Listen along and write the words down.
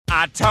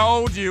I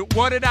told you.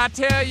 What did I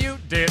tell you?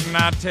 Didn't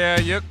I tell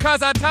you?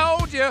 'Cause I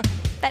told you.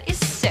 That is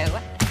so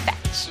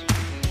fetch.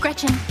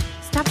 Gretchen,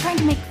 stop trying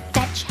to make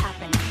fetch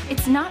happen.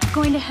 It's not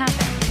going to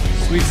happen.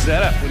 Sweet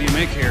setup. What do you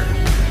make here?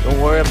 Don't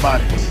worry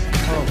about it.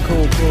 Oh,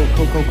 cool.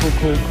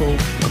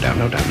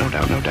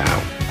 No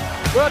doubt.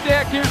 Well,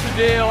 Dick, here's the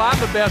deal. I'm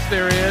the best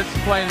there is,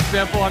 plain and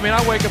simple. I mean,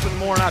 I wake up in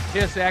the morning, I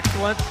piss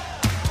excellence,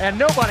 and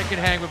nobody can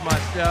hang with my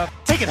stuff.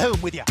 Take it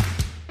home with you.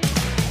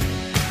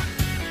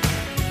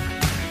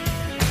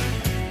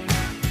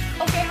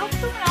 Okay, I hope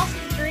someone else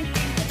is drinking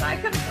because I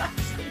could have got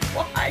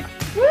some wine.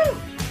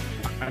 Woo!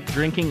 I'm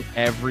drinking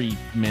every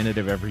minute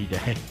of every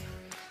day.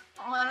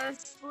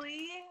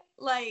 Honestly,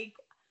 like,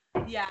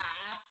 yeah,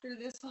 after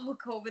this whole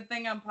COVID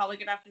thing, I'm probably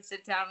going to have to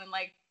sit down and,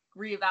 like,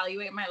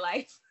 reevaluate my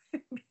life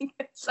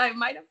because I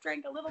might have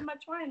drank a little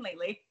much wine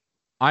lately.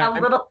 A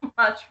little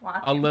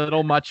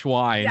much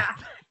wine. Yeah.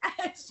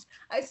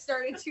 I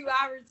started 2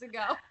 hours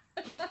ago.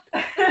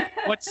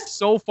 What's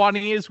so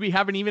funny is we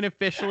haven't even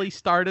officially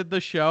started the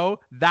show.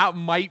 That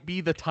might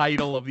be the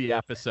title of the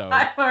episode.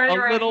 I'm already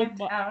writing it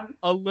down.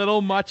 A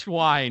little much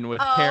wine with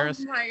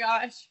Karis. Oh my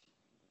gosh.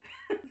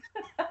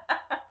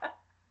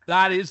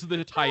 That is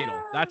the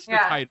title. That's the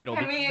title.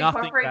 Can we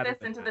Nothing incorporate this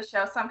better into the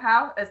show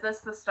somehow? Is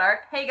this the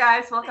start? Hey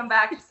guys, welcome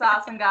back to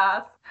Sauce and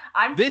Goss.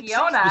 I'm This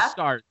Fiona. is the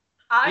start.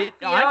 I'm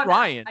Fiona. I'm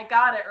Ryan. I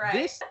got it right.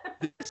 This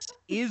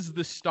is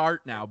the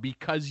start now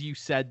because you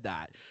said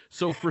that.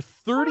 So for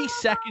 30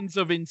 seconds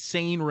of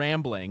insane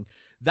rambling,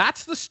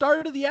 that's the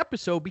start of the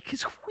episode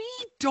because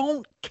we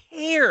don't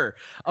care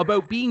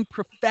about being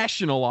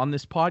professional on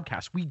this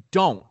podcast. We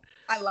don't.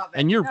 I love it.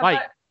 And you're No, right.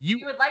 but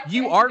You would like to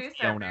you are introduce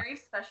our Fiona. very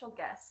special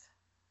guest.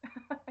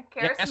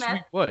 Kara Yes,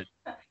 Smith. we would.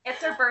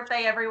 It's her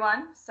birthday,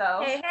 everyone.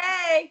 So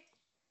Hey.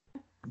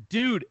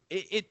 Dude,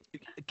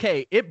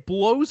 it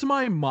blows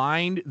my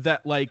mind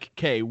that, like,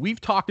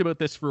 we've talked about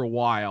this for a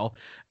while,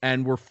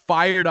 and we're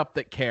fired up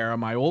that Kara,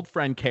 my old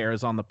friend Kara,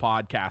 is on the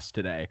podcast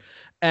today.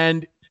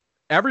 And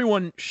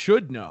everyone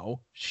should know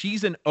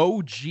she's an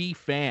OG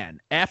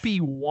fan.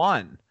 Epi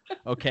 1.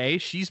 Okay?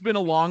 She's been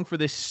along for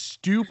this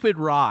stupid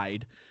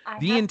ride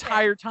the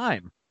entire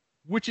time,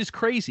 which is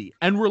crazy.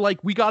 And we're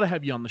like, we got to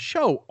have you on the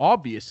show,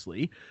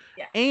 obviously.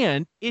 Yeah.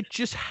 And it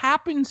just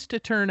happens to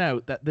turn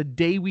out that the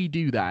day we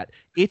do that,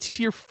 it's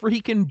your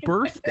freaking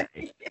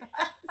birthday. Yes.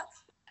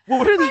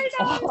 What are the I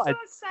know, odds? I'm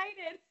so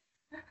excited.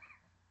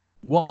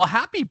 Well,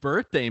 happy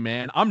birthday,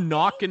 man. I'm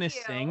not going to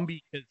Thank you. sing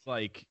because,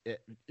 like,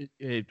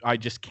 I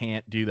just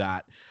can't do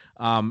that.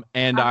 And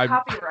I'm I'm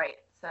copyright,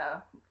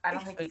 so I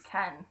don't think you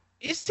can.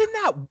 Isn't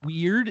that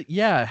weird?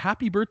 Yeah,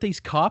 happy birthday's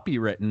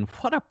copywritten.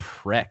 What a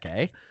prick,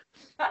 eh?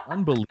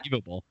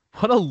 Unbelievable.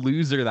 What a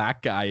loser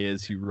that guy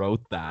is who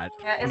wrote that.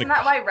 Yeah, isn't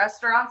that why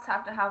restaurants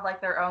have to have like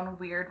their own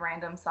weird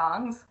random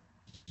songs?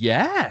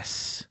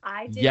 Yes.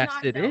 I did Yes,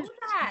 not it know is.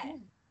 that.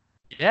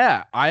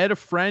 Yeah, I had a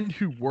friend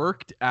who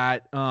worked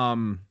at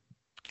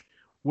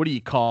what do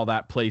you call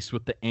that place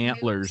with the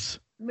antlers?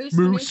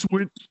 Moose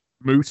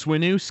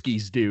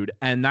Winooski's, dude.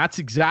 And that's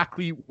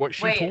exactly what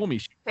she Wait, told me.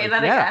 She's Say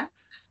like, that again.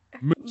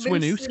 Moose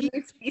Winooski?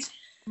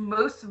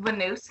 Moose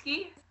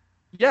Winooski?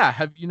 Yeah,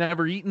 have you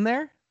never eaten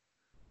there?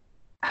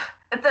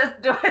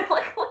 Do I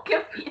like look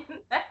at me in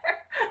there?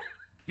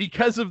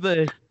 Because of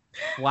the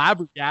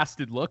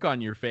flabbergasted look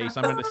on your face,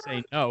 I'm going to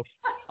say no.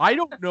 I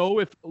don't know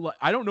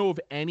of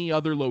any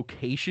other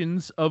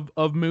locations of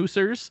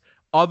Moosers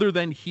other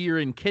than here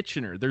in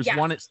Kitchener. There's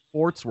one at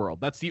Sports World.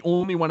 That's the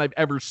only one I've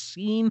ever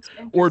seen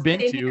or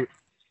been to.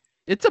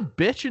 It's a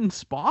bitchin'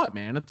 spot,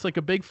 man. It's like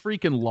a big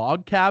freaking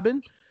log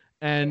cabin.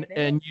 And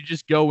you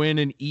just go in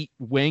and eat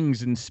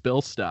wings and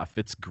spill stuff.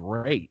 It's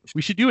great.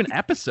 We should do an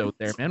episode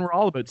there, man. We're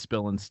all about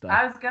spilling stuff.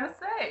 I was gonna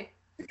say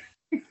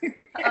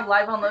a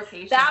live on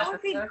location. That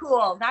would be episode.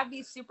 cool. That'd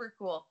be super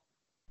cool.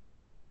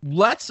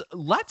 Let's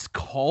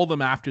call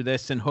them after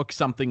this and hook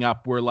something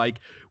up where, like,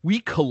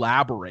 we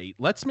collaborate.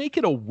 Let's make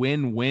it a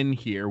win-win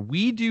here.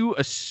 We do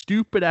a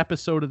stupid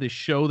episode of this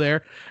show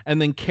there,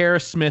 and then Kara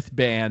Smith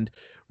Band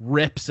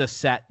rips a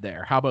set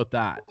there. How about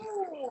that?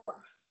 Ooh.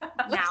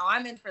 Now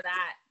I'm in for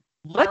that.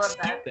 Let's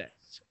do that.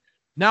 this.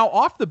 Now,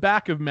 off the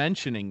back of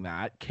mentioning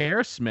that,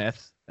 Kara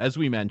Smith, as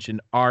we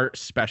mentioned, our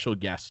special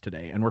guest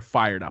today, and we're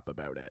fired up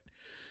about it.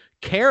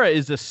 Kara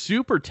is a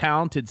super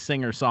talented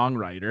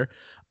singer-songwriter.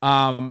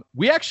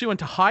 We actually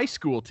went to high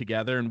school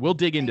together, and we'll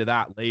dig into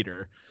that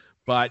later.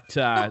 But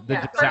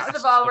First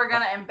of all, we're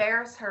gonna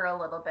embarrass her a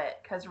little bit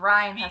because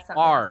Ryan has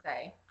something to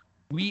say.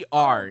 We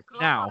are.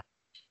 God. Now,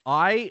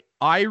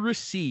 I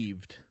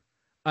received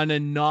an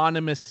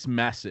anonymous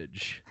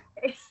message.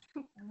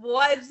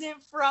 Was it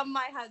from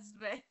my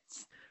husband?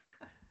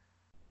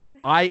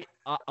 I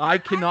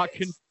cannot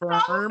I'm so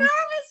confirm. nervous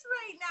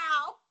right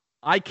now.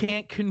 I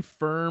can't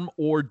confirm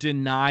or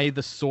deny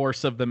the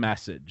source of the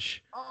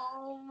message.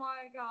 Oh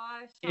my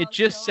gosh. It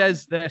just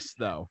says this,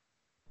 though.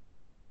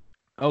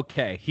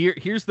 Okay,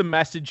 here's the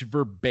message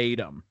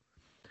verbatim.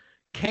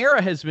 Kara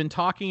has been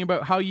talking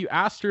about how you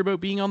asked her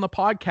about being on the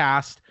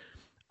podcast.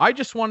 I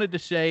just wanted to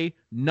say,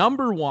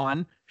 number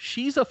one,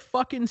 She's a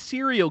fucking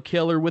serial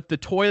killer with the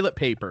toilet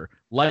paper,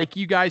 like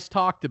you guys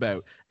talked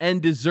about,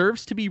 and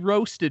deserves to be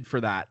roasted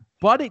for that.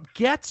 But it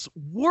gets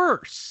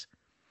worse.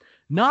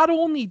 Not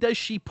only does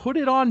she put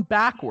it on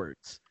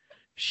backwards,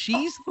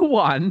 she's the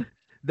one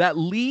that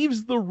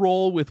leaves the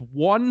roll with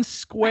one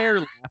square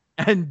left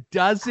and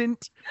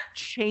doesn't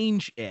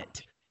change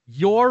it.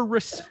 Your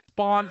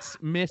response,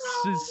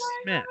 Mrs.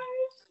 Smith.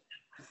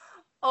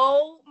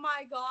 Oh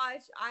my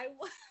gosh.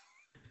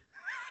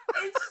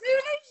 As soon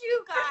as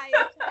you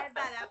guys had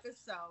that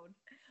episode,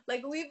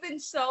 like, we've been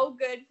so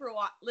good for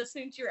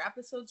listening to your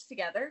episodes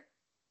together.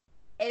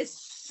 As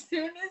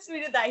soon as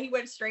we did that, he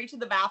went straight to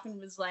the bathroom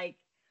and was like,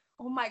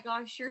 oh my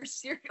gosh, you're a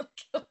serial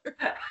killer. I'm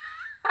like,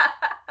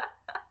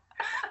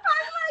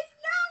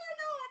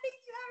 no, I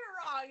think you have it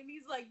wrong. And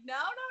he's like, no,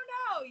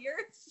 you're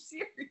a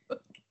serial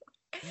killer.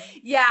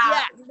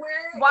 Yeah.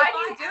 Why do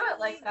you do it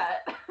like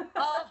that?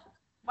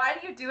 Why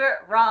do you do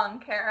it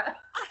wrong, Kara?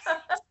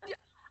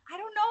 I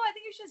don't know. I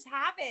think it's just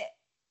habit.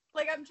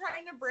 Like, I'm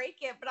trying to break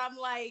it, but I'm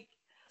like,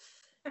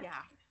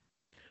 yeah.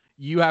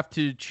 You have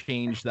to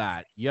change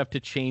that. You have to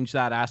change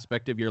that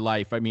aspect of your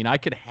life. I mean, I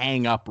could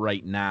hang up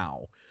right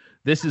now.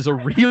 This is a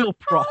real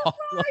problem.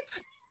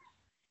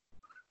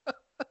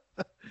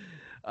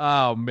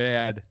 Oh,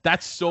 man.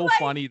 That's so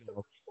funny,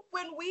 though.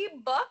 When we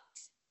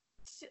booked,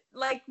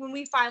 like, when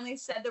we finally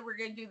said that we're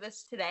going to do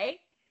this today,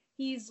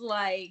 he's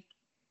like,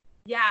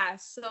 yeah,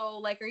 so,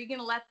 like, are you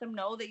going to let them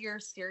know that you're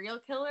a serial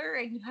killer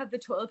and you have the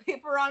toilet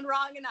paper on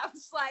wrong? And I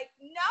was like,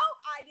 no,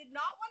 I did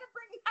not want to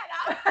bring that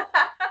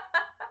up.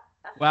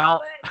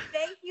 Well, but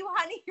thank you,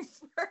 honey.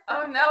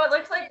 Oh, no, it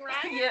looks like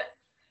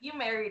you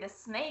married a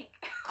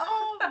snake.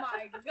 Oh,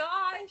 my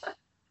gosh.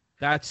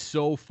 That's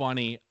so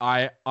funny.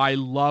 I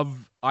love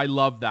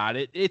that.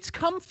 It's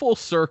come full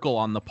circle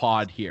on the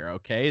pod here,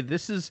 okay?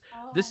 This is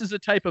a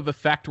type of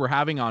effect we're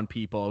having on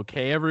people,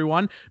 okay,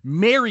 everyone?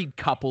 Married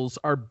couples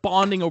are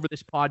bonding over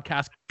this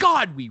podcast.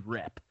 God, we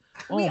rip.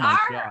 Oh my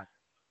God.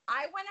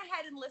 I went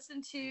ahead and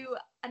listened to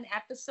an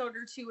episode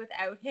or two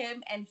without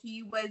him, and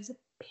he was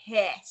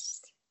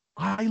pissed.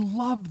 I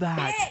love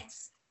that.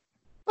 Pissed.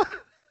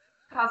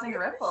 Causing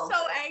ripples.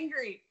 So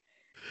angry.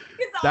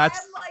 Because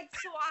I'm like,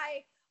 so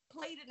I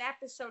played an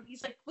episode.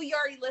 He's like, well, you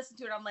already listened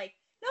to it. I'm like,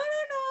 no,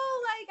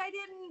 like, I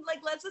didn't, like,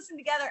 let's listen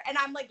together. And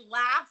I'm like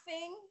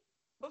laughing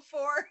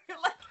before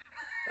like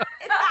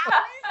it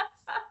happens.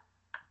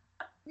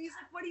 He's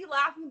like, what are you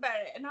laughing about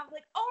it? And I'm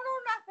like, oh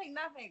no,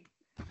 nothing.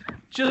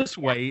 Just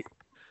wait.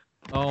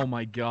 Oh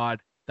my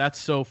God. That's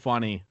so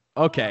funny.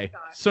 Okay.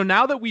 So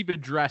now that we've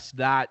addressed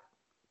that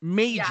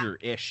major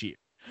issue,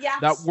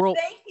 that we'll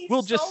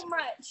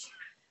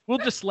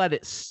just let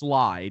it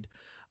slide.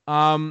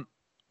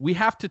 We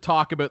have to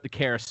talk about the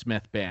Kara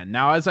Smith Band.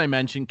 Now, as I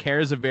mentioned,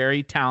 Kara's a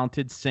very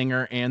talented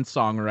singer and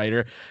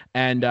songwriter,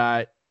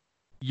 and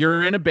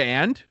you're in a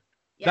band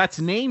that's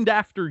named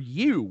after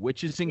you,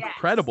 which is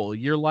incredible.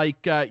 You're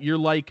like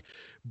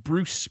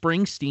Bruce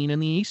Springsteen in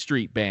the E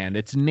Street Band.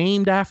 It's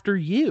named after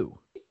you.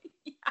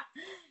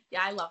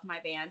 Yeah, I love my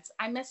bands.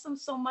 I miss them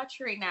so much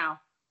right now.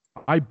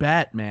 I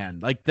bet,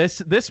 man. Like,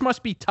 this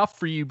must be tough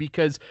for you,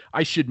 because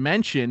I should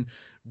mention,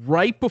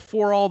 right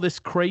before all this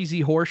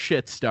crazy horse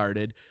shit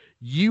started,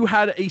 you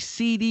had a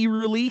CD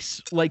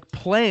release like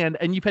planned,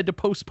 and you've had to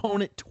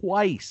postpone it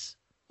twice.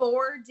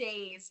 4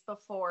 days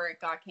before it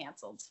got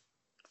canceled.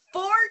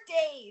 4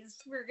 days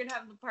we were gonna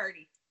have the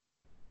party.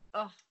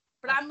 Oh,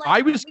 but I'm like,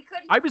 I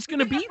was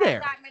gonna be there.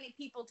 That many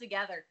people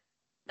together.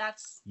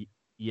 That's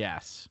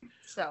yes.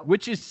 So,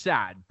 which is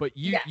sad, but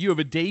you have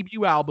a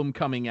debut album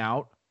coming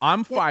out.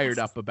 I'm fired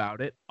up about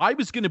it. I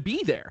was gonna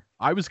be there.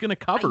 I was gonna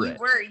cover it.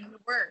 You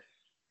were.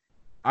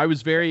 I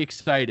was very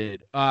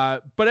excited.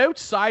 But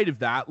outside of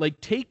that, like,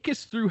 take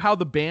us through how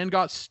the band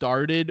got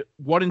started,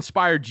 what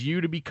inspired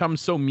you to become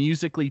so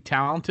musically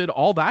talented,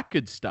 all that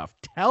good stuff.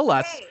 Tell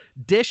us,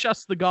 dish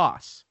us the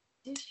goss.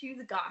 Dish you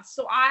the goss.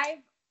 So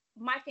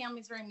my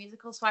family's very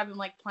musical, so I've been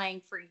like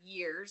playing for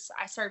years.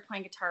 I started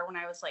playing guitar when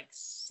I was like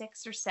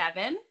 6 or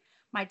 7.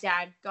 My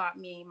dad got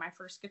me my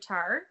first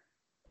guitar.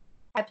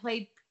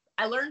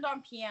 I learned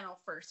on piano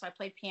first, so I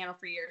played piano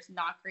for years.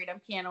 Not great on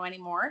piano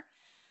anymore.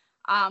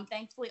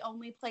 Thankfully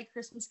only play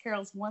Christmas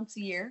carols once a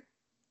year.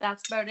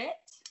 That's about it.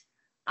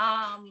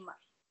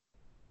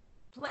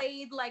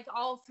 Played like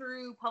all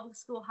through public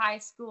school, high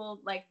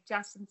school. Like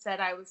Justin said,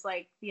 I was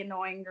like the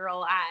annoying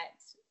girl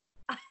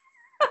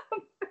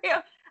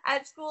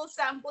at school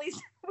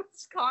assemblies.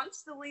 Was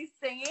constantly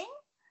singing.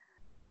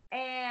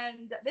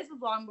 And this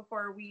was long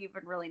before we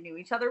even really knew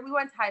each other. We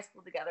went to high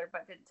school together,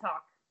 but didn't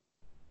talk.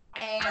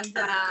 And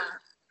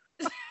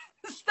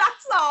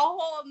that's a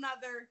whole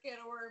nother can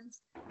of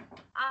worms.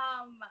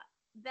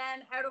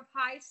 Then out of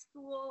high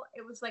school,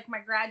 it was like my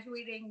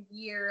graduating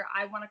year.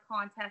 I won a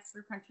contest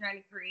through Country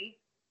 93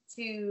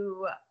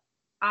 to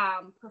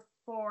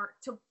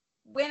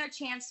win a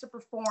chance to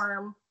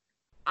perform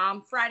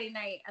Friday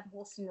night at the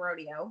Holston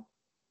Rodeo.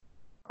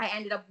 I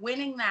ended up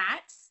winning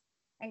that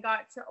and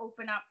got to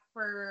open up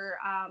for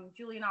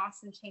Julian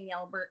Austin, Shane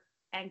Yelbert,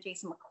 and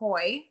Jason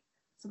McCoy.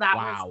 So that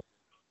was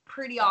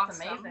pretty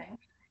awesome. Amazing.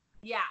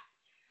 Yeah.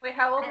 Wait,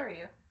 how old were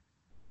you?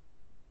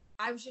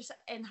 I was just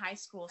in high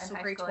school, so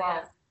high grade school, 12.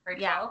 yeah. Grade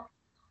 12? Yeah.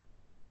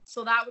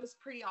 So that was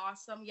pretty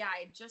awesome. Yeah,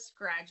 I just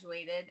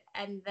graduated.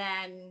 And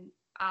then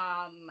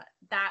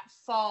that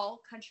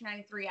fall, Country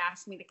 93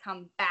 asked me to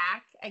come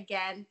back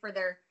again for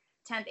their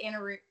 10th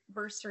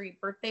anniversary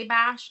birthday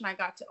bash. And I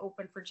got to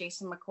open for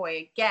Jason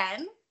McCoy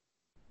again.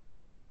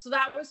 So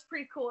that was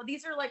pretty cool.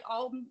 These are like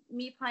all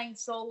me playing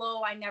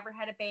solo. I never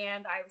had a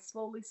band. I was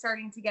slowly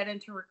starting to get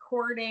into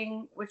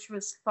recording, which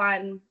was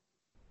fun.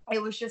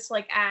 It was just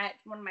like at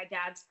one of my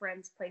dad's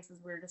friends' places.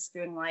 We were just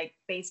doing like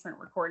basement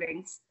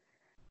recordings.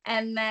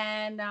 And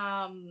then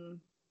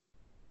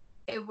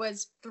it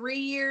was 3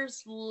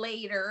 years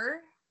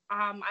later.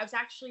 I was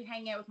actually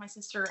hanging out with my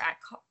sister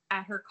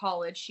at her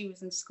college. She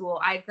was in school.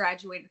 I had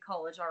graduated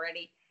college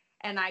already.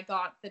 And I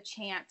got the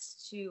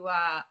chance to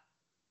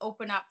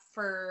open up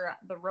for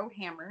the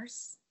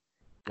Roadhammers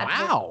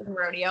at the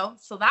rodeo.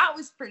 So that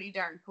was pretty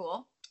darn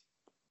cool.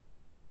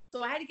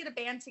 So I had to get a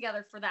band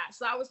together for that.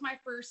 So that was my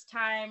first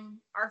time.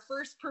 Our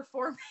first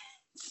performance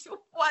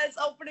was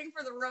opening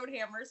for the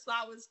Roadhammers. So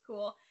that was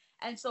cool.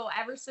 And so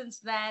ever since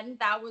then,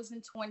 that was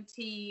in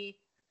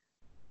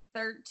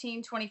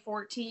 2013,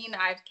 2014,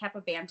 I've kept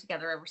a band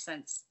together ever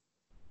since.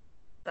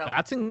 So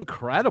that's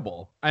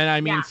incredible. And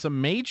I mean, some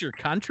major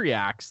country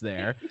acts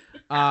there.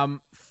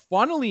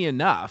 Funnily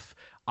enough,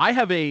 I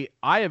have a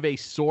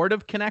sort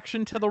of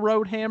connection to the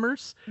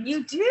Roadhammers.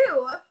 You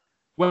do?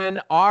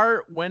 When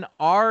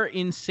our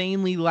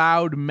insanely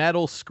loud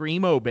metal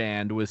screamo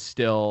band was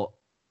still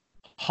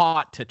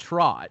hot to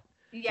trot,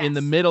 in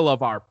the middle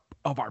of our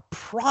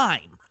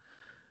prime,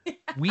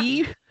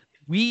 we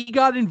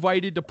got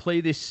invited to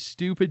play this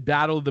stupid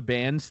Battle of the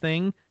Bands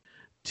thing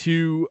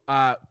to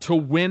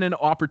win an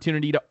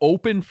opportunity to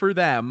open for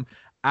them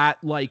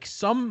at like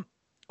some.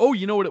 Oh,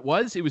 you know what it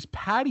was? It was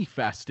Patty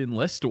Fest in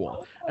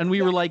Listowel. And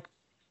we were like,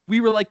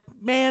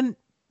 man,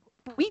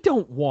 we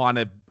don't want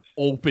to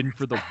open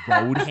for the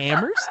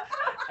Roadhammers.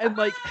 And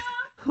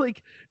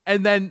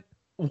and then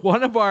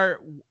one of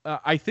our,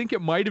 I think it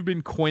might've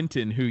been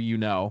Quentin, who, you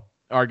know,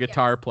 our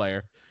guitar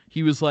player.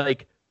 He was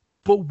like,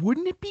 but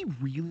wouldn't it be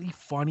really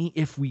funny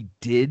if we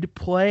did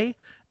play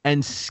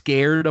and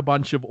scared a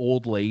bunch of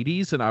old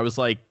ladies? And I was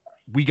like,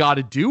 we got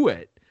to do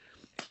it.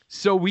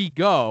 So we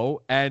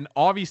go, and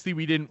obviously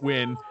we didn't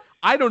win.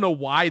 I don't know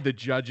why the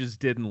judges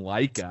didn't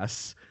like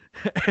us.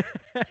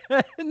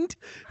 And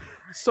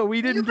so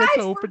we didn't get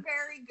to open. You guys were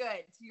very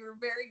good. You were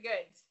very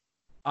good.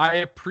 I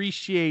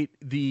appreciate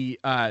the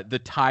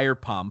tire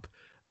pump.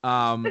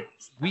 But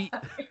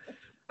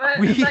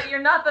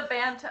you're not the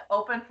band to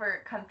open for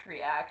a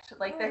country act.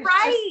 Like, there's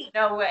just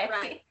no way.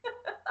 Right.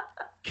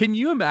 Can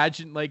you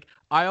imagine? Like,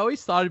 I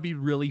always thought it'd be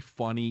really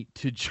funny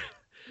to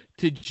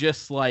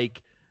just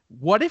like,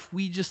 what if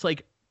we just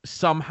like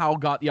somehow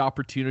got the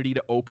opportunity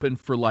to open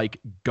for like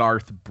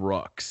Garth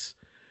Brooks,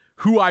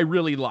 who I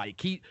really like.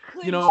 Could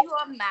you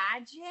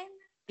imagine?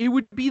 It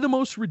would be the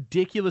most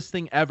ridiculous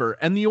thing ever.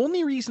 And the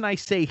only reason I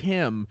say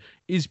him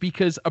is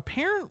because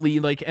apparently,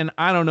 like, and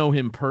I don't know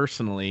him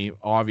personally,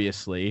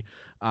 obviously.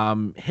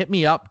 Hit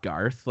me up,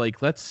 Garth.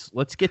 Like, let's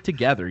get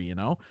together, you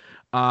know?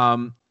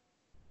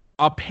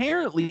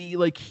 Apparently,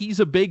 like, he's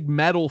a big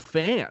metal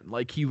fan.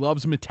 Like, he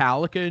loves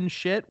Metallica and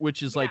shit,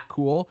 which is like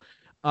cool.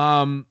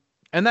 And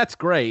that's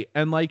great.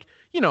 And like,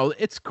 you know,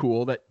 it's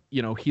cool that,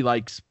 you know, he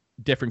likes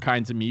different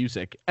kinds of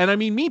music. And I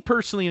mean, me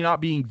personally,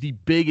 not being the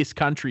biggest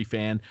country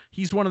fan,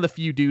 he's one of the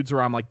few dudes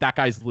where I'm like, that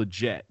guy's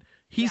legit.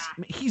 He's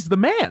the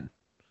man.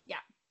 Yeah.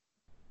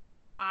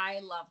 I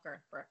love Garth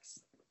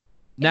Brooks.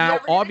 Now,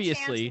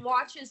 obviously,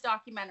 watch his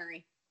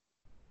documentary.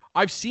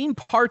 I've seen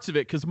parts of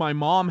it because my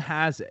mom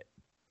has it.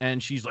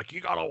 And she's like, you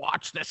gotta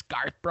watch this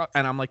Garth Brooks.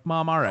 And I'm like,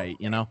 Mom, all right,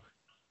 you know.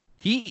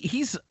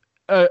 He's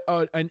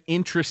an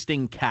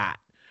interesting cat.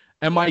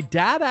 And my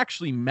dad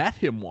actually met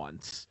him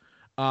once.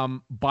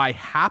 By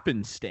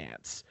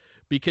happenstance,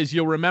 because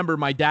you'll remember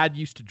my dad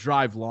used to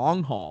drive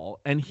long haul,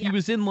 and he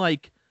was in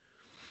like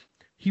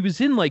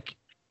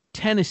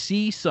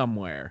Tennessee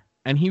somewhere,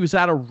 and he was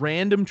at a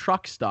random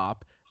truck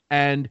stop,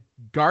 and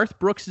Garth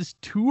Brooks's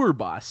tour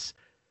bus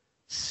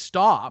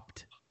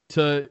stopped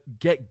to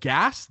get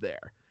gas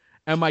there.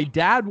 And my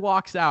dad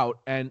walks out,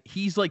 and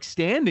he's like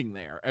standing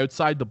there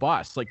outside the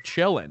bus, like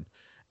chilling.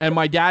 And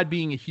my dad,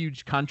 being a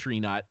huge country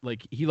nut,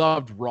 like, he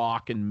loved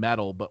rock and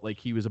metal, but like,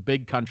 he was a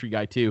big country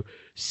guy too,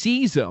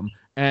 sees him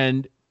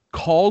and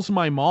calls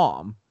my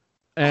mom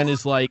and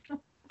is like,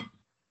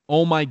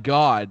 oh my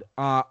God,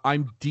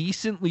 I'm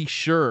decently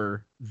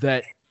sure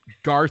that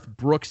Garth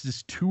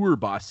Brooks's tour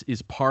bus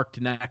is parked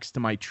next to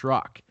my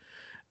truck.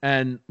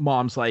 And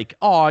Mom's like,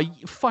 oh,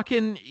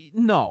 fucking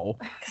no.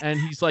 And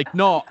he's like,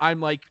 no,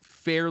 I'm like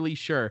fairly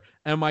sure.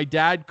 And my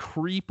dad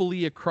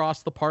creepily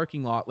across the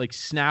parking lot, like,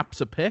 snaps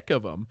a pic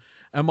of him.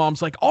 And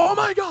Mom's like, oh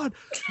my God,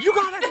 you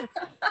got it.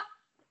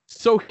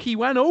 So he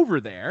went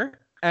over there,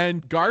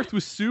 and Garth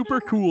was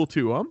super cool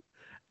to him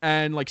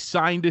and like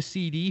signed a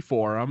CD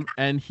for him.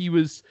 And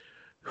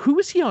who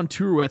was he on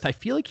tour with? I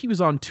feel like he was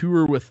on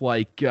tour with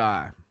like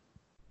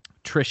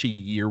Trisha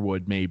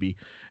Yearwood maybe.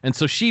 And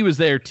so she was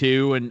there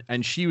too,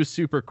 and she was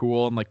super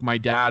cool, and like my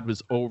dad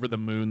was over the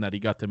moon that he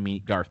got to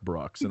meet Garth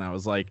Brooks. And I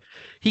was like,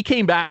 he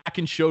came back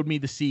and showed me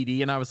the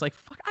CD, and I was like,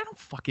 fuck, I don't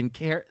fucking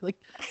care. Like,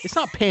 it's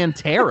not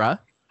Pantera.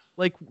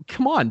 Like,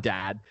 come on,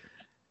 Dad.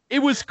 It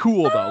was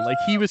cool though. Like,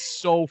 he was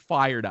so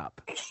fired up.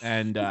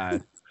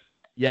 And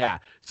yeah,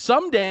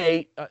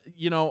 someday,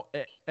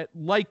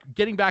 like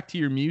getting back to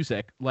your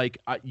music, like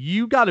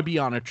you got to be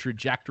on a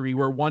trajectory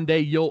where one day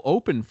you'll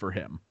open for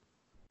him.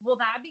 Well,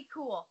 that'd be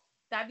cool.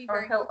 That'd be Or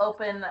very he'll cool.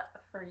 open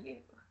for you.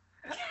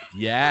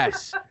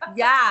 Yes.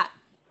 Yeah.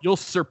 You'll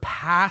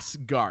surpass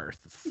Garth.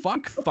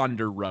 Fuck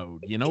Thunder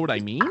Road. You know what I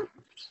mean?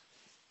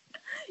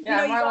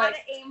 Yeah, you more gotta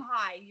like aim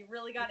high. You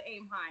really gotta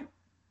aim high.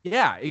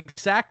 Yeah,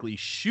 exactly.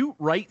 Shoot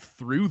right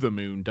through the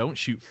moon. Don't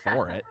shoot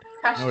for it.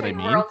 You know what I hashtag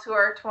mean? World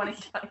Tour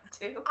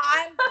 2022.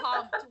 I'm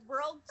pumped.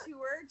 World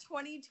Tour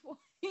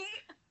 2020.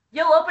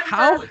 You'll open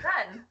How- for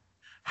then.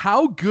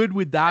 How good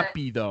would that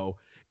be though?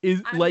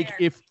 Is I'm like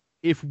there.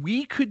 if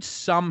we could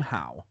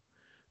somehow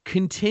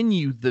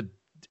continue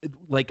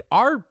like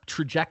our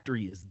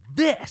trajectory is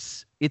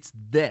this. It's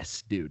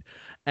this, dude.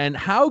 And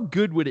how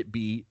good would it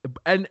be?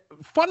 And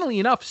funnily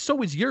enough,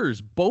 so is yours.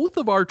 Both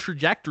of our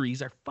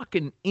trajectories are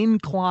fucking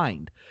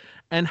inclined.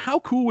 And how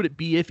cool would it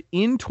be if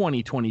in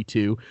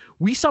 2022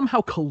 we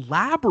somehow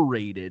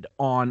collaborated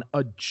on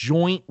a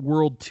joint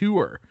world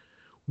tour?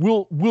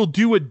 We'll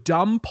do a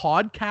dumb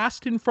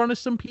podcast in front of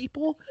some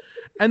people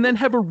and then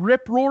have a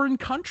rip-roaring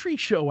country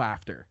show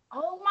after.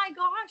 Oh my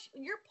gosh,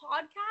 your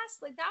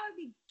podcast, like that would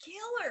be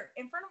killer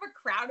in front of a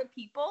crowd of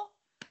people.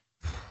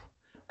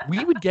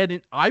 I would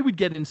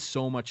get in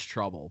so much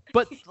trouble,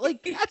 but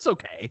like, that's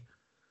okay.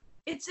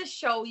 It's a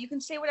show. You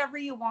can say whatever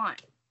you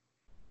want,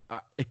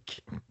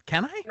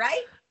 Can I?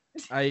 right?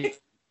 Some I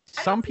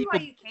don't see people,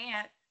 why you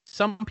can't.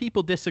 some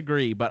people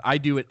disagree, but I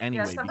do it Yeah,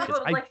 anyway some because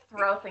people would like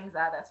throw things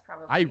at us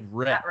probably. I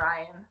rip. At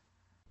Ryan.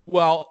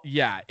 Well,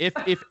 yeah, if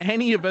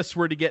any of us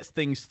were to get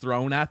things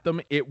thrown at them,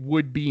 it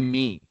would be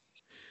me.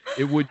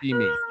 It would be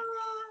me.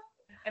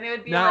 And it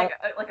would be Now-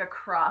 like a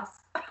cross.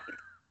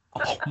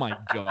 Oh my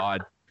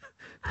God.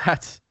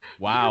 That's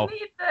wow. You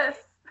need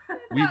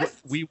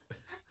this.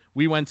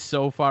 We went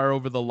so far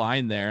over the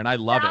line there, and I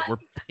love it. We're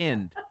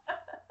pinned.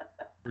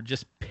 We're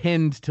just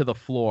pinned to the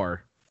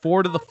floor.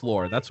 4 to the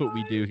floor. That's what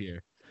we do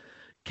here.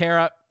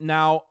 Kara,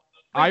 now Wait,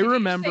 I did you say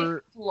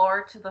remember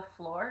floor to the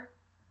floor.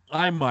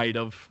 I might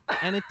have,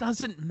 and it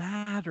doesn't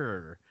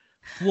matter.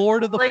 Floor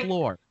to the Like-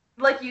 floor.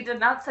 Like you did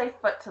not say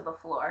foot to the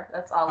floor.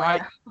 That's all I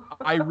know.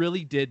 I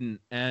really didn't,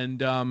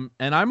 and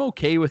I'm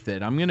okay with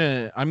it. I'm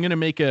gonna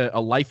make a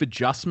life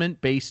adjustment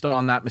based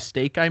on that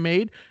mistake I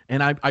made,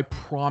 and I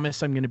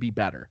promise I'm gonna be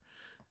better.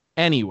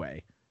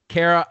 Anyway,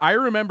 Kara, I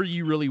remember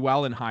you really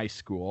well in high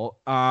school,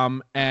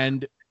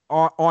 and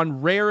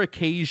on rare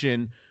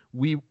occasion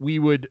we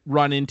would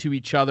run into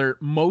each other,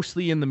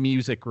 mostly in the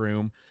music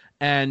room.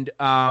 And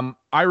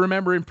I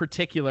remember in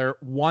particular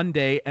one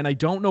day, and I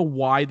don't know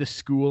why the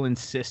school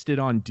insisted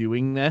on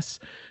doing this,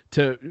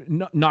 to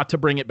not to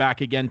bring it back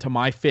again to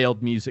my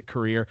failed music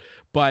career,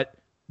 but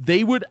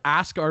they would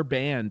ask our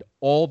band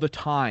all the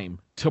time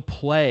to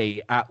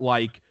play at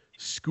like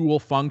school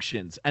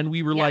functions. And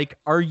we were like,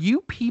 are you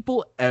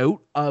people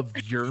out of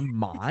your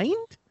mind?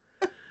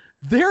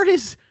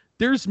 There's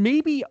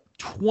maybe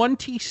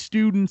 20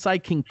 students I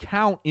can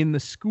count in the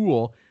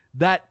school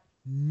that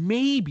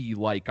maybe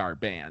like our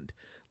band.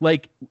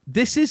 Like,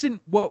 this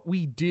isn't what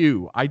we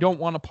do. I don't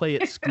want to play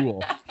at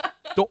school.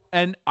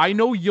 And I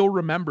know you'll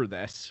remember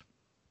this.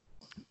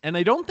 And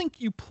I don't think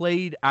you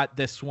played at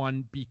this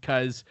one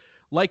because,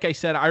 like I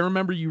said, I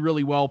remember you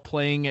really well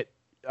playing at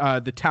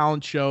the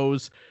talent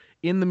shows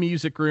in the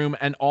music room.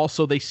 And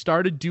also they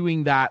started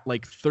doing that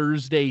like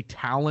Thursday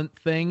talent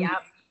thing. Yep.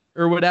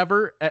 Or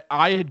whatever.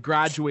 I had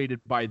graduated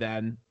by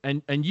then,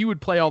 and you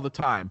would play all the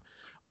time.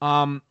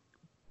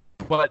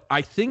 But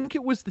I think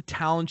it was the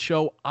talent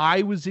show.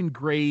 I was in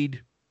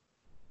grade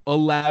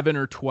 11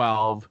 or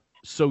 12,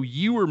 so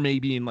you were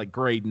maybe in like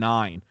grade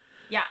 9.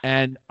 Yeah.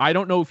 And I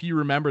don't know if you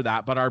remember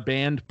that, but our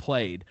band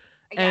played.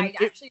 Yeah, And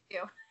I actually do.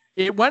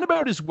 It went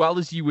about as well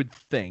as you would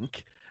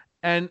think.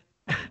 And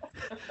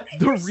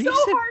You're so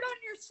hard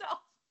on yourself.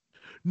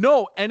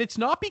 No, and it's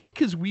not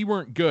because we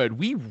weren't good.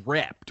 We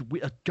ripped.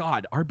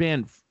 God, our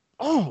band,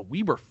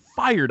 we were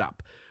fired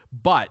up.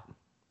 But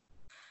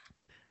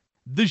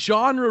the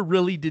genre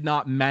really did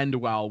not mend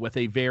well with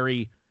a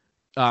very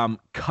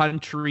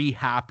country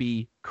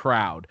happy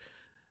crowd.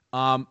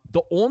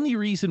 The only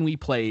reason we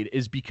played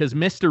is because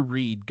Mr.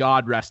 Reed,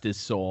 God rest his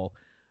soul,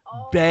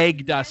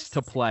 begged us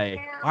to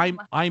play.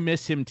 I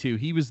miss him too.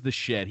 He was the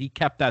shit. He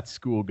kept that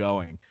school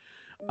going.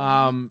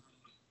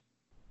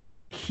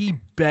 He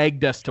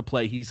begged us to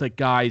play. He's like,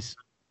 guys,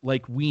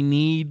 like, we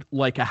need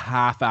like a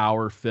half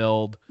hour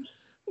filled.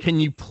 Can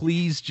you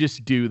please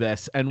just do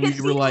this? And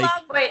we were like,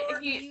 wait,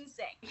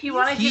 he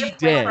wanted you to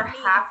play for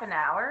half an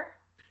hour?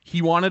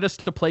 He wanted us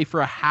to play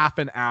for a half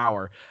an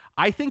hour.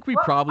 I think we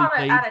What, probably at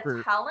played a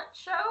for talent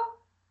show?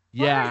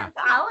 yeah. What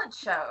are talent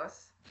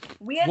shows?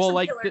 We had Well, some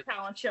like killer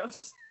talent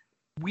shows.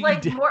 We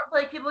like did. more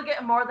like people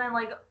get more than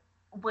like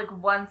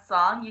one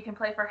song you can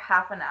play for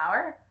half an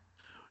hour.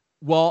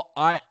 Well,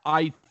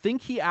 I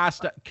think he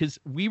asked because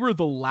we were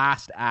the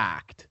last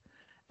act,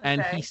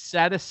 and Okay. he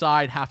set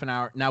aside half an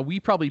hour. Now we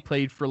probably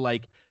played for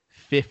like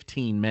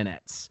 15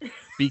 minutes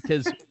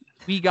because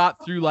we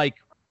got through like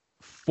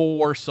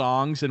 4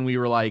 songs, and we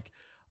were like,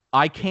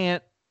 I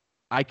can't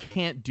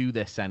do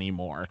this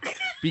anymore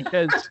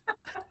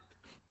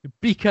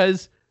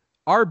because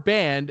our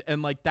band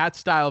and like that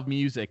style of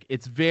music,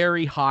 it's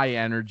very high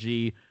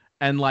energy,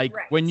 and like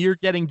Right. when you're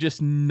getting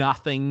just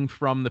nothing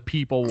from the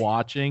people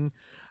watching,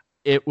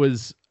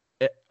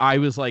 I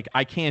was like,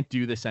 I can't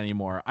do this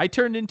anymore. I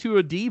turned into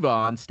a diva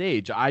on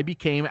stage. I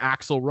became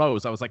Axl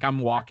Rose. I was like, I'm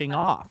walking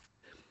off.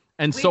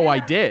 And so I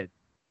did.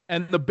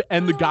 And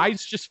the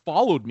guys just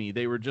followed me.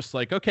 They were just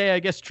like, okay, I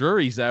guess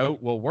Drury's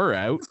out. Well, we're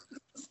out.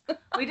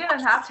 We didn't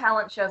have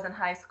talent shows in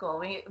high school.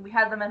 We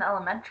had them in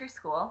elementary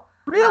school.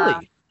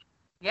 Really?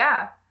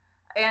 Yeah.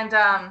 And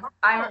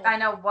I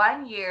know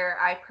one year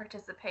I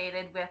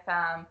participated with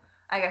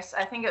I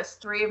think it was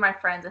 3 of my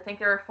friends. I think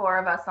there were 4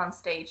 of us on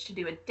stage to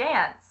do a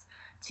dance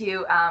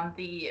to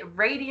the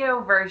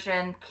radio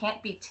version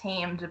 "Can't Be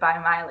Tamed" by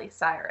Miley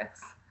Cyrus.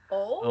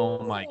 Oh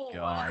my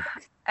God.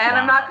 And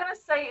I'm Wow. not gonna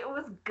say it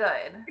was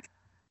good.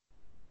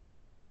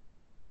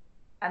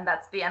 And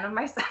that's the end of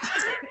my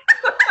sentence.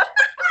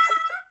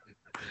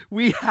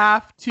 We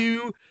have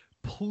to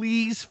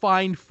please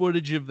find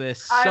footage of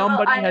this. I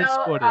Somebody has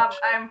know, footage.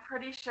 I'm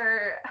pretty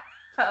sure.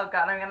 Oh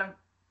God, I'm gonna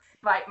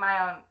bite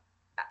my own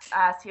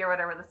ass here,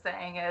 whatever the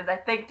saying is. I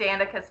think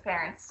Danica's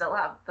parents still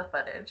have the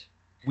footage.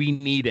 We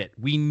need it.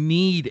 We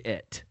need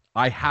it.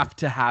 I have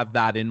to have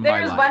that in my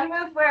There's life.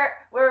 one move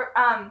where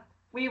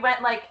we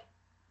went like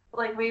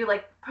we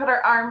put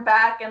our arm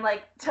back and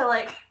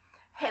to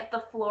hit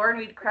the floor, and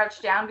we'd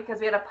crouch down because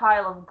we had a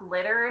pile of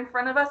glitter in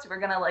front of us. We were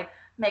gonna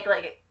make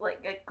like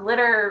a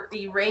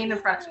glittery rain in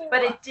front,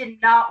 but it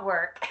did not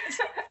work.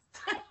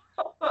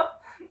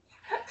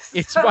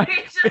 It's So my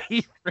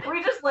we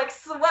favorite.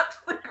 just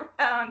swept the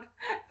ground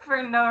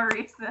for no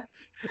reason.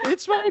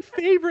 It's my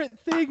favorite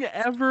thing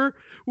ever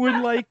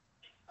when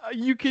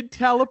you can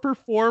tell a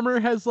performer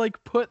has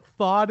put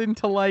thought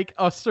into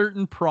a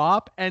certain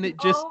prop and it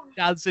just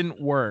doesn't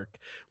work.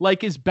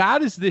 As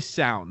bad as this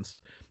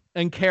sounds,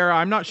 and Kara,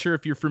 I'm not sure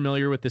if you're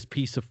familiar with this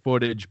piece of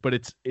footage, but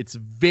it's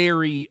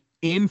very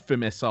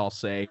infamous, I'll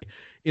say,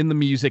 in the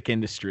music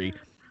industry.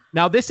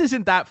 Now, this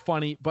isn't that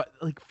funny, but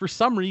for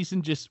some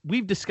reason,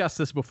 we've discussed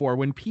this before.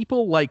 When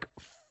people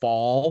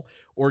fall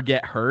or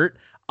get hurt,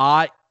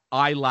 I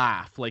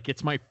laugh.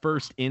 It's my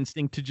first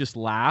instinct to just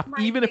laugh,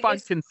 even if I'm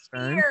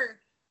concerned.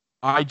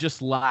 I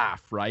just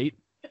laugh, right?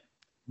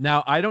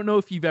 Now, I don't know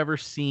if you've ever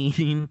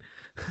seen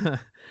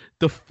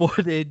the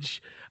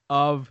footage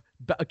of,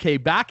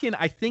 back in,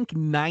 I think,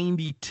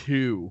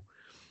 92,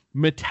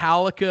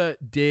 Metallica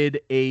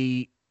did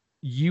a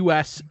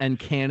US and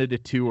Canada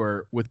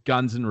tour with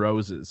Guns N'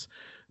 Roses.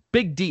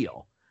 Big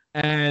deal.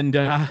 And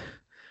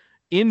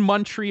in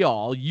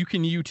Montreal, you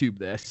can YouTube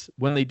this.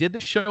 When they did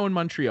the show in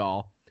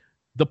Montreal,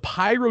 the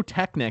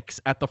pyrotechnics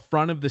at the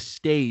front of the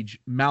stage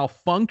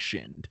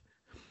malfunctioned.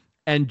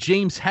 And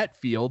James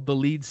Hetfield, the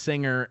lead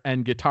singer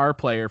and guitar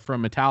player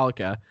from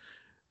Metallica,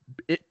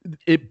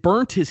 it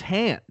burnt his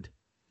hand.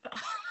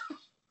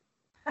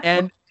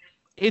 And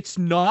it's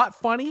not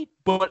funny,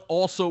 but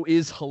also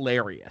is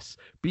hilarious.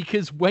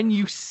 Because when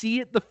you see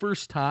it the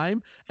first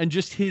time and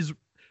just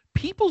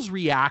people's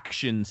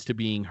reactions to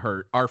being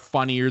hurt are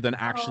funnier than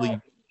actually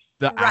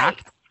the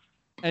act.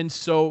 And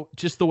so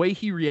just the way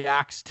he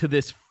reacts to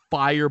this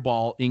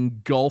fireball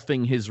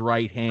engulfing his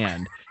right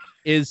hand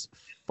is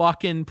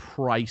fucking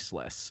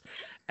priceless.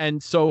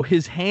 And so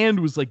his hand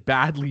was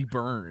badly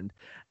burned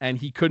and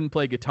he couldn't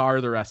play guitar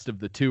the rest of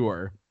the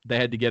tour. They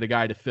had to get a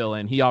guy to fill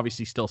in. He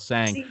obviously still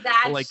sang. See,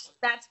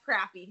 that's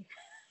crappy.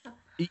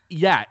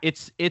 Yeah,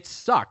 it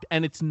sucked.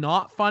 And it's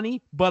not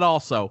funny, but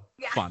also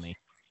funny.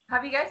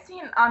 Have you guys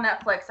seen on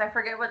Netflix, I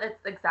forget what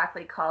it's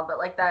exactly called,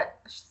 but that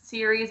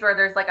series where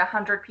there's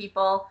 100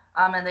 people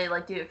and they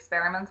do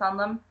experiments on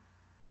them?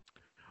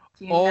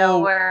 Do you know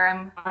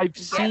where I've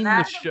seen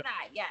the show.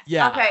 Yes.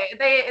 Yeah. Okay,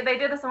 they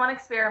did this one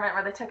experiment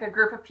where they took a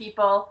group of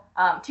people,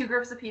 2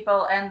 groups of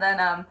people, and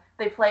then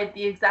they played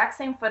the exact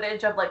same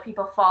footage of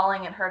people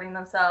falling and hurting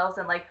themselves,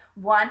 and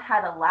one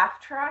had a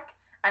laugh track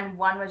and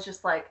one was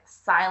just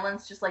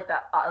silence, just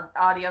the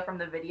audio from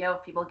the video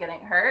of people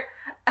getting hurt.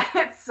 And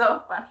it's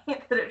so funny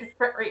that they're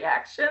different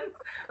reactions.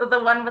 But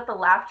the one with the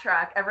laugh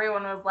track,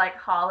 everyone was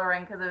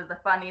hollering because it was the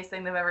funniest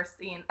thing they've ever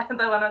seen. And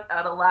the one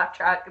without a laugh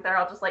track, they're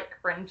all just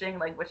cringing,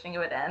 wishing it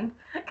would end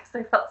because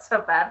they felt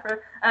so bad for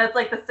it. And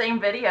it's the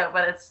same video,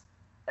 but it's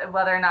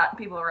whether or not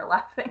people were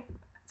laughing.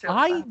 It's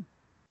really fun.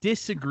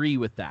 Disagree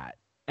with that.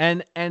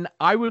 And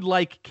I would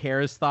like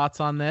Kara's thoughts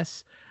on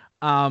this.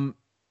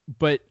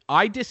 But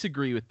I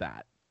disagree with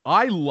that.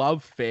 I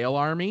love Fail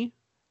Army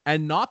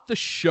and not the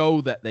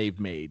show that they've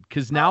made,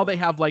 because now they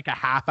have a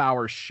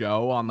half-hour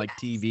show on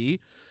TV.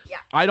 Yeah.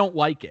 I don't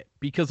like it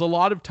because a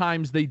lot of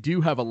times they do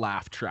have a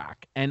laugh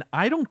track, and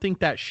I don't think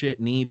that shit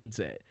needs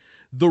it.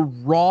 the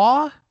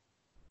raw,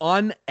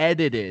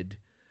 unedited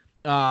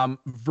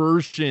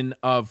version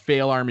of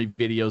Fail Army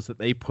videos that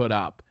they put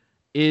up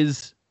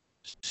is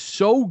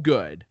so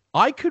good.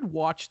 I could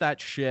watch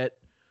that shit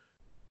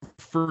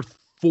for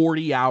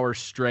 40 hours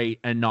straight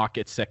and not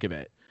get sick of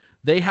it.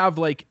 They have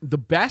like the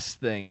best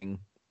thing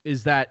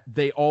is that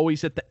they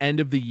always at the end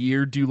of the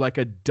year do like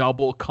a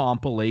double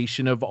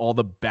compilation of all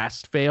the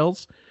best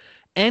fails.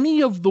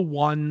 Any of the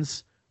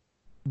ones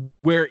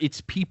where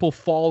it's people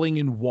falling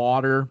in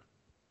water,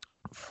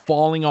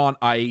 falling on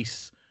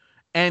ice,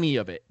 any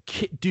of it.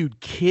 Dude,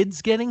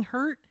 kids getting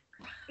hurt?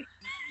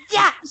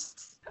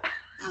 Yes!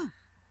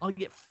 I'll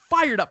get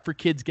fired up for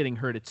kids getting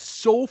hurt. It's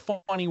so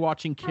funny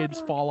watching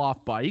kids fall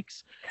off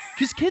bikes.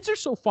 Because kids are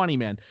so funny,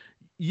 man.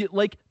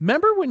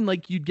 Remember when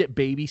you'd get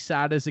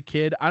babysat as a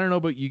kid? I don't know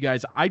about you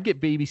guys. I'd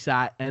get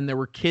babysat and there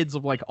were kids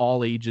of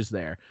all ages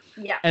there.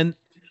 Yeah. And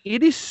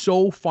it is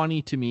so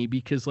funny to me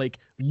because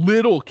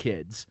little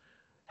kids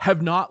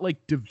have not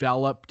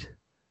developed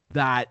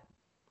that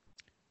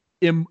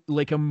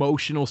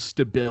emotional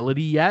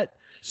stability yet.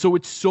 So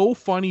it's so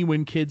funny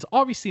when kids,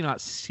 obviously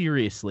not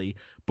seriously,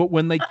 but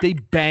when they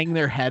bang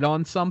their head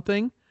on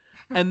something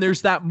and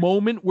there's that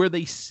moment where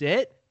they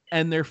sit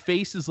and their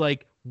face is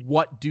like,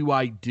 what do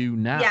I do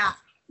now? Yeah.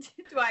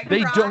 Do I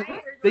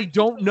cry? They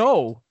don't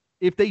know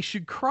if they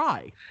should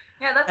cry.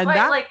 Yeah, that's and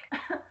why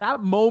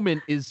that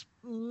moment is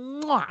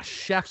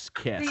chef's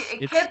kiss.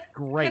 It's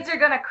great. Kids are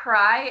gonna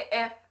cry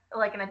if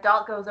an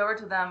adult goes over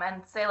to them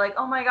and say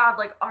oh my god,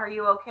 are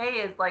you okay?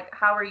 Is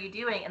how are you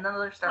doing? And then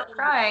they'll start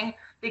crying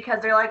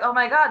because they're oh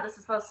my god, this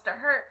is supposed to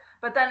hurt.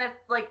 But then if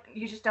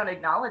you just don't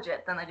acknowledge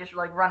it, then they just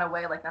run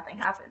away like nothing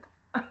happened.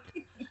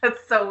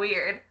 It's so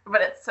weird,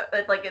 but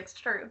it's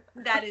true.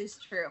 That is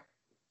true.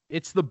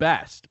 It's the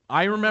best.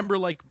 I remember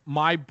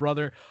my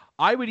brother,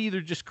 I would either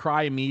just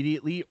cry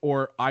immediately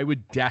or I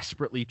would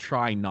desperately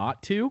try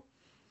not to.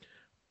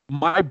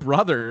 My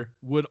brother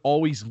would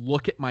always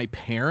look at my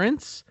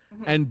parents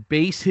and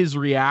base his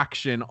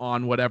reaction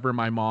on whatever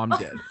my mom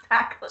did.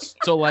 Exactly.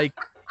 So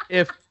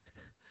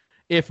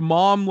if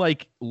mom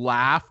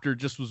laughed or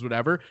just was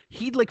whatever,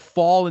 he'd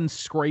fall and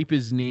scrape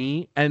his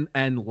knee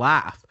and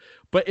laugh.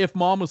 But if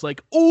mom was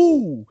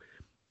ooh,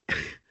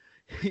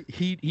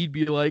 he'd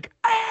be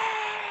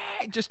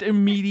ah! Just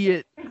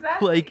immediate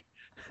exactly.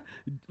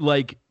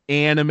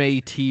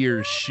 anime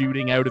tears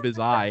shooting out of his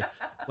eye.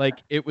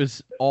 It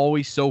was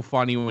always so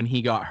funny when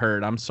he got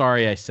hurt. I'm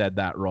sorry I said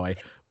that, Roy,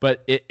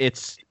 but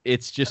it's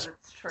just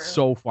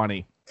so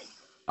funny.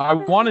 I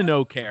want to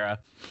know, Kara,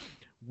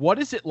 what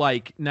is it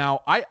like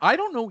now? I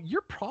don't know.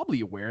 You're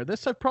probably aware of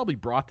this. I've probably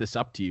brought this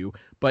up to you,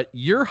 but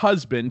your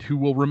husband, who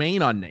will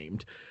remain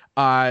unnamed,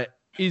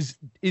 is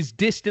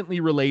distantly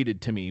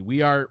related to me.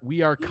 We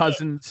are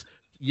cousins.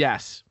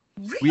 Yes.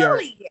 Really? We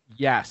are.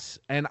 Yes.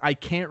 And I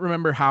can't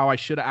remember how. I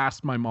should have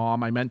asked my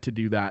mom. I meant to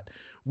do that.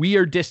 We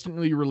are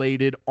distantly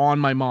related on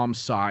my mom's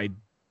side.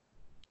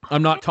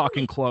 I'm not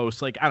talking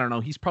close. I don't know.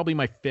 He's probably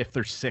my 5th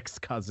or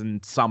 6th cousin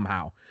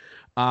somehow.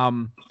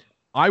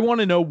 I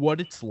want to know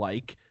what it's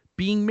like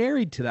being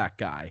married to that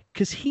guy,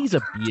 because he's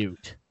a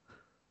beaut.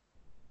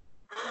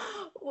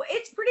 Well,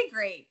 it's pretty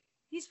great.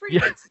 He's pretty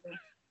good to me.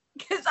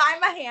 Because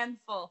I'm a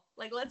handful.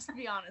 Let's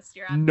be honest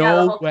here.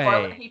 No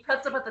way. He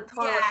puts up with the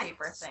toilet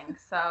paper thing,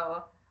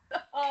 so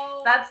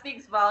that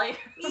speaks volumes.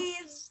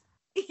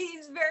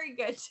 He's very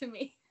good to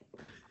me.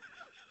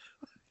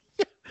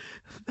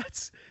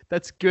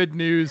 That's good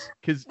news,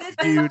 because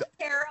dude,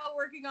 Kara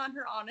working on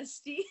her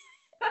honesty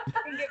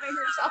and giving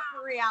herself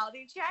a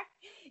reality check.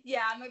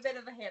 Yeah, I'm a bit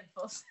of a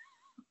handful.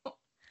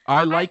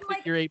 I like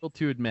that you're able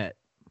to admit.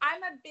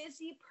 I'm a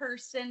busy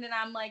person, and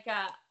I'm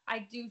I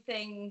do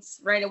things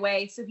right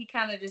away, so he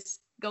kind of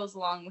just goes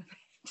along with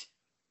it.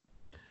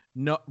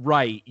 No,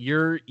 right.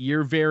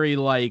 You're very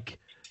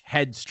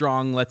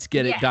headstrong, let's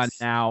get it done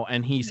now,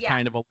 and he's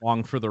kind of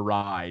along for the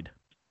ride.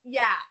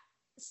 Yeah.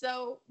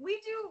 So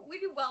we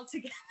do well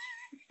together.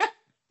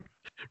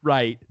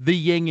 Right. The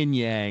yin and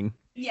yang.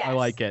 Yes. I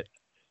like it.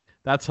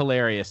 That's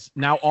hilarious.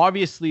 Now,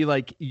 obviously,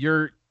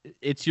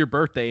 it's your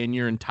birthday and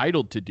you're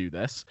entitled to do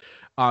this.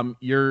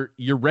 You're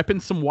ripping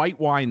some white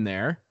wine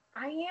there.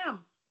 I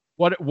am.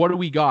 What do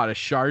we got? A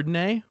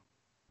Chardonnay?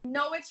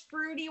 No, it's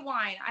fruity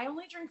wine. I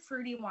only drink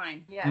fruity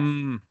wine. Yeah.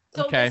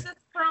 So okay. This is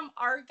from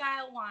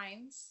Argyle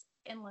Wines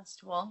in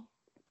Listowel.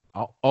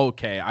 Oh,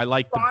 okay. I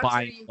like the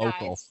buying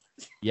local.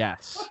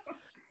 Yes.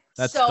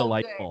 That's so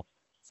delightful.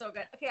 Good. So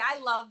good. Okay, I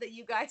love that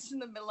you guys in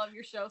the middle of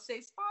your show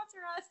say sponsor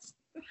us.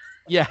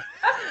 Yeah.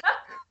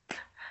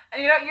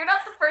 And you're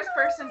not the first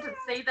person to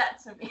say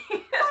that to me.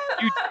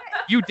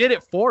 you did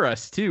it for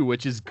us too,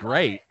 which is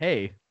great.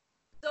 Hey.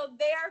 So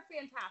they are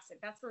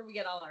fantastic. That's where we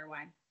get all our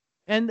wine.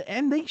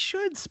 And they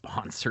should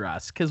sponsor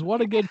us, because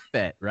what a good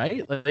fit,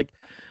 right?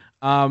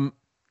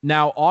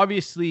 Now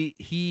obviously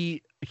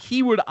he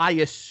would, I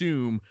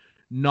assume,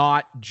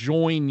 not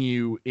join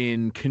you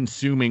in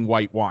consuming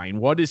white wine.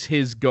 What is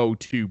his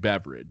go-to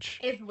beverage?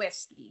 It's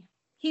whiskey.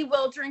 He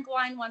will drink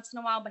wine once in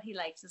a while, but he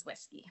likes his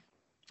whiskey.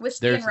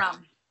 Whiskey and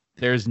rum.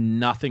 There's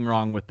nothing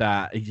wrong with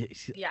that.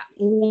 Yeah.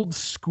 Old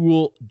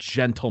school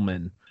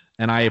gentleman,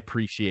 and I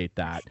appreciate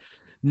that.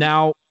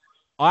 Now,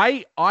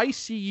 I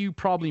see you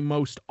probably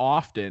most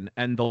often,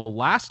 and the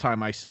last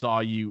time I saw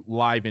you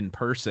live in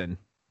person,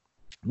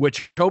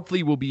 which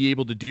hopefully we'll be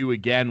able to do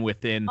again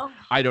within,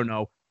 I don't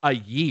know, a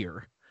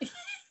year,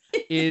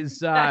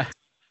 is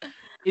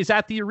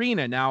at the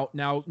arena.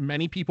 Now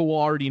many people will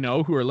already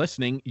know who are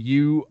listening.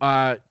 You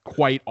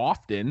quite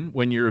often,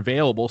 when you're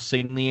available,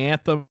 sing the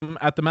anthem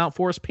at the Mount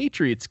Forest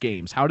Patriots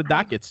games. How did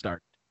that get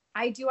started?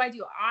 I do.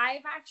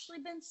 I've actually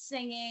been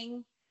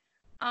singing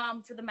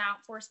for the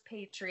Mount Forest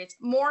Patriots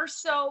more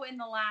so in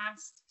the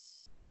last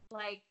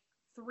like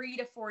 3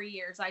 to 4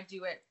 years. I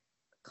do it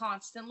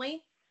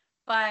constantly,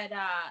 but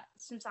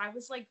since I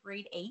was like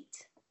grade 8.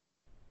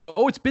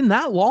 Oh, it's been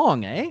that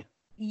long, eh?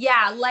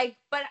 Yeah, like,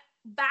 but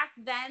back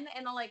then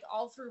and like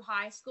all through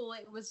high school,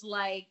 it was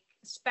like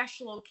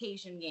special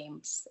occasion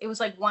games. It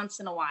was like once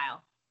in a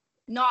while,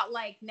 not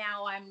like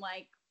now I'm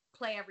like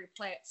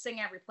sing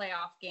every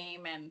playoff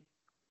game. And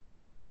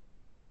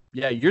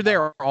yeah, you're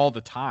there all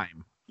the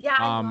time. Yeah,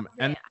 I love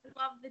and it.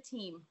 I love the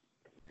team.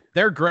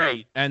 They're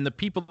great, and the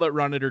people that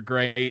run it are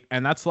great.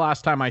 And that's the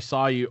last time I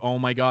saw you. Oh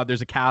my God,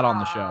 there's a cat on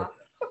the show.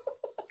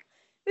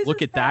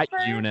 Look at that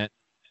unit.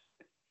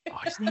 Oh,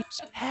 his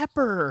name's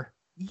Pepper.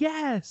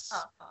 Yes.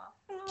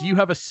 Do you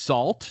have a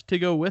Salt to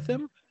go with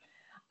him?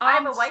 I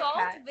have a white Salt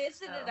cat,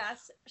 visited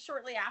us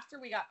shortly after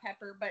we got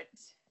Pepper, but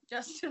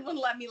Justin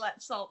wouldn't let me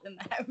let Salt in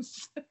the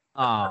house.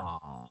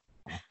 Oh,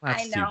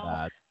 that's I know. too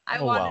bad.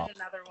 I wanted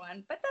another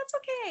one, but that's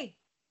okay.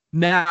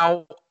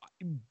 Now,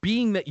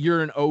 being that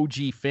you're an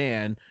OG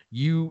fan,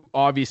 you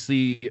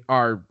obviously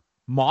are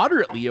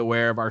moderately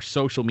aware of our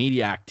social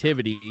media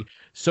activity.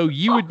 So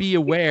you would be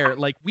aware,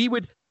 like we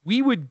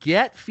would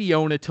get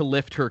Fiona to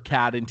lift her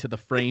cat into the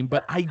frame,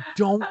 but I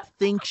don't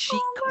think she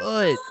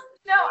could.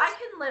 No, I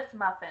can lift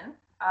Muffin.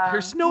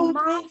 There's no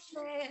Muffin.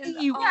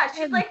 Yeah,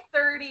 she's like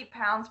 30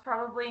 pounds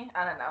probably.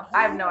 I don't know.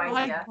 I have no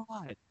idea.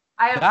 God.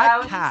 I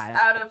was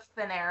out of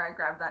thin air. I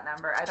grabbed that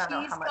number. I don't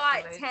know how much.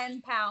 She's got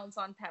 10 pounds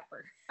on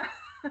Pepper.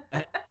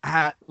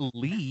 At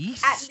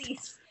least. At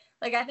least.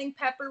 Like, I think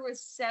Pepper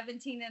was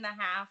 17 and a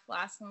half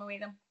last time we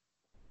weighed him.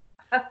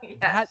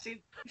 Yeah, she's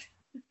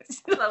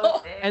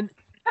so big. And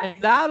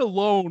that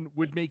alone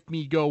would make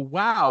me go,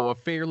 wow, a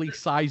fairly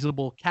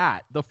sizable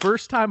cat. The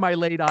first time I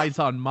laid eyes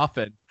on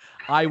Muffin,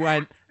 I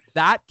went,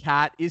 that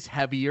cat is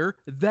heavier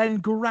than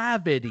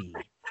gravity.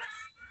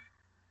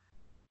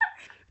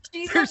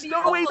 There's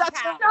no way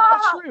that's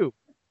not true.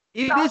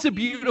 It is a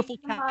beautiful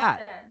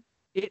cat.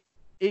 It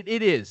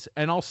is,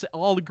 and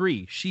I'll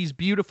agree. She's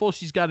beautiful.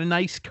 She's got a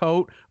nice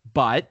coat,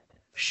 but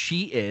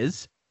she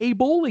is a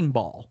bowling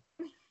ball.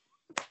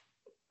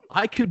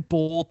 I could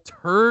bowl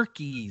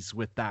turkeys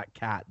with that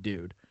cat,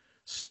 dude.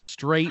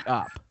 Straight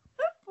up.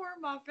 Poor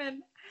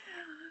Muffin.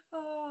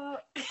 I'll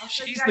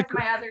show you guys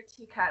my other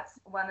 2 cats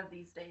one of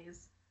these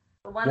days.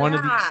 One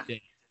of these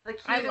days. The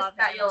cutest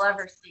cat you'll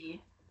ever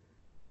see.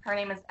 Her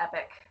name is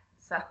Epic.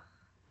 So.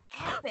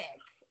 Epic.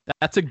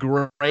 That's a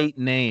great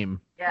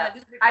name. Yeah,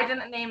 I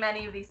didn't name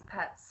any of these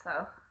pets,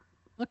 so.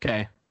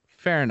 Okay,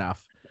 fair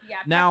enough.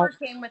 Yeah, now, Pepper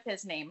came with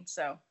his name,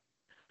 so.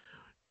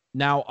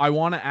 Now, I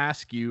want to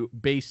ask you,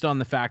 based on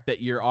the fact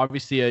that you're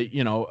obviously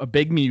a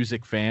big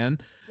music fan.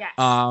 Yes.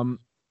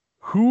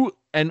 Who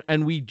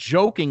and we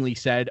jokingly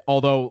said,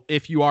 although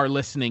if you are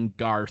listening,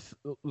 Garth,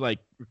 like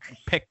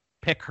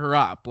pick her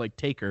up, like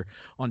take her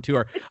on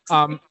tour.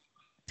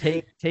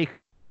 Take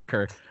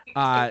her.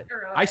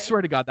 I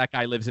swear to God, that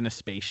guy lives in a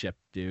spaceship,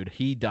 dude.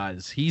 He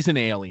does. He's an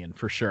alien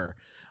for sure.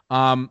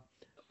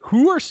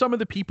 Who are some of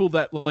the people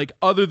that, like,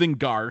 other than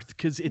Garth,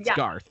 because it's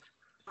Garth,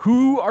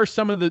 who are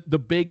some of the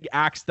big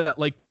acts that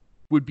like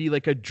would be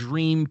like a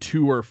dream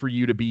tour for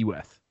you to be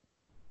with?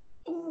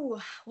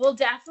 Ooh, well,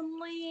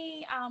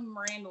 definitely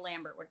Miranda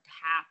Lambert would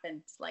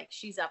happen. Like,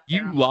 she's up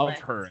there. You love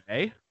her,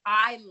 eh?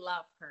 I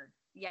love her.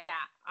 Yeah,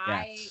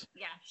 Yes.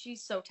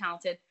 she's so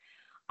talented.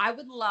 I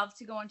would love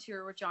to go on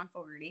tour with John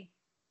Fogerty.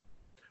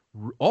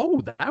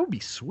 Oh, that would be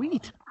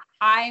sweet.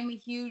 I'm a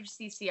huge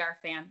CCR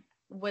fan.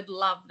 Would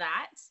love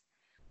that.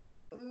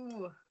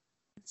 Ooh,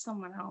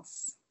 someone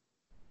else.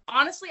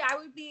 Honestly, I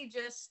would be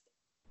just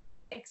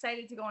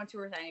excited to go on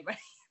tour with anybody.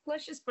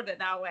 Let's just put it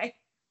that way.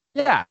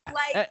 Yeah,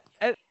 Like,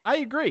 I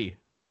agree.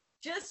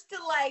 just to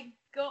like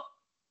go.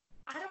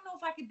 I don't know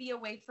if I could be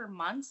away for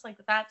months. Like,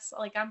 that's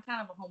like, I'm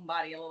kind of a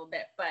homebody a little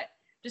bit, but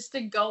just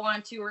to go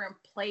on tour and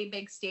play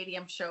big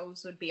stadium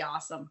shows would be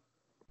awesome.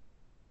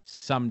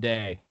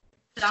 Someday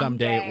it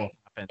will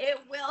happen. It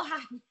will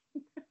happen.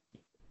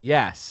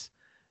 Yes,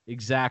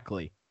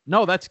 exactly.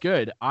 No, that's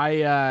good.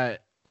 I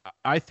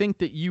think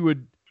that you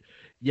would.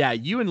 Yeah,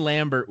 you and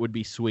Lambert would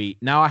be sweet.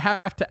 Now I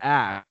have to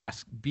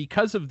ask,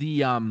 because of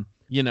the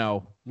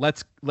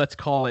let's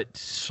call it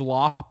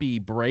sloppy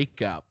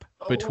breakup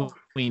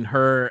between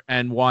her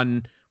and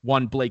one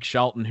Blake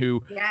Shelton,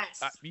 who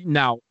Yes.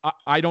 now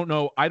I don't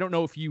know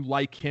if you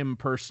like him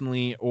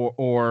personally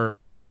or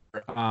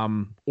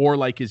or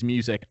like his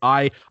music.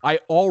 I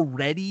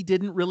already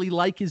didn't really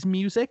like his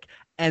music,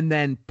 and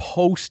then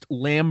post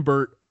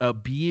Lambert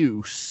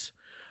abuse,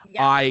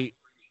 Yeah. I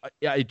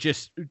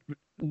just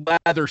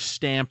leather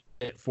stamped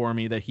it for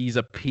me that he's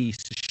a piece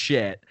of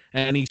shit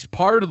and he's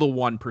part of the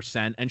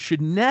 1% and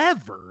should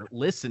never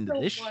listen to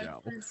this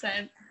show.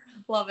 1%.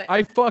 Love it.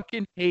 I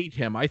fucking hate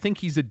him. I think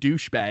he's a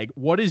douchebag.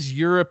 What is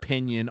your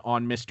opinion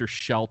on Mr.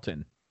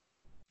 Shelton?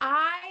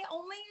 I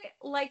only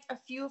liked a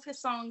few of his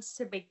songs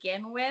to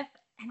begin with,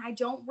 and I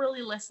don't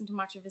really listen to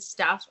much of his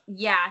stuff.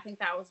 Yeah, I think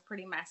that was a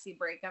pretty messy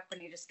breakup,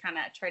 and he just kind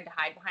of tried to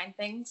hide behind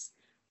things.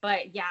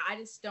 But yeah, I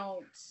just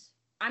don't.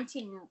 I'm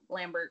Team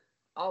Lambert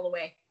all the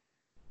way.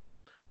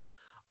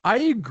 I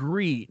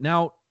agree.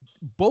 Now,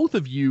 both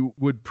of you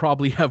would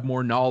probably have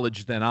more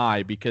knowledge than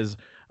I because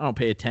I don't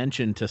pay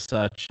attention to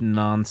such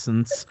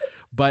nonsense.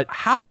 But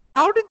how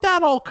did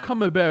that all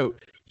come about?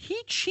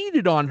 He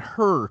cheated on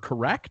her,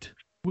 correct?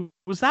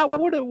 Was that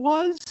what it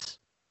was?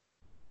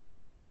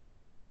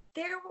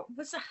 There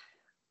was a...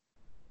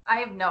 I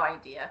have no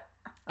idea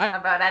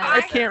about any I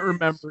of can't this.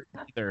 remember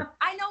either.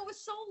 I know it was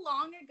so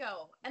long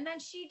ago. And then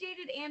she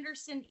dated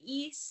Anderson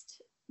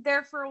East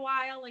there for a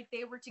while. Like,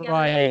 they were together.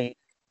 Right.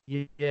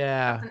 Yeah.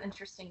 That's an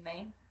interesting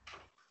name.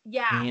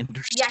 Yeah.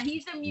 Anderson Yeah,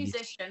 he's a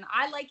musician.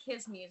 I like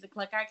his music.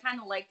 Like, I kind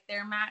of liked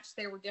their match.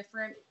 They were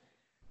different.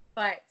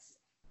 But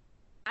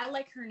I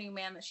like her new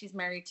man that she's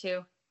married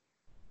to.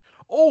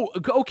 Oh,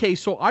 okay.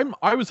 So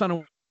I was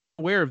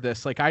unaware of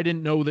this. Like, I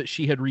didn't know that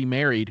she had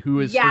remarried. Who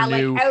is her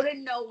new? Like out of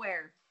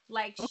nowhere.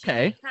 Like,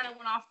 Okay. she kind of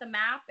went off the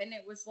map, and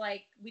it was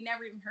like, we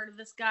never even heard of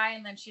this guy,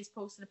 and then she's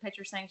posted a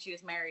picture saying she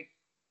was married.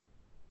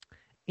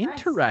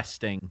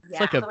 Interesting. It's Yeah.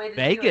 like That's the way a to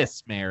do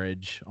Vegas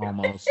marriage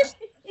almost.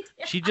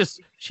 She just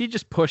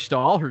pushed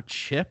all her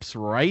chips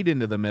right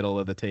into the middle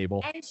of the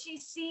table. And she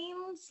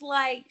seems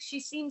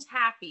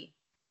happy.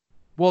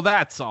 Well,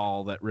 that's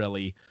all that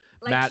really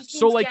Like, matters. she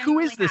So, seems like, who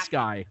is genuinely this happy.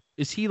 guy?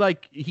 Is he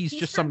like he's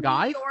just from some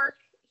guy? New York.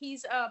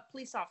 He's a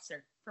police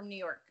officer from New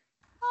York.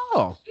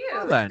 Oh, Cute.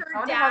 well then. Her I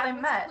wonder how dad they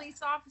was met. a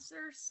police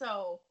officer,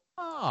 so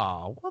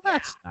Oh, well,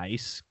 that's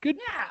nice. Good,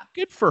 yeah.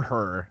 good for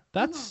her.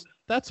 That's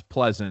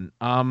pleasant.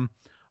 I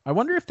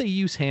wonder if they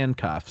use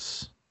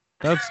handcuffs.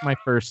 That's my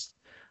first.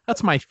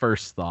 That's my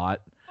first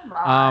thought. Come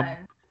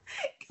on.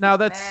 Now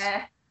that's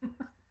Meh.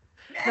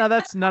 now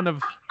that's none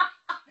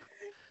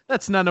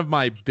of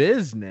my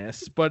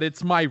business, but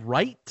it's my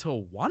right to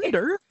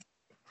wonder,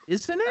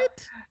 isn't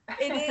it?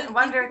 It is.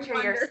 Wonder You to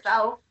wonder.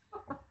 yourself.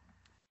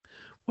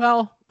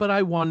 Well, but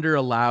I wonder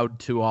aloud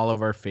to all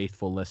of our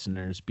faithful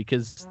listeners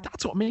because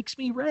that's what makes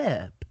me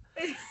rip.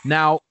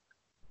 Now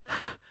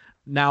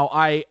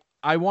I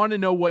want to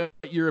know what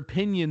your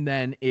opinion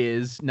then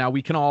is. Now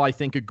we can all, I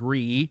think,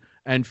 agree,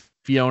 and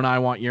Fiona, I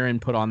want your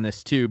input on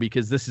this too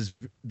because this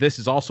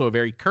is also a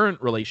very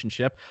current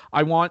relationship.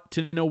 I want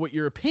to know what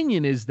your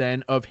opinion is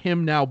then of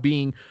him now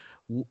being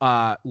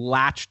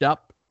latched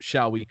up,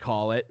 shall we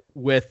call it,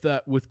 with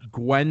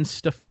Gwen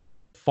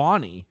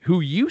Stefani, who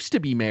used to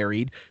be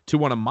married to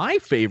one of my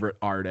favorite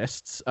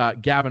artists,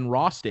 Gavin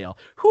Rossdale,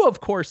 who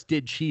of course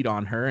did cheat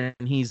on her, and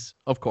he's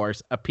of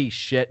course a piece of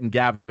shit. And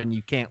Gavin,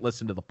 you can't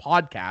listen to the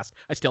podcast.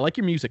 I still like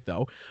your music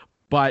though,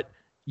 but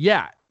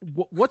yeah,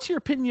 what's your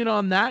opinion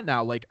on that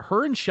now? Like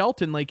her and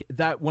Shelton, like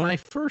that. When I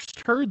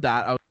first heard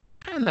that, I was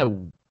kind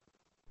of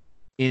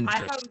interesting.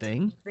 I thought it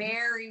was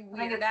very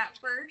weird at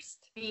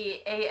first.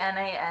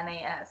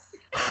 BANANAS.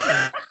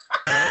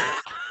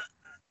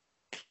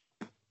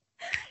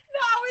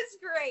 That was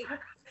great.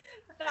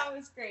 That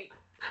was great.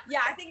 Yeah,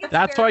 I think it's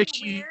That's very why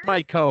she's weird.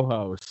 my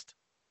co-host.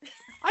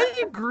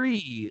 I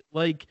agree.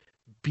 Like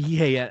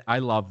BA, I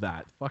love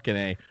that. Fucking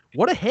A.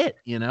 What a hit,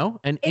 you know?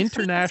 An It seems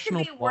to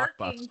international be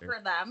working blockbuster.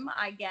 for them,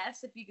 I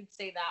guess, if you could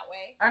say that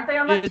way. Aren't they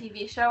on that It-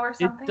 TV show or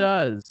something? It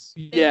does.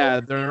 Yeah,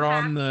 both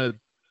they're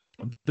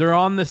seem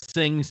on the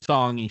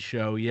sing-songy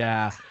show,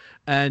 yeah.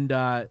 And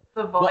The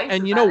Voice. well,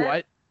 and is you know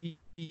that it? what?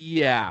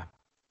 Yeah.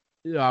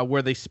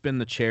 Where they spin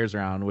the chairs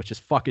around, which is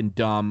fucking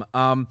dumb.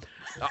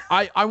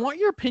 I want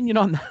your opinion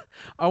on that.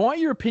 I want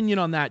your opinion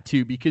on that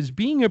too, because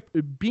being a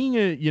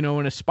you know,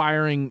 an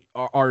aspiring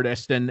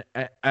artist, and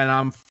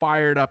I'm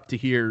fired up to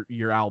hear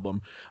your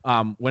album.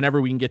 Whenever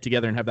we can get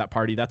together and have that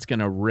party, that's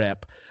gonna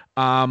rip.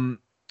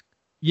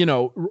 You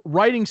know,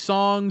 writing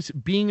songs,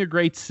 being a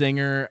great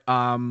singer.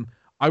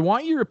 I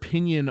want your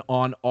opinion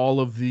on all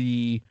of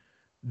the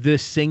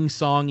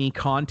sing-songy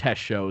contest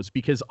shows,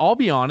 because I'll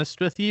be honest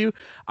with you,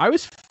 I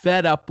was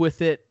fed up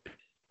with it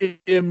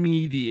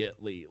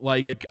immediately.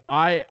 Like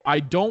I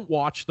don't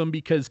watch them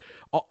because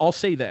I'll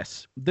say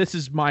this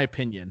is my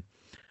opinion,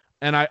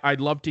 and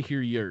I'd love to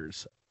hear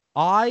yours.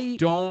 I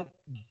don't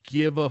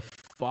give a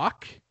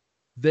fuck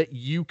that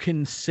you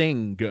can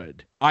sing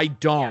good. I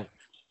don't.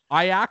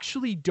 I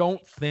actually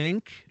don't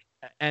think,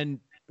 and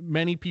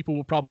many people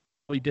will probably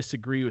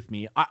disagree with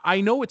me. I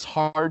know it's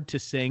hard to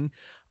sing.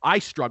 I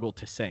struggle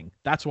to sing.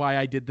 That's why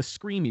I did the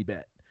screamy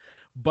bit.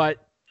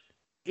 But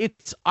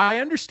I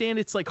understand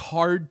it's like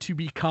hard to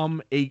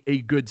become a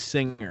good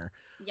singer.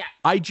 Yeah.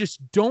 I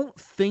just don't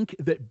think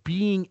that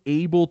being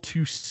able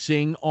to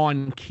sing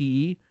on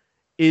key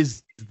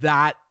is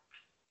that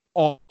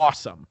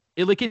awesome.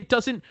 It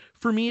doesn't,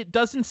 for me, it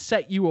doesn't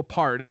set you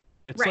apart.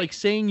 It's Right. like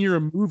saying you're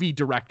a movie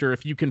director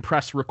if you can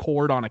press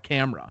record on a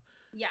camera.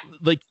 Yeah.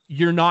 Like,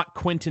 you're not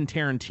Quentin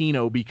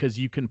Tarantino because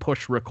you can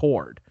push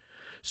record.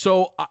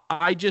 So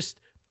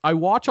I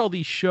watch all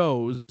these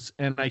shows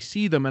and I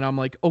see them and I'm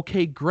like,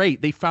 okay,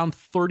 great. They found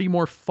 30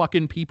 more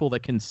fucking people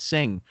that can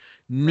sing.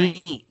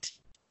 Neat. Right.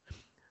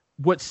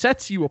 What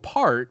sets you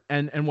apart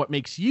and what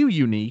makes you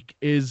unique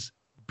is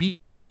being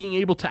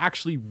able to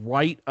actually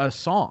write a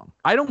song.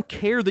 I don't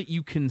care that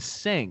you can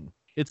sing.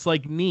 It's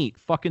like, neat,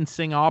 fucking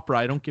sing opera.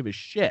 I don't give a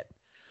shit.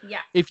 Yeah.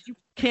 If you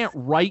can't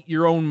write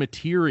your own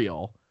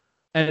material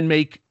and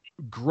make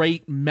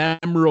great,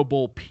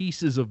 memorable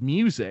pieces of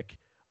music,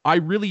 I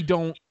really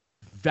don't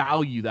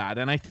value that.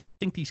 And I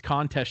think these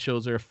contest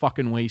shows are a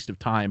fucking waste of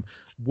time.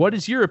 What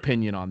is your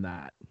opinion on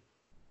that?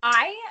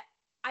 I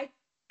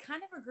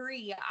kind of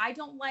agree. I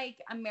don't like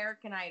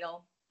American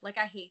Idol. Like,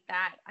 I hate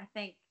that. I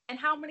think, and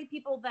how many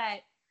people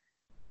that,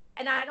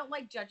 and I don't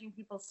like judging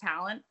people's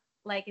talent.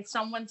 Like, if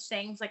someone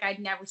sings, like, I'd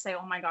never say,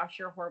 oh my gosh,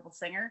 you're a horrible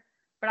singer.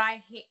 But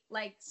I hate,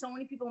 like, so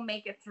many people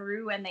make it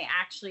through and they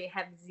actually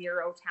have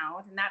zero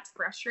talent. And that's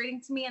frustrating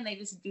to me. And they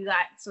just do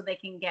that so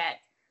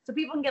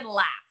people can get a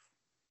laugh.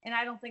 And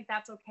I don't think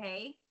that's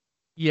okay.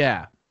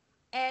 Yeah.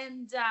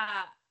 And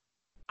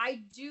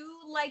I do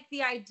like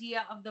the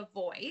idea of The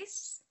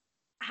Voice,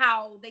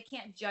 how they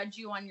can't judge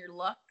you on your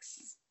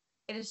looks.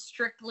 It is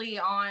strictly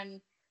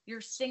on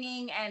your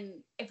singing and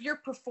if you're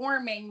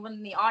performing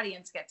when the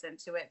audience gets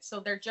into it. So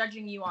they're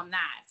judging you on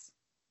that,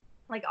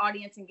 like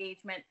audience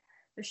engagement.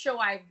 The show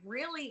I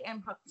really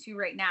am hooked to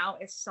right now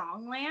is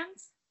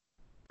Songland.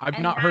 I've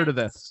not heard of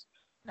this.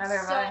 Neither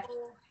have I.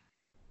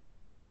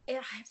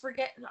 I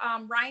forget,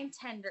 Ryan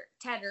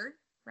Tedder.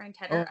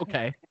 Oh,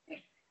 okay.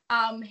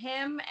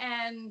 Him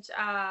and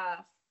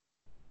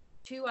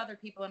two other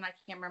people, and I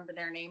can't remember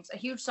their names. A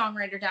huge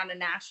songwriter down in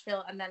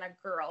Nashville, and then a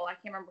girl, I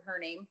can't remember her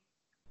name.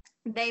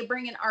 They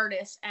bring in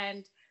artists,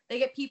 and they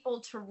get people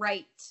to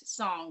write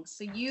songs.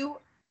 So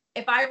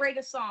if I write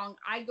a song,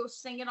 I go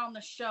sing it on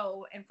the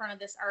show in front of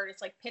this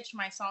artist, like pitch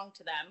my song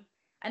to them.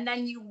 And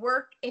then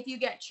if you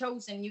get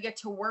chosen, you get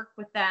to work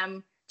with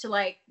them to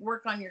like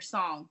work on your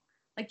song.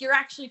 Like, you're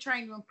actually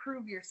trying to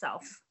improve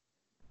yourself.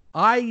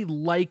 I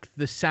like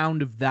the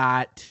sound of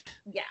that.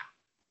 Yeah.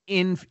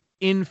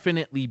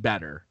 Infinitely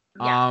better.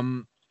 Yeah.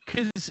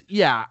 Cause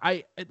yeah,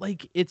 I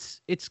like, it's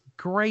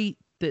great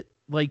that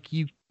like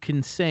you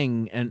can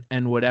sing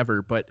and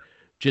whatever, but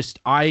just,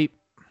 I'm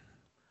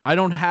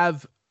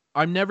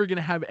never going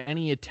to have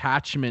any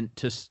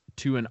attachment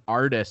to an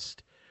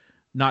artist,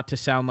 not to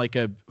sound like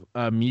a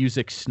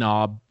music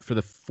snob for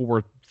the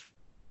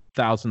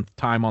 4,000th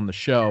time on the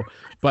show,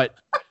 but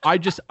I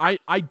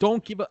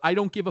don't give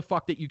a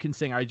fuck that you can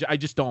sing. I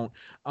just don't.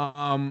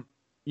 Some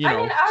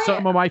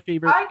of my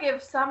favorite. I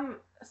give some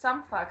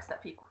fucks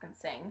that people can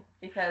sing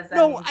because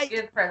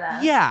good for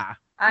them. Yeah.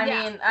 I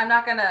mean, I'm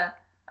not gonna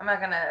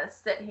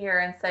sit here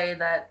and say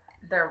that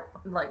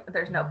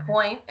there's no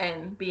point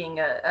in being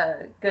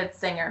a good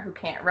singer who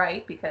can't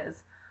write,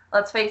 because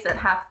let's face it,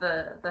 half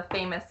the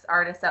famous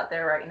artists out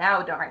there right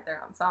now don't write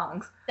their own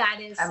songs. That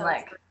is. I'm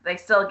like, true. They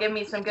still give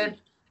me some good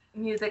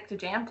music to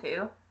jam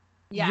to.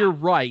 Yeah. You're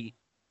right.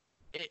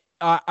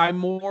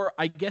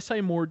 I guess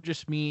I more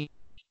just mean,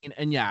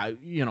 and yeah,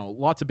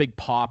 lots of big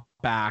pop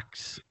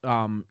acts,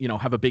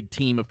 have a big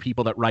team of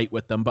people that write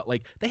with them, but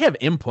like they have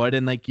input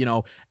and like,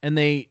 and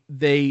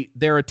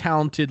they're a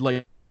talented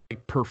like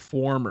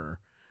performer.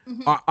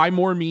 Mm-hmm. I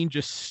more mean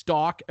just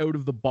stock out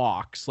of the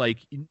box, like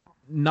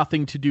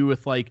nothing to do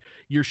with like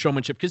your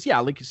showmanship. Cause yeah,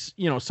 like,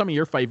 some of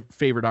your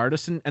favorite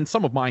artists and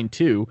some of mine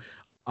too,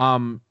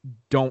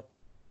 don't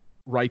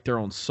write their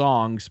own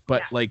songs,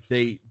 but like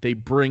they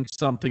bring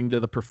something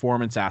to the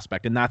performance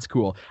aspect, and that's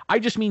cool. I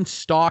just mean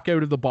stock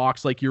out of the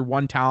box, like your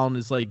one talent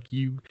is like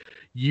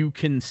you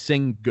can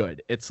sing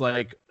good. It's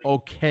like,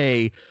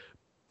 okay,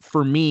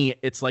 for me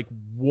it's like,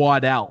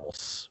 what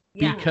else?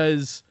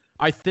 Because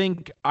I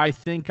think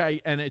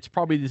and it's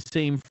probably the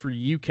same for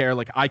you, Care,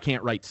 like I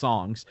can't write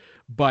songs,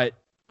 but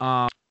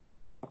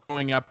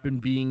growing up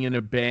and being in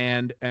a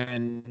band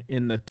and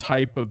in the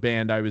type of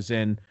band I was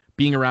in,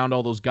 being around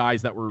all those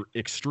guys that were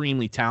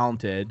extremely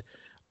talented,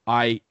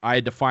 I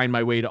had to find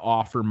my way to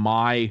offer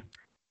my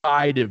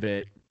side of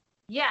it.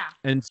 Yeah.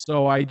 And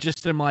so I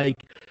just am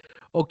like,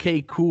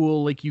 okay,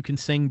 cool. Like you can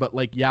sing, but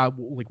like, yeah,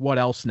 like what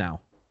else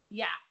now?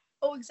 Yeah.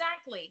 Oh,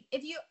 exactly.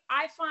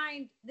 I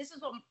find this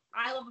is what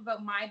I love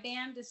about my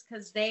band is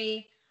because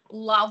they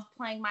love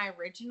playing my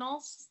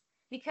originals.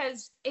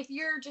 Because if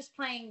you're just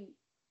playing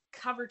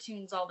cover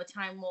tunes all the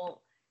time,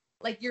 well,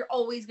 like you're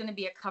always going to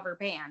be a cover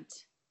band.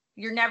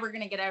 You're never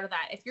going to get out of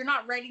that. If you're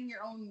not writing your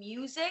own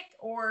music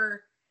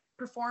or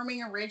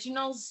performing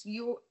originals,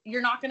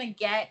 you're not going to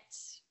get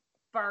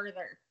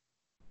farther.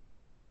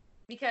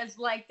 Because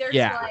like there's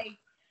like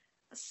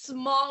a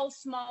small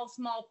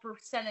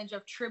percentage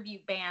of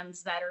tribute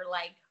bands that are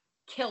like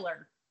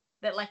killer.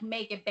 that like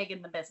make it big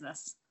in the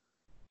business.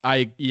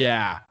 I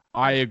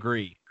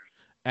agree.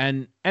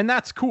 And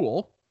that's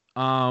cool.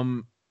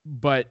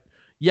 But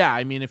yeah,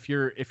 I mean, if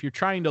you're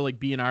trying to like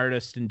be an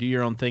artist and do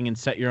your own thing and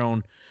set your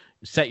own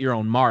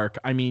mark,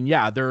 I mean,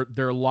 yeah, there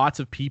are lots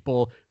of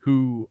people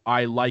who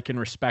I like and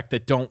respect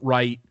that don't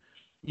write,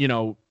 you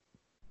know,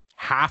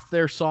 half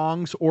their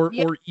songs or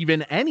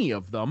even any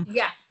of them.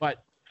 Yeah.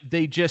 But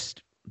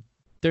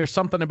there's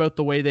something about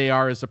the way they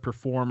are as a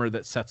performer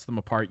that sets them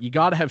apart. You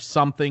got to have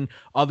something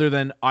other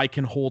than I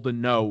can hold a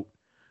note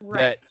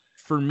that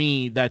for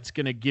me, that's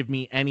going to give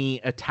me any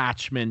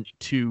attachment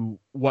to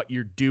what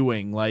you're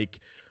doing. Like,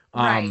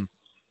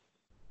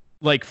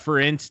 like for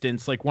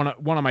instance, like one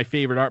of my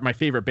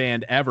favorite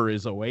band ever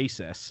is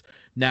Oasis.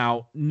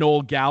 Now,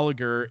 Noel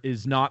Gallagher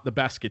is not the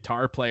best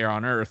guitar player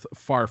on earth.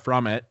 Far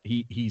from it.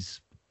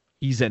 He's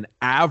an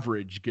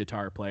average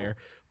guitar player,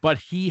 but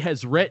he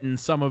has written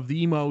some of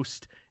the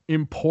most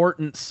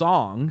important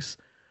songs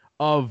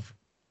of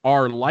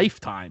our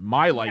lifetime,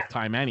 my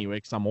lifetime anyway,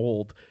 because I'm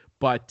old.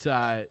 But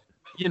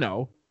you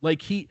know,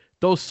 like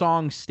those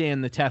songs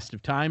stand the test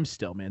of time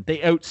still, man. They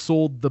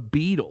outsold the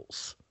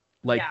Beatles.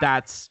 Like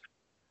that's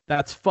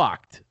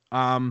fucked.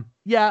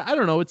 Yeah, I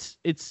don't know.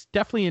 It's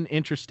definitely an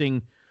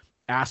interesting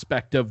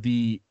aspect of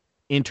the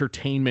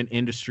entertainment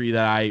industry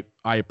that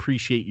I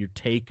appreciate your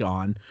take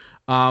on.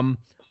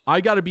 I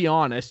got to be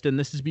honest, and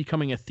this is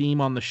becoming a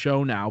theme on the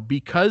show now,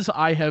 because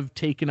I have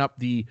taken up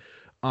the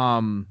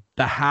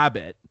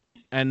habit,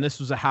 and this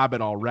was a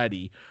habit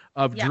already,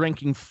 of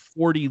drinking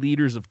 40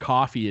 liters of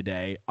coffee a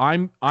day.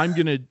 I'm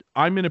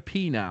gonna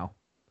pee now.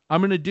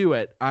 I'm gonna do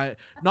it.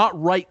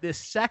 Not right this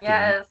second.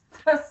 Yes,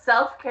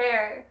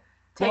 self-care.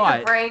 Take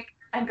a break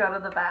and go to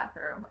the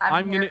bathroom.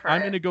 I'm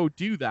gonna go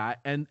do that,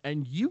 and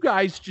you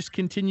guys just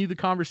continue the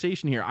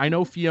conversation here. I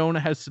know Fiona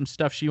has some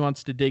stuff she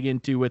wants to dig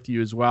into with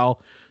you as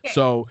well. Okay.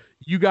 So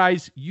you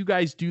guys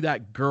do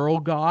that girl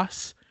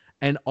goss,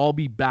 and I'll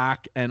be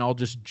back and I'll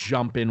just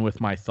jump in with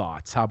my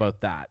thoughts. How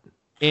about that?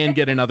 And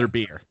get another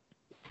beer.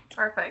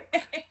 Perfect.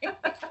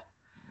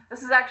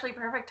 This is actually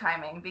perfect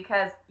timing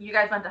because you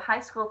guys went to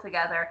high school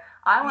together.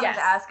 I wanted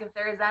to ask if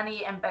there's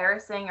any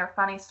embarrassing or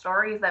funny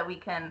stories that we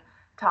can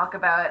talk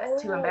about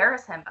to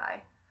embarrass him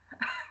by.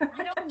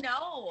 I don't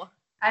know.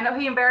 I know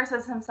he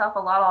embarrasses himself a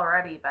lot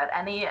already, but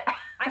any...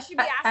 I should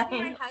be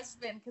asking my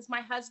husband, because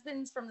my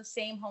husband's from the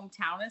same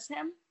hometown as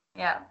him.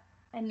 Yeah.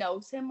 And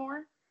knows him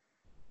more.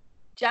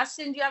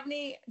 Justin, do you have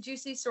any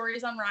juicy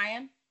stories on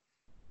Ryan?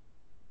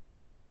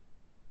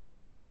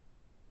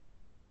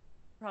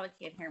 Probably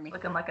can't hear me.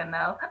 Looking like a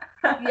no.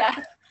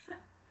 Yeah.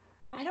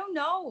 I don't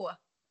know.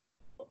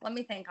 Let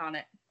me think on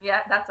it.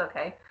 Yeah, that's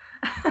okay.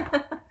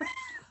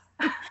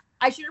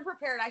 I should have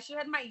prepared. I should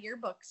have had my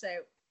yearbooks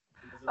out.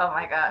 Oh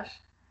my gosh.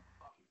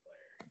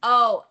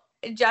 Oh,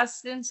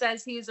 Justin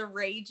says he's a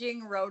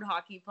raging road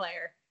hockey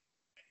player.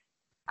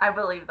 I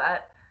believe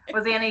that.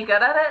 Was he any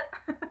good at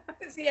it?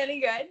 Is he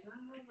any good?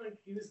 Like,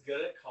 he was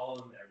good at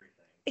calling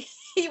everything.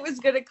 He was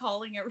good at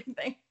calling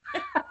everything.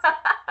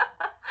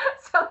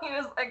 So he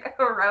was like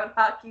a road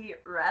hockey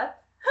ref?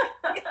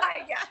 Yeah,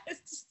 I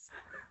guess.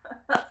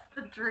 That's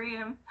the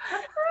dream.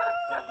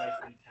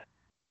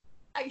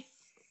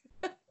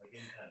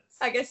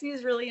 I guess he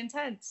was really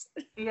intense.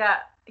 Yeah.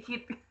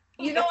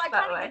 You know, I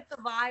kind of get the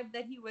vibe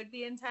that he would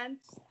be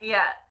intense.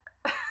 Yeah.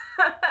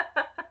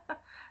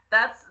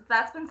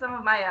 That's been some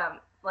of my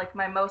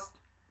my most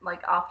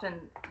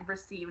often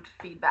received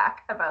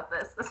feedback about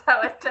this is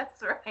how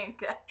intense Ryan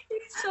gets.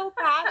 He's so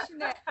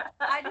passionate.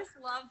 I just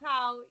love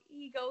how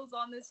he goes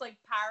on this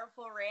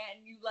powerful rant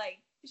and you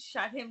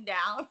shut him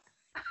down.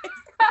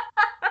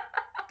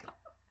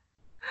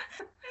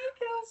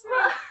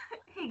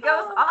 He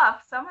goes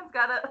off. Someone's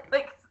gotta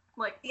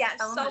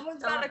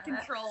someone's gotta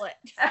control it.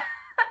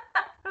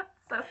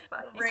 So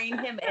funny. Rein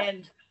him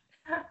in.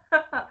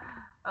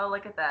 Oh,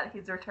 look at that.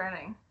 He's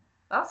returning.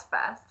 That was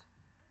fast.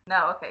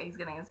 No, okay, he's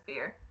getting his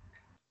beer.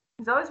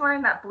 He's always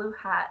wearing that blue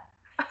hat.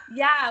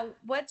 Yeah,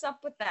 what's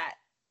up with that?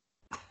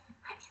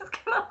 He's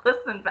gonna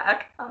listen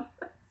back on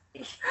this.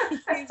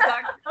 He's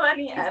got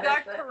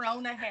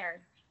corona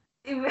hair.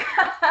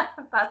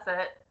 That's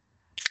it.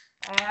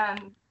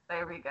 And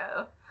there we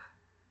go.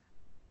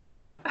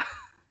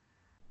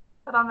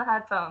 Put on the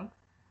headphones.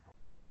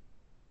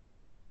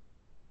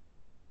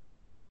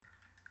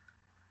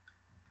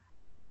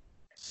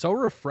 So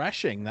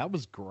refreshing. That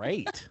was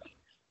great.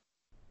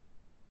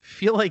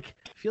 feel like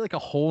a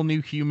whole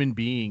new human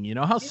being. You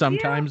know how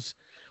sometimes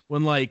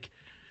when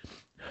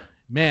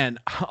man,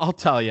 I'll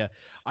tell you,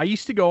 I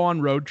used to go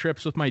on road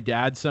trips with my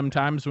dad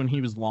sometimes when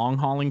he was long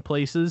hauling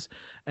places,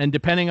 and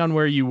depending on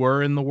where you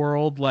were in the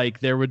world,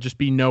 there would just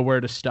be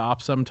nowhere to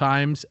stop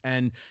sometimes.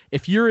 And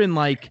if you're in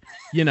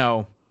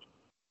the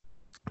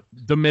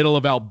middle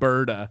of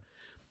Alberta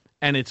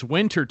and it's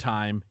winter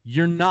time,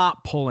 you're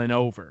not pulling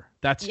over.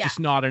 That's just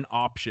not an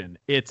option.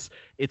 It's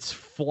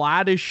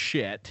flat as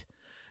shit.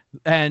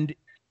 And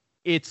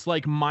it's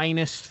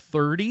minus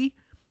 30.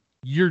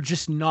 You're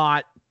just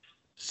not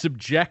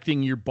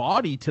subjecting your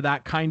body to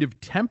that kind of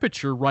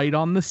temperature right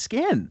on the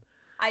skin.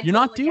 You're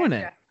not doing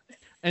it.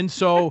 And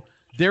so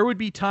there would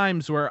be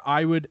times where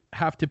I would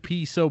have to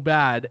pee so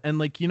bad. And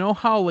like, you know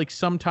how like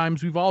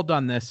sometimes we've all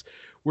done this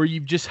where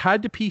you've just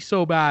had to pee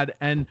so bad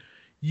and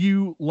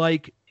you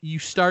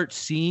start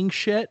seeing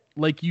shit,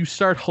 like you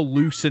start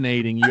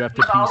hallucinating. You have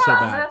to pee so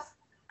bad.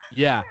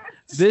 Yeah.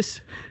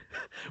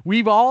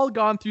 We've all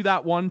gone through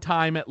that one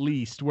time at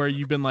least where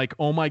you've been like,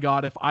 oh my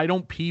God, if I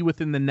don't pee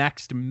within the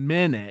next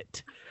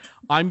minute,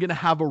 I'm going to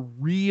have a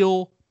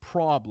real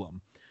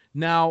problem.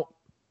 Now,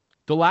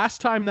 the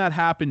last time that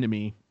happened to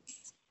me,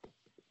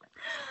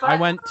 I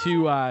went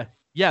to,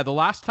 the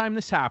last time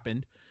this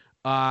happened,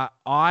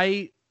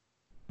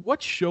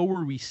 what show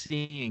were we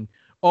seeing?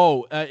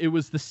 Oh, it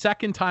was the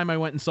second time I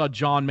went and saw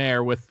John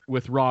Mayer with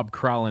Rob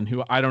Crellin,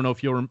 who I don't know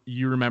if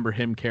you remember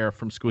him, Kara,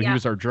 from school. Yeah. He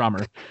was our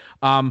drummer.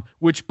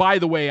 Which, by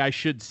the way, I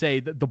should say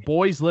that the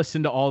boys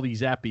listen to all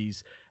these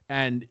epis,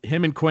 and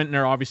him and Quentin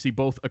are obviously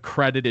both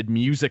accredited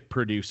music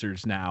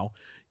producers now.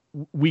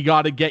 We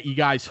got to get you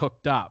guys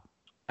hooked up.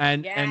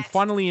 And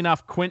funnily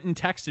enough, Quentin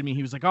texted me.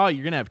 He was like, "Oh,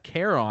 you're gonna have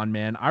Kara on,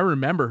 man. I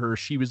remember her.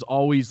 She was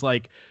always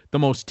like the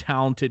most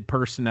talented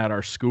person at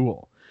our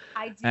school."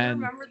 I do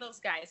remember those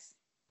guys.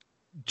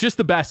 Just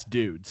the best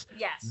dudes.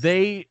 Yes.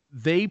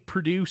 They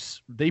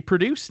produce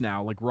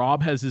now. Like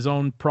Rob has his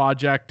own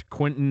project.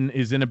 Quentin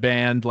is in a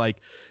band.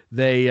 Like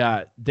they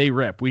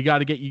rip. We got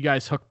to get you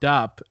guys hooked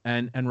up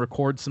and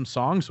record some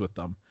songs with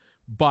them.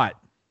 But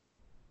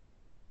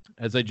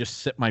as I just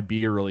sip my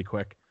beer really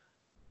quick,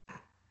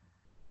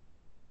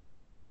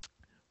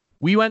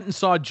 we went and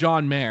saw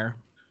John Mayer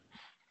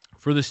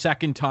for the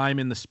second time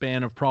in the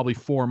span of probably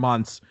 4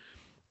 months.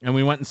 And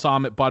we went and saw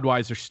him at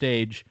Budweiser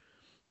Stage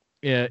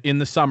in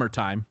the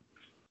summertime.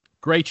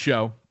 Great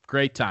show.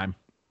 Great time.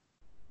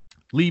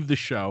 Leave the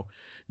show.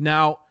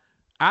 Now,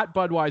 at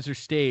Budweiser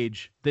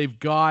Stage, they've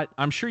got,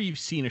 I'm sure you've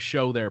seen a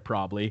show there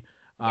probably.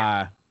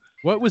 Yeah.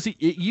 What was it?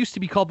 It used to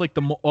be called like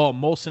the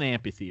Molson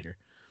Amphitheater.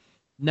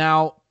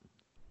 Now,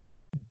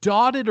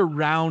 dotted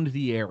around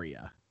the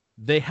area,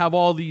 they have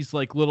all these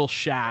like little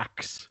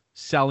shacks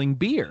selling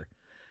beer.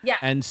 Yeah.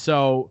 And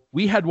so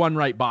we had one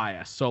right by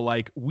us. So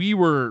like we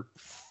were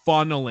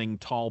funneling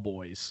tall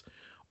boys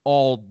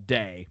all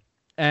day.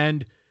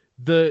 And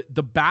the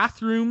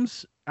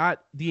bathrooms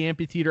at the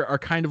amphitheater are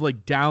kind of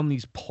like down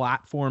these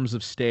platforms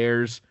of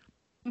stairs.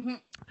 Mm-hmm.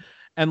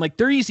 And like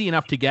they're easy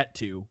enough to get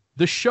to.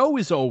 The show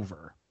is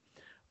over.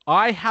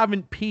 I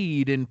haven't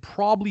peed in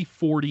probably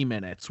 40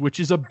 minutes, which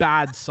is a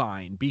bad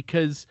sign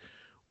because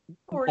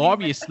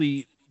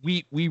obviously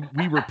we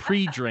were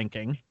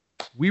pre-drinking.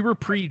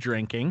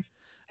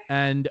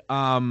 And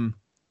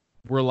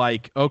we're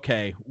like,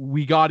 okay,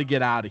 we got to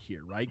get out of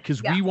here, right?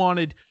 Because we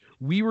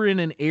were in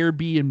an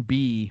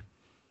Airbnb,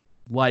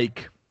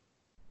 like,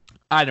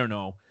 I don't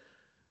know,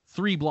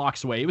 3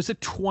 blocks away. It was a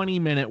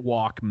 20-minute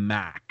walk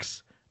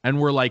max. And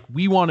we're like,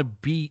 we want to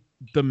beat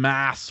the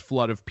mass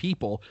flood of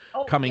people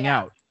coming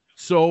out.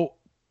 So,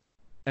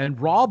 and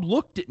Rob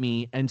looked at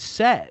me and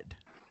said,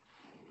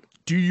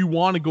 do you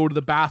want to go to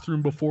the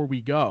bathroom before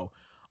we go?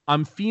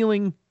 I'm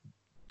feeling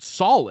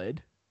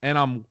solid and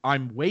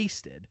I'm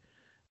wasted.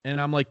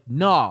 And I'm like,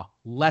 nah,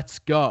 let's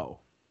go.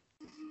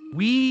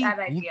 Bad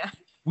idea.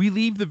 We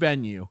leave the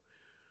venue.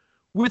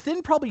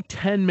 Within probably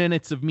 10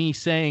 minutes of me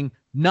saying,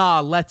 nah,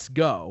 let's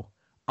go,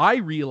 I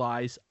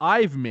realize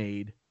I've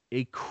made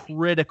a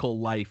critical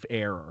life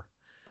error.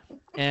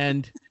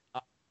 And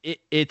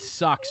it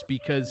sucks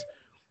because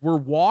we're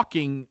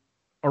walking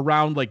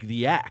around like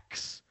the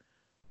X.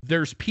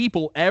 There's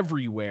people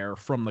everywhere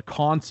from the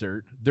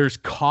concert. There's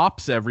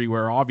cops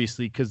everywhere,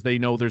 obviously, because they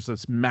know there's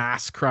this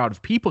mass crowd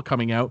of people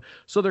coming out.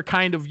 So they're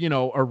kind of,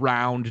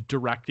 around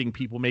directing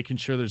people, making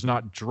sure there's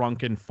not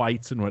drunken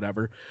fights and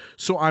whatever.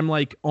 So I'm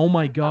like, oh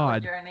my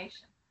God,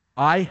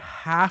 I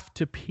have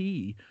to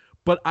pee,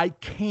 but I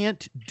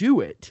can't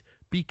do it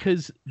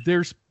because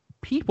there's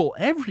people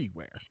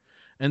everywhere.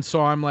 And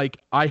so I'm like,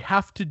 I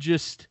have to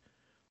just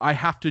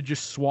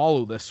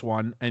swallow this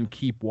one and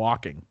keep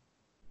walking.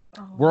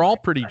 We're all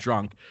pretty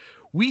drunk.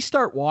 We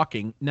start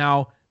walking.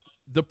 Now,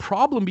 the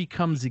problem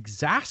becomes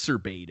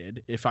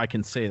exacerbated, if I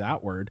can say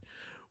that word,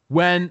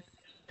 when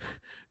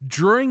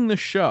during the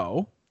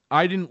show,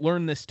 I didn't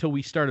learn this till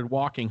we started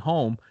walking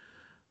home.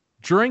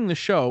 During the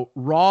show,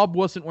 Rob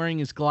wasn't wearing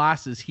his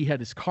glasses. He had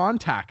his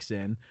contacts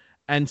in.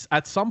 And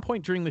at some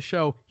point during the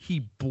show,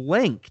 he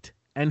blinked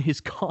and his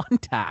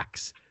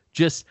contacts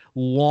just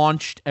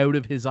launched out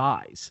of his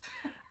eyes.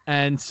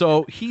 And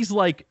so he's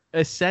like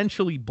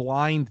essentially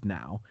blind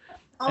now.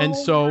 And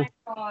so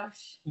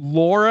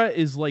Laura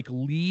is like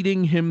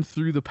leading him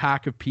through the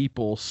pack of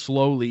people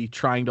slowly,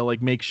 trying to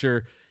like make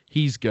sure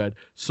he's good.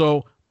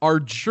 So our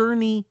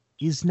journey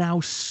is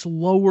now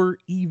slower,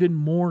 even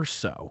more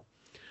so.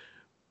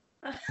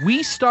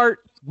 We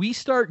start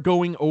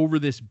going over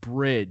this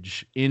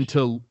bridge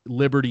into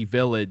Liberty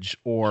Village,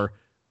 or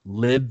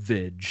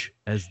Libvidge,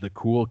 as the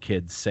cool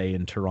kids say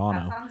in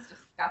Toronto. That sounds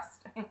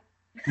disgusting.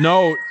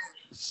 No,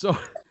 so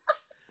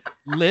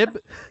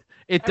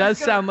it does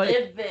sound like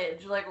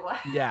Libvidge, like what?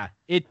 Yeah,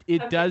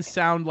 it does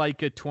sound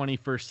like a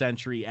 21st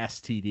century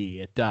STD.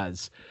 It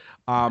does.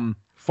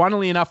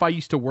 funnily enough, I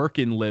used to work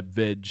in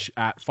LibVig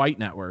at Fight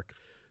Network.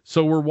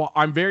 So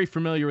I'm very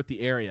familiar with the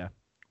area.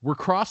 We're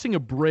crossing a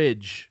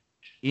bridge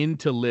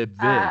into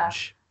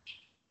LibVig.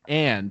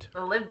 And the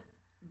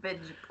LibVig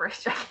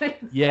bridge.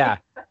 Yeah.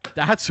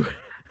 That's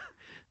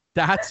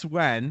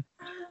when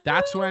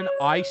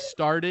I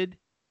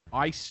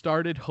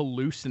started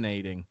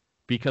hallucinating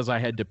because I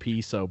had to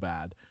pee so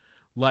bad.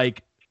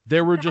 Like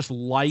there were just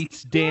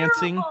lights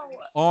dancing.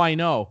 Oh, I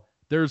know.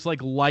 There's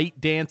like light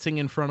dancing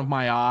in front of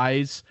my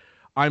eyes.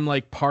 I'm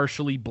like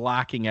partially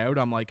blacking out.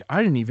 I'm like,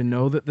 I didn't even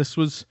know that this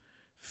was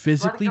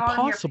physically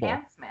possible. In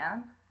your pants,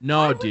 man.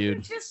 No, Why dude.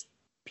 wouldn't you just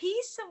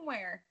pee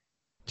somewhere?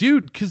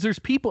 Dude, because there's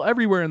people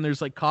everywhere and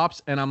there's like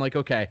cops, and I'm like,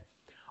 okay,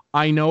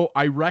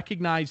 I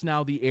recognize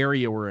now the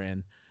area we're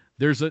in.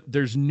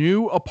 There's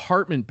new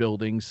apartment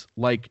buildings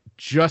like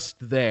just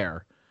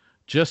there,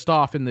 just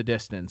off in the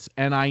distance,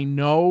 and I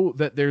know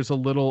that there's a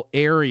little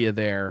area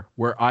there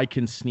where I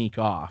can sneak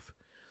off.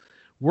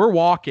 We're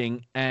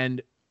walking,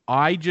 and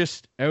I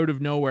just out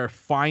of nowhere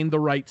find the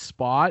right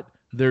spot.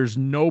 There's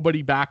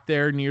nobody back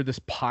there near this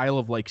pile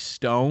of like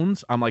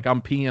stones. I'm like,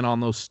 I'm peeing on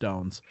those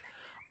stones.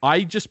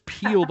 I just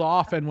peeled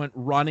off and went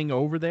running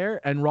over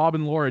there, and Rob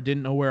and Laura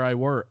didn't know where I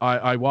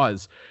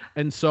was.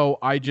 And so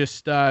I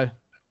just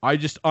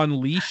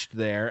unleashed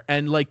there.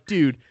 And like,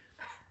 dude,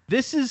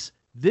 this is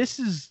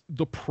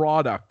the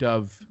product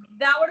of...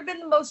 That would have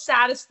been the most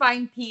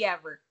satisfying pee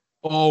ever.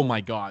 Oh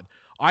my God.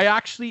 I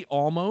actually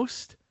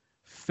almost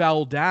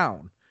fell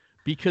down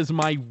because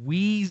my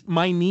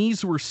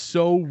knees were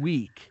so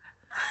weak.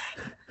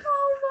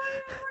 Oh my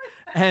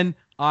God. And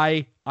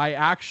I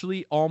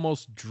actually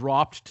almost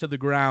dropped to the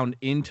ground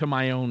into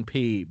my own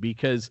pee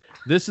because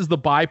this is the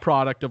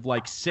byproduct of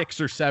like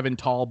 6 or 7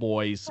 tall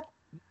boys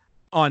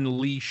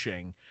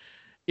unleashing.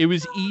 It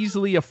was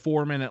easily a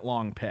 4-minute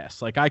long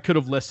piss. Like I could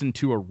have listened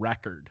to a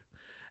record.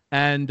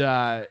 And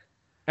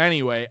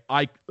anyway,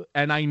 I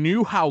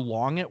knew how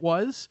long it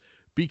was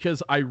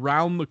because I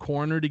round the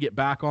corner to get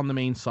back on the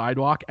main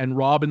sidewalk, and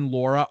Rob and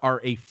Laura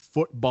are a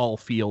football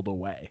field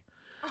away.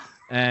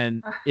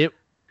 And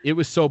it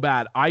was so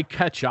bad. I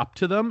catch up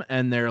to them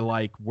and they're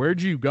like,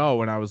 "Where'd you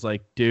go?" And I was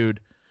like,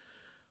 "Dude,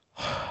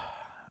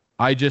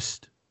 I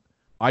just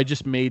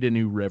made a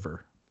new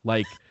river."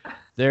 Like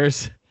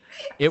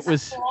it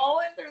was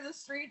flowing through the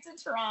streets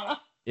of Toronto.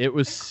 It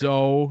was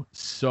so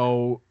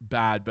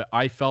bad, but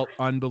I felt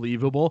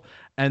unbelievable.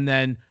 And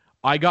then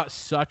I got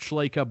such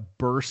like a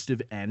burst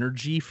of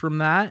energy from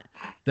that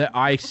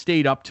I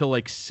stayed up till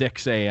like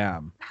 6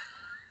 a.m.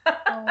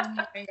 Oh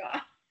my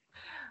God.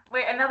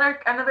 Wait,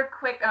 another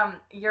quick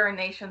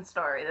urination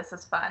story. This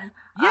is fun.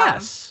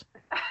 Yes.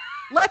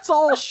 Let's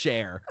all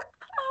share.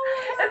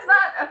 It's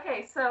not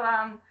okay.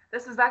 So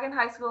this was back in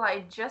high school. I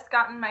had just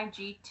gotten my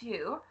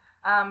G2.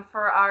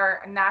 For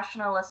our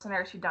national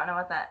listeners who don't know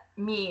what that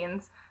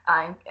means,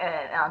 in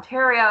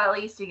Ontario at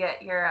least, you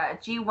get your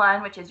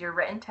G1, which is your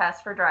written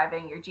test for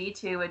driving, your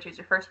G2, which is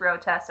your first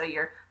road test, so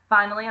you're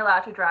finally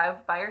allowed to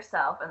drive by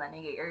yourself, and then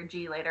you get your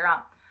G later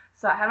on.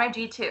 So I had my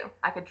G2.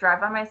 I could drive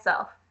by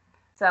myself.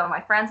 So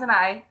my friends and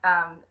I,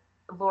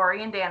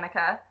 Lori and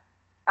Danica,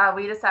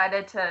 we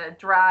decided to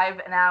drive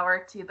an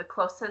hour to the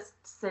closest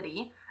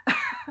city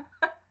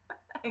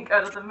and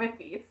go to the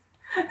movies.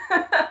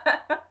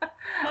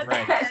 That's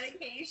Right.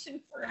 dedication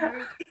for a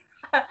movie.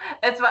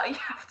 It's what you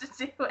have to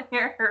do when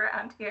you're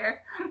around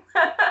here.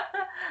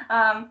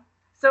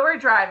 So we're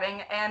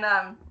driving,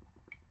 and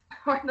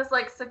we're in this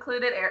like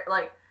secluded area,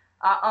 like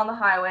on the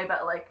highway,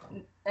 but like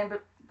in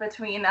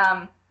between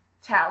town,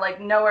 like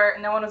nowhere,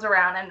 no one was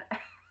around, and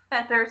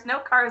there's no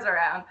cars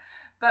around,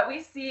 but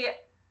we see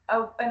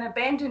an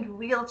abandoned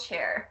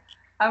wheelchair,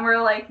 and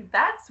we're like,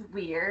 that's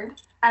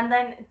weird. And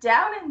then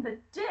down in the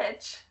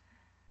ditch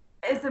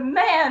is a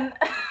man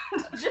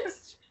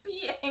just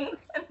peeing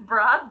in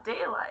broad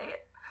daylight.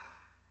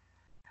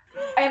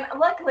 And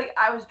luckily,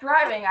 I was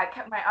driving. I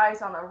kept my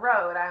eyes on the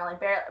road. I only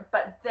barely,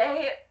 but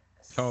they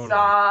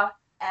saw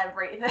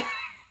everything.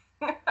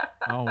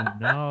 Oh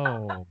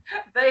no!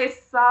 They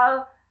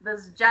saw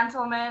this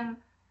gentleman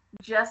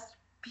just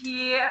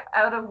pee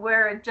out of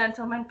where a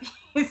gentleman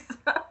pees.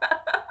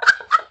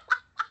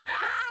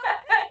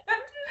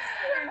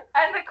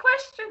 And the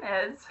question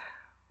is,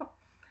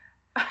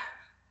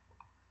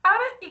 how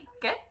did he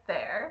get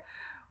there?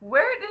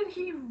 Where did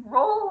he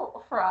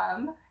roll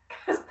from?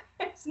 Because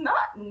it's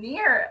not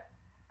near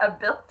a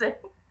building.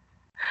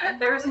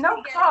 There's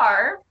no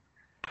car.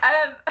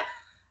 And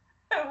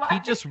He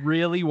just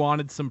really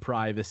wanted some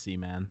privacy,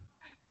 man.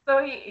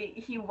 So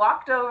he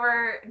walked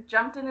over,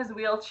 jumped in his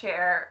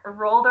wheelchair,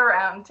 rolled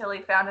around until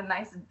he found a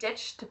nice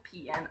ditch to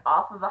pee in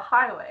off of the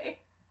highway.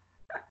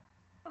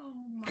 Oh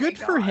my Good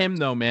for God. him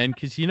though, man,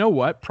 because you know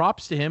what?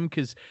 Props to him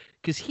because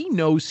he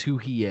knows who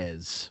he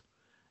is.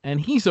 And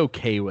he's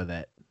okay with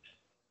it.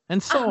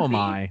 And so am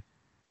I.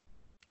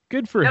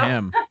 Good for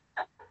him.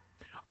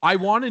 I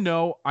want to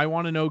know,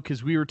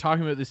 because we were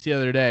talking about this the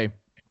other day,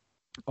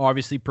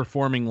 obviously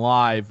performing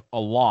live a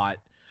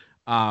lot.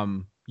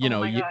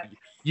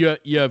 You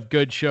have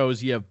good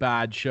shows, you have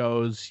bad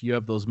shows, you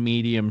have those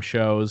medium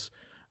shows.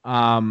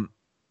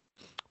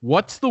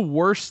 What's the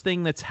worst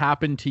thing that's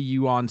happened to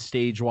you on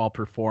stage while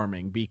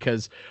performing?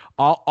 Because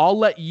I'll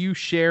let you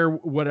share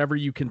whatever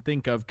you can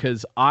think of,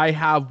 because I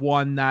have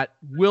one that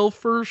will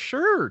for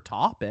sure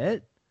top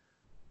it.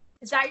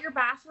 Is that your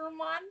bathroom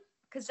one?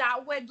 Because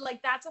that would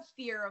that's a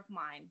fear of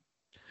mine.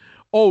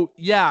 Oh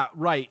yeah,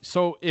 right.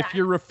 So if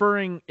you're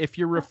referring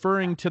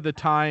to the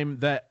time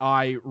that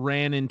I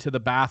ran into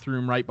the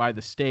bathroom right by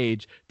the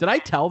stage, did I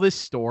tell this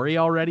story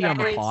already on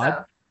the pod?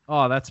 So.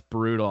 Oh, that's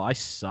brutal. I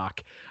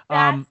suck.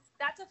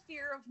 That's a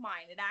fear of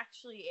mine. It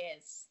actually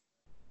is.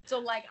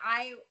 So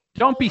I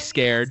don't be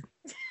scared.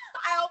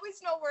 I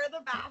always know where the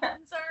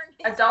bathrooms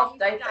are. Adult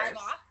diapers.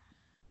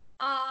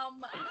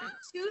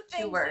 Two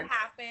things that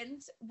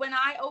happened when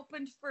I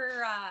opened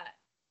for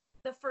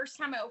the first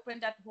time I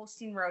opened at the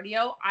Holstein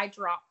Rodeo. I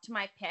dropped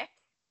my pick,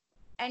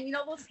 and you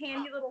know those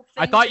handy little things.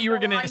 I thought you were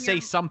gonna say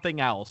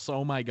something else.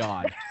 Oh my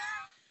god!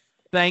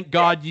 Thank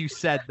God you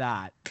said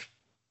that.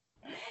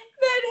 Then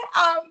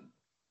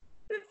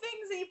the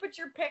things that you put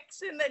your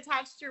picks in that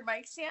attach to your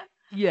mic stand.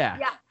 Yeah.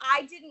 Yeah,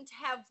 I didn't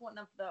have one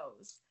of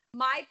those.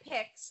 My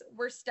picks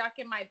were stuck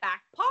in my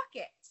back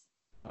pocket.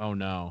 Oh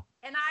no.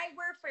 And I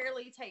wear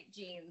fairly tight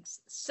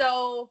jeans.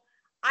 So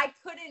I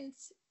couldn't,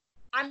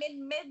 I'm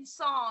in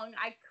mid-song,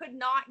 I could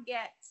not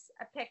get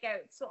a pick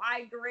out. So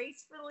I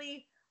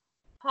gracefully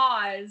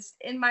paused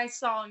in my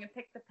song and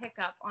picked the pick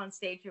up on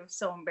stage. It was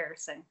so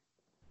embarrassing.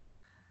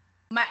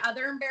 My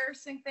other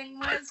embarrassing thing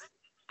was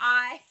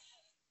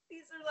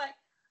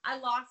I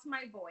lost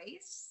my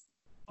voice.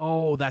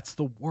 Oh, that's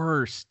the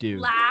worst, dude.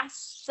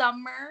 Last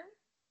summer,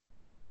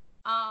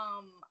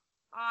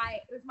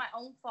 it was my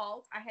own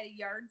fault. I had a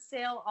yard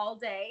sale all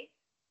day,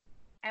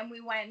 and we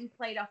went and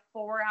played a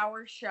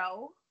 4-hour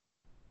show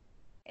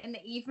in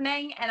the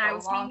evening, and I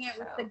was hanging out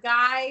with the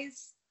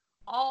guys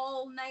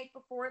all night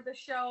before the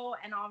show,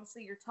 and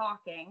obviously you're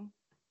talking,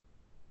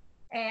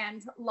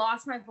 and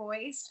lost my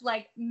voice.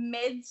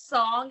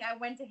 Mid-song, I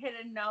went to hit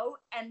a note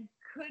and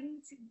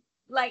couldn't,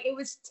 it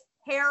was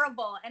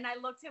terrible. And I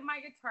looked at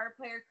my guitar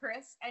player,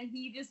 Chris, and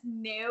he just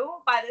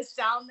knew by the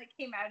sound that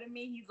came out of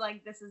me. He's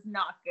like, this is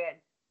not good.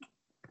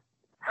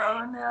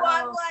 Oh no.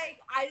 But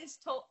I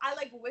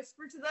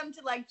whispered to them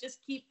to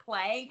just keep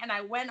playing, and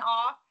I went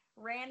off,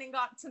 ran and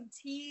got some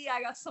tea.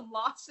 I got some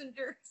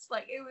lozenges.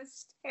 It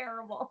was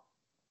terrible.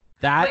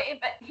 But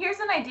here's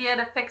an idea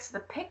to fix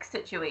the pick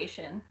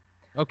situation.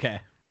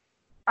 Okay.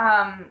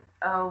 A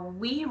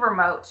Wii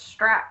remote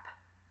strap,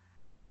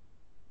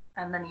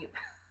 and then you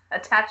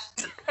attach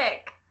the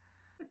pick,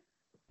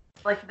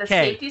 the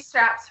safety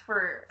straps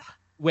for.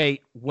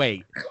 Wait.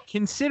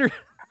 Consider.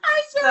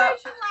 I should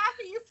laugh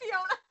at you,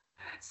 Fiona.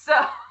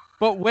 So.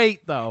 But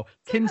wait, though.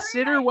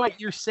 Consider what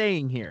you're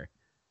saying here.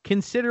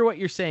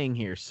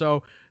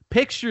 So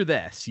picture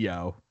this,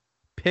 yo.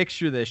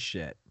 Picture this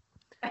shit.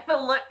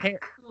 It'll look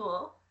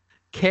cool.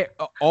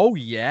 Oh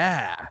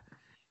yeah.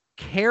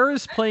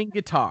 Kara's playing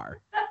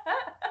guitar.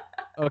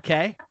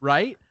 Okay,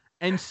 right?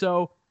 And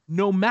so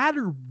no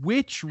matter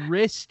which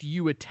wrist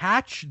you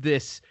attach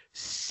this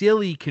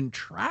silly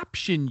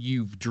contraption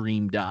you've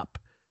dreamed up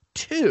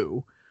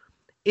to,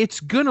 it's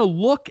gonna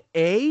look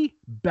A,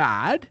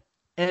 bad,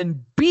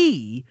 and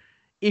B,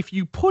 if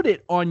you put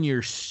it on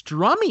your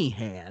strummy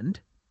hand,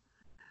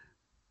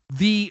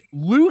 the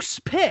loose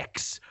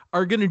picks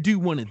are gonna do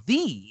one of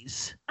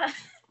these.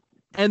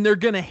 And they're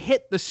going to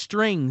hit the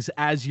strings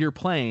as you're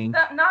playing.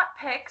 Not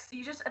picks.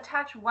 You just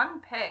attach one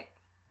pick.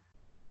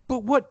 But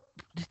what?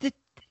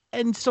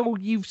 And so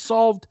you've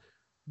solved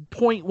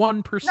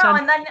 0.1%. No,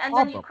 and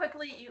then you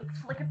quickly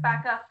flick it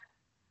back up.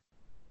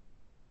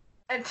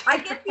 I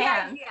get the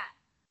idea.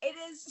 It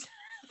is.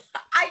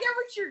 I get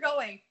what you're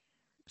going.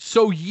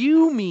 So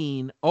you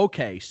mean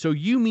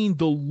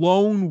the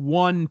lone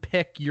one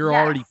pick you're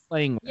already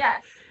playing with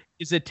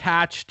is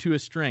attached to a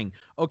string.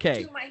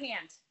 Okay. To my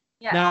hand.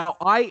 Yeah. Now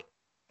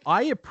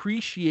I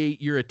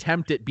appreciate your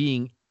attempt at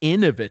being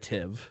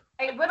innovative.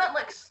 It wouldn't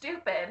look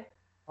stupid.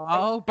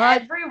 Oh,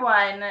 but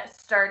everyone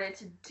started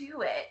to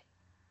do it.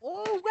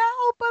 Oh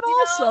well, but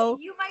also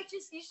you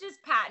should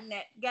just patent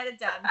it, get it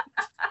done.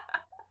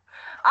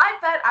 I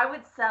bet I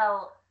would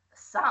sell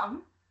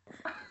some.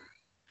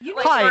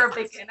 For a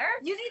beginner.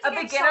 You need to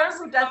a beginner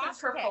who doesn't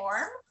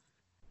perform.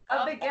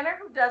 A beginner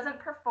who doesn't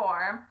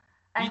perform.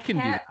 And you can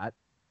do that.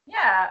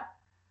 Yeah.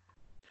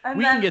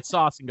 We can get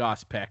Sauce and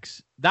Goss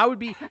picks. That would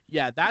be,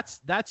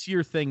 that's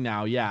your thing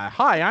now. Yeah.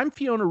 Hi, I'm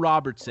Fiona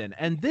Robertson,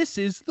 and this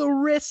is the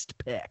wrist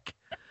pick.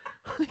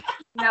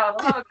 No,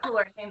 they'll have a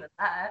cooler name than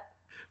that.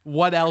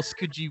 What else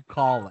could you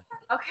call it?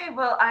 Okay,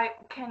 well, I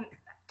can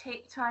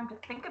take time to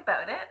think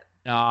about it.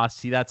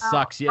 See, that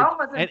sucks. Rome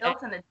wasn't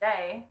built in a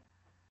day.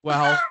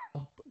 Well,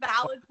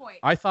 valid point.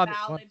 I thought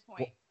valid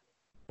point.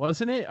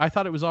 Wasn't it? I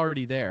thought it was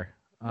already there.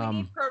 We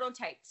need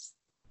prototypes.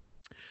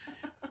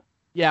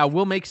 Yeah,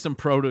 we'll make some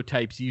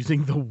prototypes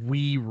using the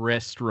Wii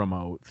wrist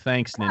remote.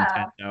 Thanks,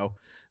 Nintendo.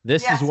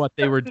 This is what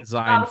they were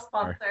designed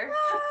for.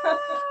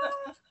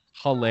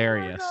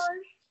 Hilarious. Oh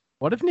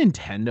what if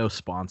Nintendo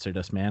sponsored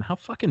us, man? How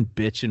fucking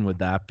bitchin' would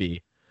that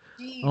be?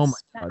 Jeez, oh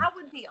my god. That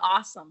would be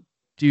awesome.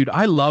 Dude,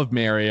 I love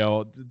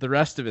Mario. The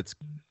rest of it's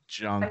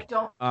junk. I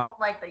don't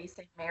like that you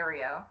say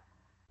Mario.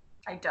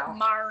 I don't.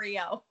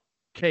 Mario.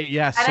 Okay,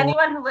 yeah. And So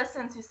anyone who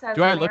listens who says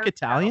do I Mario, look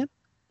Italian?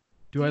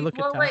 Do I look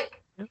well, Italian?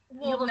 like,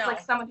 you look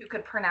like someone who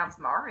could pronounce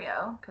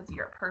Mario because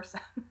you're a person.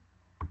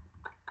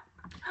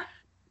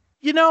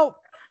 You know,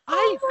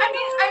 I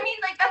mean,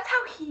 like that's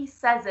how he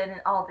says it in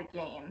all the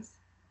games.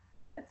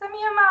 It's a me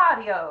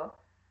Mario.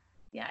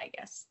 Yeah, I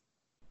guess.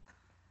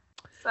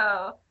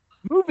 So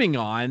moving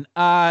on,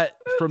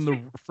 from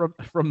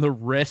the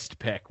wrist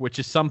pick, which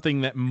is something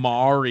that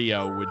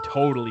Mario would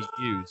totally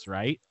use,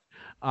 right?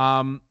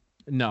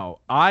 No,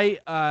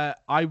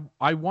 I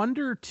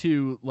wonder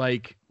to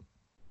like,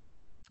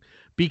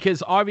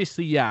 because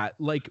obviously, yeah,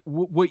 like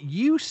what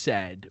you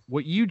said,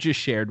 what you just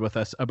shared with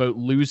us about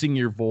losing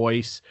your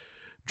voice,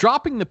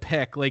 dropping the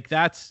pick, like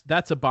that's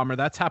a bummer.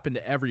 That's happened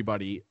to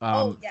everybody,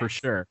 for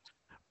sure.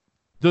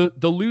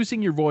 The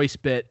losing your voice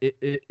bit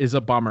is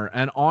a bummer,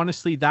 and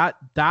honestly,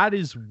 that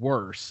is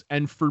worse.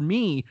 And for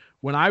me,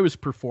 when I was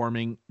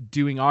performing,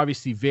 doing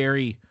obviously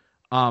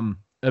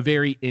a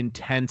very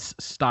intense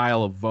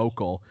style of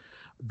vocal,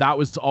 that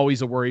was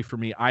always a worry for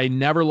me. I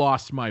never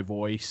lost my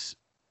voice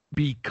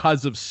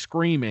because of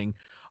screaming.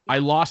 I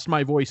lost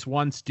my voice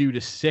once due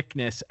to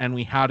sickness, and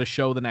we had a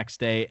show the next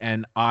day,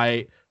 and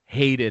I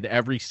hated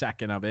every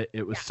second of it.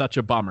 It was such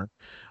a bummer.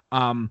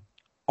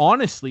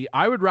 Honestly,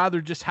 I would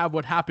rather just have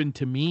what happened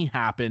to me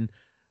happen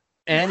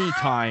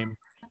anytime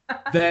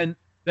than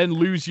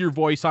lose your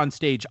voice on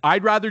stage.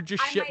 I'd rather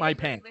just shit my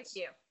pants. With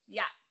you.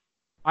 Yeah.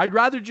 I'd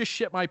rather just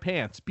shit my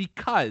pants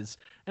because,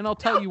 and I'll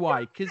tell you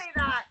why, because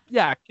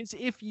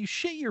if you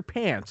shit your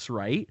pants,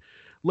 right?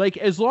 Like,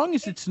 as long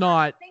as it's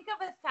not... Think of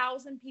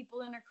 1,000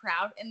 people in a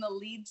crowd and the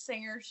lead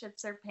singer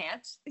shits their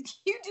pants.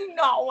 You do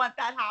not want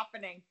that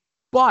happening.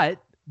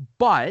 But,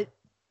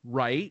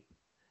 right?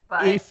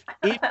 If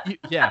you,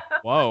 yeah,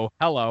 whoa,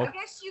 hello. I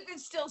guess you can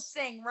still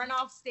sing, run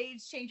off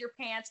stage, change your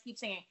pants, keep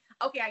singing.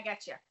 Okay, I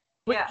get you.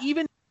 But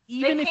even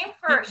they if came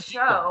for a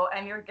show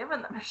and you're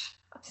giving them a show.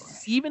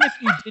 Even if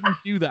you didn't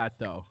do that,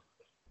 though.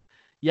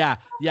 Yeah,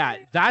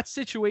 that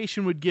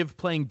situation would give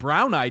playing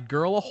Brown Eyed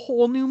Girl a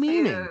whole new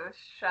meaning. Ew,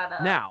 shut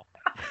up. Now.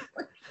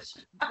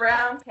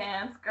 Brown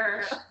pants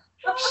girl.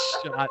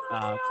 Shut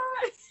up.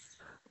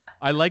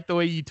 I like the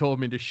way you told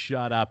me to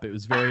shut up. It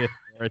was very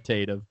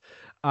authoritative.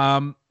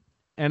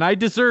 And I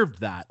deserved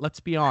that. Let's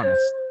be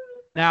honest.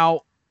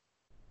 Now,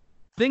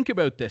 think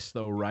about this,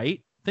 though,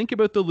 right? Think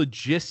about the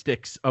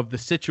logistics of the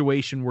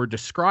situation we're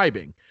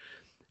describing.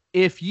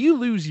 If you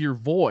lose your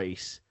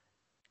voice,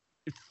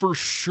 for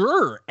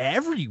sure,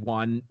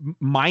 everyone,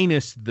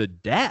 minus the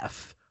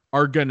deaf,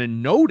 are going to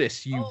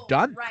notice you've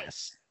done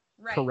this.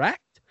 Right.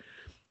 Correct?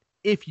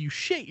 If you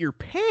shit your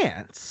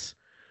pants,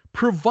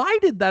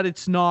 provided that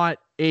it's not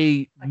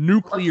a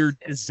nuclear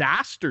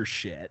disaster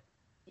shit.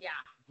 Yeah.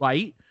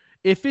 Right?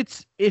 If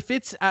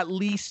it's at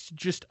least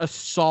just a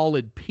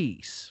solid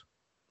piece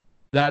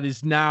that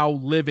is now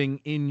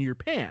living in your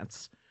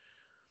pants,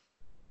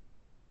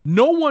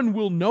 no one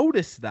will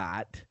notice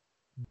that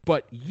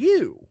but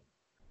you.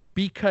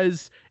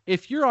 Because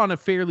if you're on a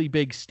fairly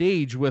big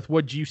stage with,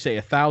 what'd you say,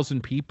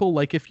 1,000 people?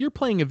 Like, if you're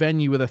playing a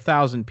venue with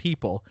 1,000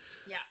 people,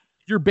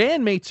 your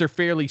bandmates are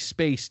fairly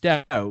spaced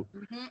out.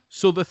 Mm-hmm.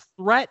 So the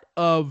threat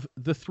of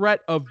the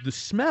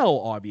smell,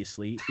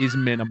 obviously, is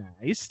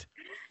minimized.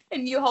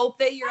 And you hope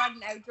that you're at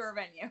an outdoor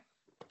venue.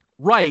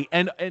 Right.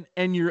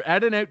 And you're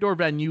at an outdoor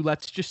venue,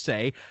 let's just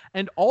say.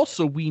 And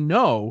also we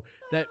know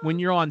that when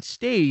you're on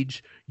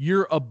stage,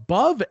 you're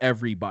above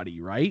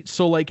everybody, right?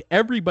 So like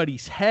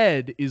everybody's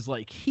head is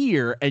like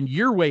here and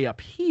you're way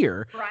up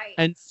here. Right.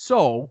 And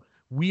so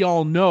we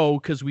all know,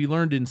 because we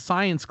learned in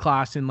science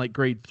class in like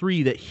grade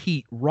 3, that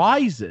heat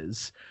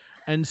rises.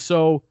 And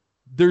so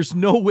there's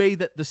no way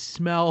that the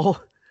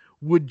smell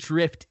would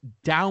drift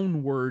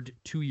downward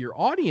to your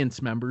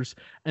audience members.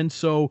 And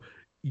so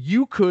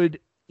you could,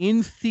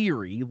 in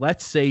theory,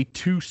 let's say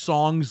 2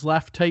 songs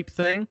left type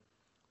thing.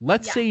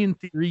 Let's say in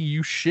theory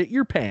you shit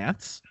your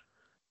pants.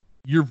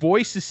 Your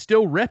voice is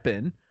still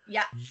ripping.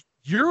 Yeah.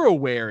 You're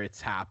aware it's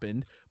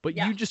happened, but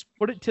you just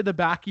put it to the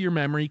back of your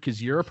memory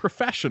because you're a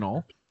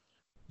professional.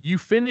 You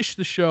finish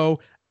the show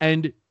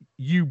and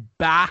you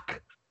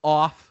back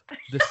off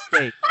the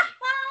stage.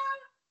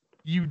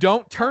 You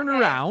don't turn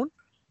around.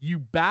 You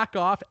back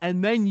off,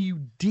 and then you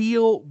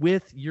deal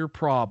with your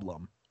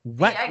problem.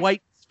 Wet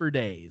wipes for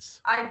days.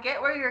 I get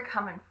where you're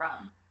coming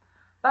from.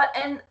 But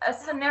in a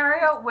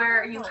scenario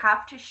where you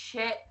have to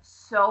shit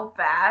so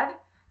bad,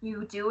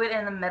 you do it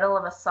in the middle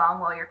of a song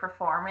while you're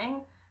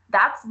performing,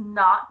 that's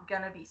not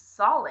going to be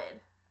solid.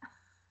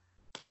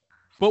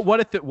 But what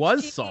if it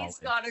was solid? He's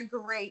got a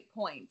great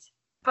point.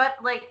 But,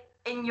 like,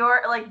 in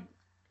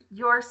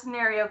your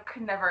scenario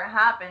could never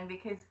happen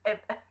because if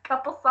a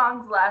couple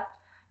songs left,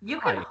 you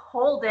could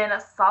hold in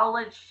a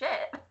solid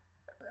shit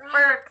for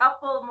a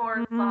couple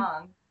more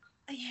songs.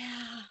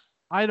 Yeah.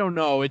 I don't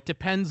know. It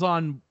depends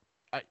on,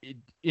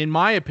 in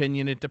my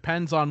opinion, it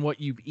depends on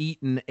what you've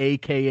eaten,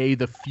 aka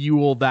the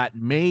fuel that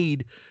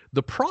made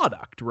the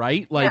product,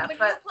 right? Like, when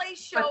you play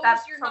shows,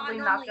 you're not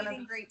normally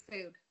eating great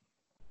food.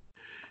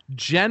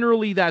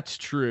 generally that's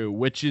true,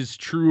 which is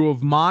true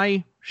of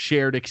my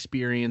shared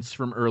experience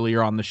from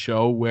earlier on the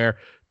show, where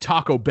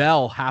Taco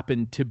Bell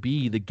happened to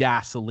be the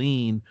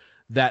gasoline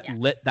that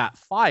lit that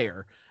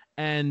fire.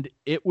 And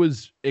it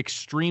was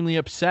extremely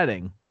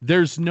upsetting.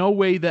 There's no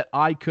way that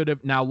I could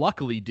have. Now,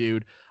 luckily,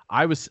 dude,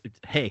 I'm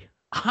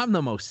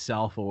the most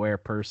self-aware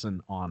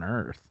person on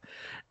earth.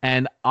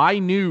 And I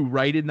knew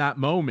right in that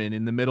moment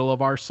in the middle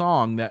of our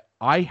song that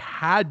I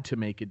had to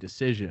make a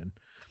decision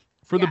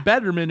for the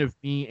betterment of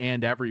me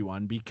and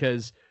everyone,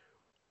 because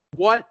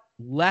what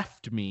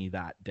left me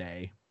that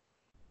day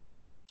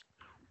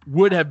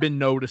would have been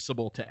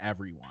noticeable to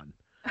everyone.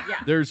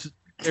 Yeah. There's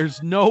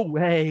no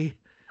way.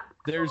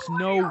 There's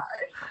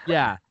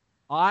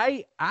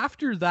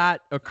after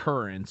that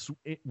occurrence,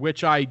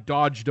 which I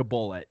dodged a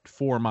bullet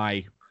for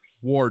my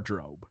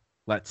wardrobe,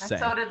 let's say.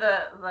 So did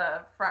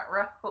the front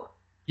row.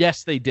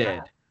 Yes, they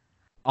did.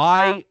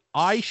 Yeah.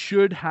 I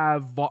should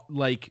have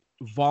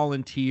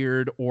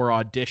volunteered or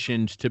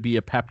auditioned to be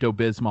a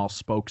Pepto-Bismol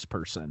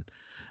spokesperson.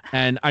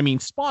 And I mean,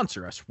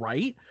 sponsor us,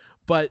 right?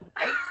 But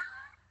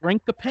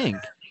Drink the Pink.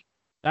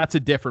 That's a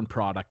different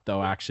product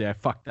though, actually. I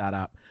fucked that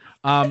up.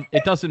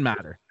 It doesn't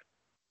matter.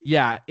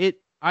 Yeah,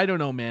 I don't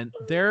know, man.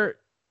 There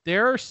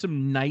are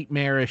some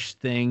nightmarish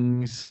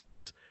things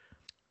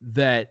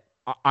that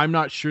I'm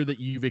not sure that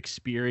you've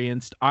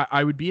experienced.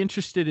 I would be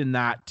interested in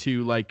that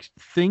too, like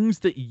things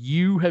that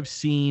you have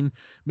seen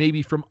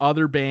maybe from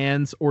other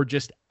bands or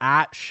just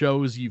at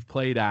shows you've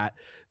played at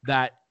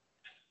that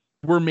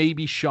were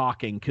maybe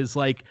shocking. Because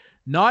like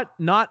not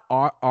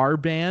our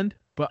band,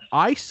 but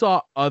I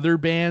saw other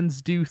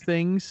bands do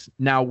things.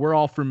 Now we're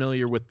all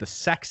familiar with the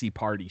Sexy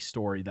Party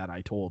story that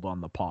I told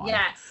on the pod.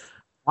 Yes.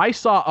 I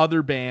saw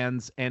other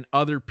bands and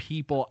other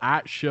people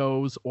at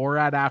shows or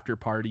at after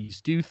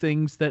parties do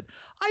things that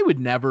I would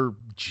never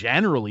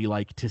generally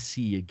like to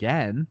see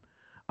again.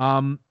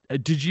 Have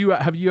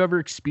you ever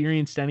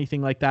experienced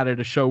anything like that at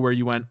a show where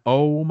you went,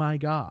 "Oh my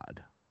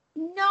God"?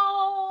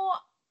 No,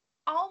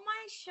 all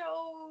my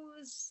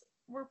shows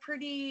were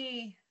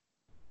pretty,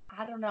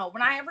 I don't know.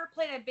 When I ever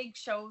played at big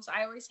shows,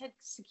 I always had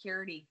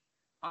security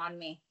on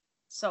me.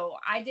 So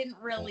I didn't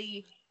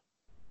really...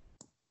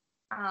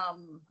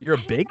 You're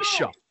a big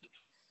shot.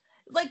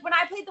 Like when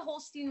I played the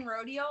Holstein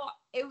Rodeo,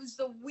 it was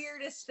the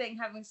weirdest thing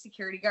having a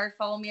security guard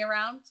follow me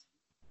around.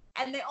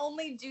 And they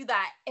only do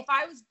that. If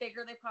I was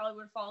bigger, they probably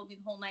would have followed me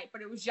the whole night,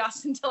 but it was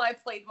just until I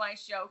played my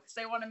show because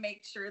they want to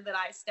make sure that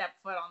I step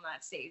foot on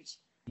that stage.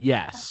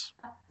 Yes.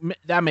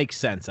 That makes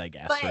sense, I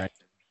guess, but right?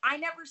 I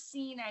never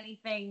seen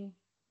anything,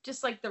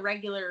 just like the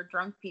regular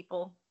drunk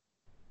people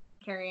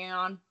carrying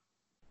on.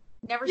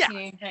 Never seen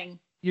anything.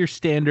 Your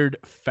standard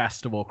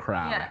festival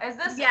crowd. Yeah, is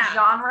this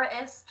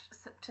genre-ist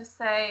to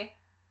say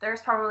there's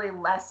probably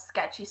less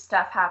sketchy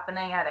stuff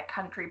happening at a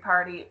country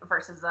party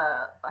versus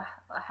a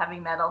heavy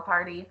metal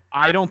party?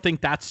 I don't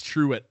think that's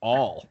true at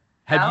all.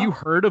 No? Have you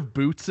heard of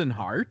Boots and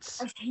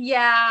Hearts?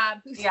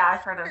 Yeah.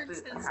 I've heard of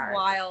Boots and Hearts.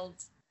 Wild.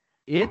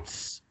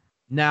 It's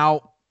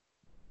now,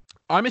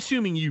 I'm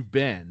assuming you've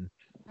been.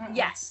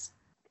 Yes.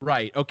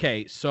 Right.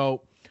 Okay.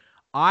 So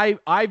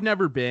I've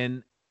never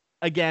been.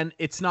 Again,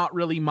 it's not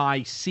really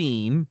my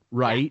scene,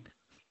 right?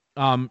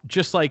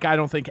 Just like I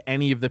don't think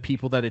any of the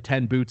people that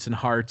attend Boots and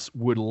Hearts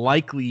would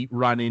likely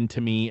run into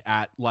me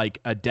at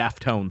like a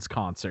Deftones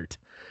concert.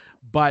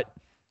 But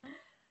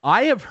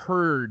I have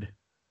heard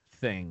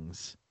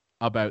things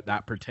about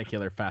that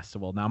particular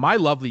festival. Now, my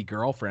lovely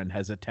girlfriend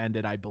has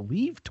attended, I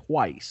believe,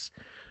 twice.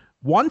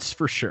 Once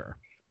for sure.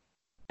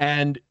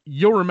 And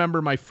you'll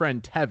remember my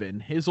friend Tevin,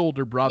 his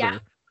older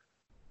brother,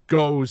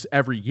 goes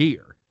every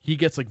year. He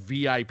gets like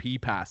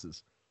VIP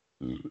passes.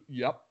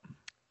 Yep.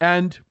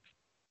 And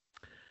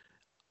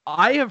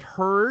I have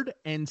heard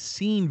and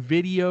seen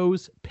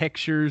videos,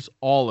 pictures,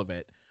 all of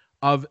it,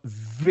 of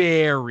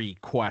very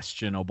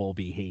questionable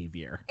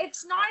behavior.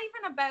 It's not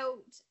even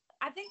about,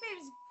 I think they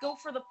just go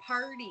for the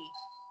party.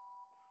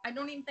 I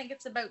don't even think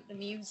it's about the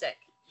music.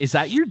 Is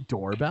that your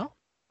doorbell?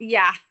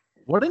 Yeah.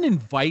 What an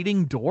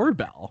inviting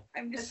doorbell.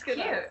 I'm just It's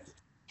gonna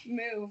cute.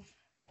 move.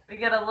 We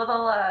get a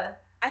little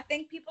I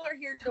think people are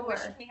here to Sure. wish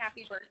me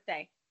happy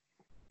birthday.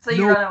 so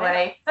you No. run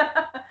away.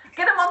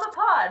 Get them on the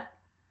pod.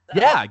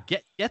 Yeah,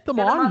 get them Get 'em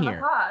on the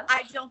here. pod.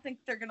 I don't think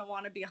they're gonna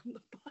want to be on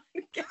the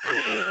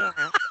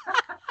podcast.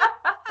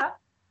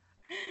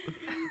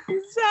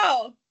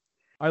 So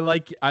I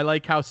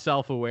like how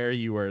self-aware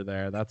you were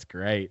there. That's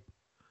great.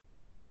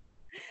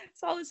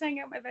 I'll just hang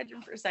out in my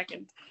bedroom for a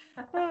second.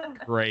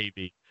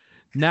 Gravy.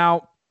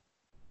 Now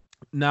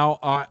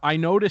I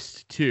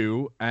noticed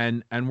too,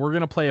 and we're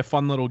gonna play a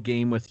fun little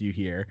game with you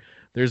here.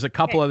 There's a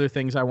couple other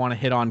things I want to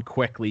hit on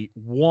quickly.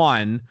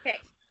 One,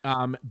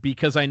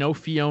 because I know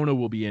Fiona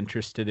will be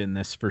interested in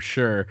this for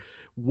sure.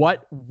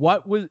 What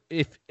was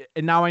if?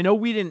 And now I know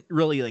we didn't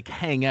really like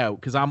hang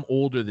out because I'm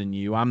older than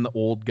you. I'm the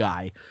old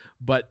guy.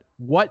 But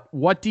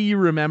what do you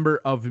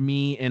remember of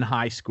me in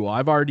high school?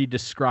 I've already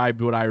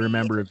described what I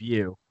remember of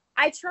you.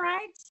 I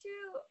tried to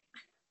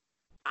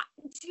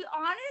be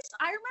honest,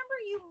 I remember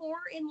you more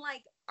in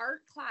like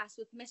art class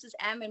with Mrs.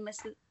 M and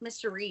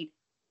Mr. Reed.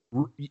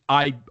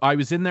 I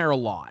was in there a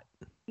lot.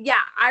 Yeah,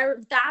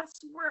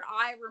 that's where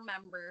I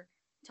remember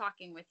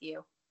talking with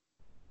you.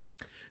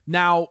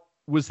 Now,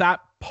 was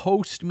that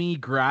post me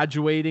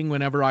graduating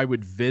whenever I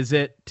would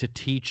visit to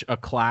teach a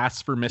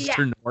class for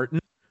Mr. Norton?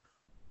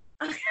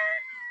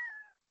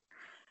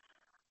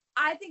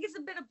 I think it's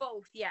a bit of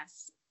both,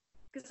 yes.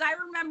 Because I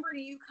remember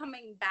you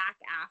coming back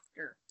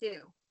after,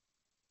 too.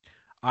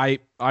 I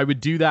would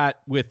do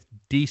that with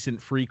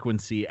decent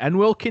frequency and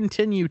will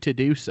continue to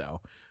do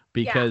so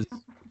because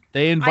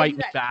they invite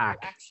me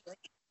back. Too, actually.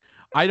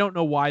 I don't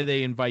know why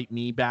they invite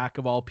me back,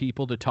 of all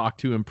people, to talk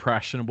to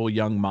impressionable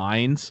young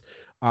minds.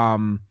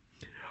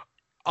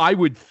 I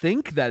would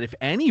think that if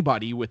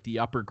anybody with the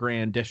Upper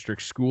Grand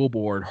District School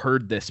Board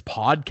heard this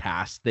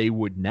podcast, they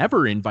would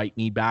never invite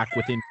me back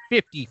within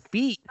 50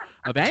 feet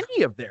of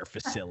any of their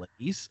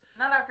facilities.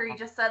 Not after you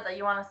just said that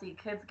you want to see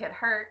kids get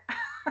hurt.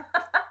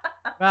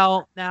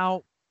 Well,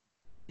 now,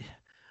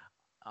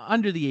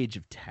 under the age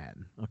of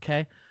 10,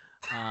 okay?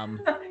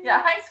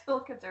 Yeah, high school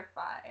kids are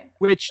fine.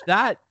 Which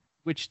that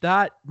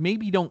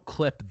maybe don't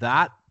clip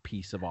that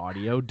piece of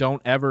audio.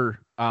 Don't ever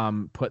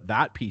put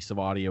that piece of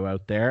audio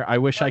out there. I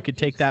wish I could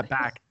take that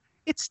back.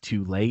 It's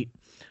too late.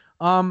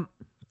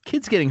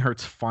 Kids getting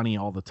hurt's funny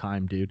all the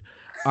time, dude.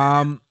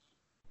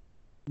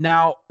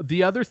 Now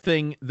the other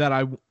thing that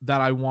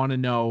I want to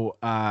know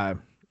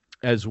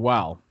as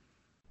well,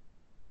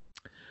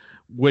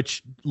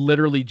 which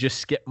literally just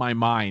skipped my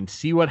mind.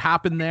 See what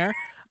happened there?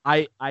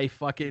 You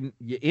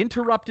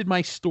interrupted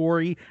my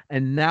story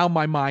and now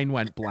my mind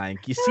went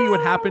blank. You see what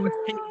happened?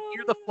 Can you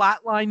hear the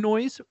flatline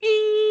noise?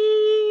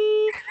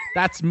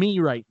 That's me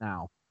right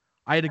now.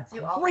 I had a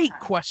great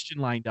question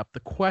lined up. The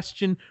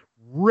question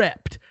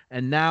ripped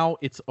and now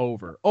it's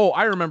over. Oh,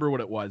 I remember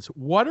what it was.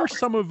 What are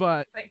some of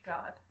thank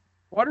God.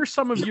 What are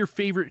some of your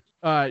favorite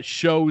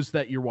shows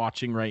that you're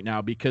watching right now?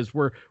 Because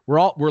we're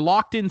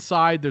locked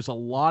inside. There's a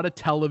lot of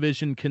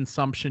television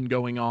consumption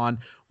going on.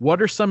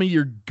 What are some of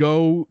your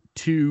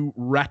go-to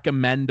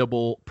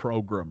recommendable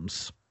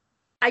programs?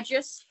 I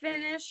just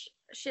finished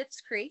Schitt's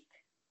Creek.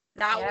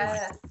 That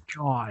was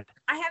God.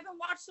 I haven't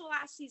watched the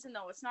last season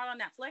though. It's not on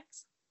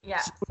Netflix. Yeah.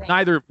 Same.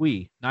 Neither have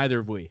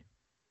we.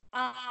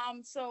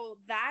 So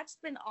that's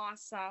been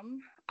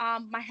awesome.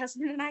 My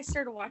husband and I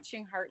started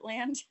watching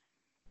Heartland.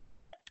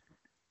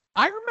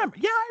 I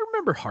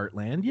remember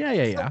Heartland.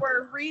 Yeah. So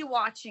we're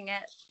rewatching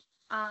it.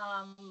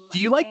 Do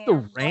you like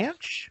The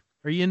Ranch?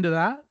 Are you into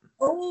that?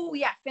 Oh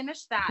yeah,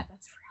 finish that.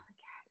 That's really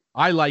good.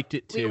 I liked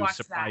it too,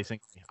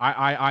 surprisingly.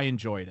 I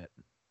enjoyed it.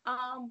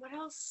 What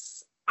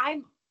else?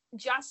 I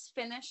just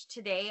finished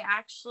today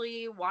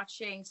actually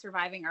watching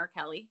Surviving R.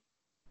 Kelly,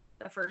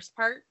 the first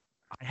part.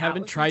 I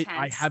haven't tried. Intense.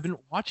 I haven't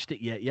watched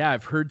it yet. Yeah,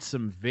 I've heard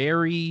some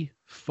very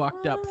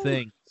fucked up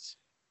things.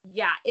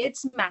 Yeah,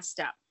 it's messed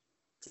up,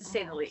 to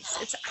say the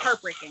least. It's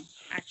heartbreaking,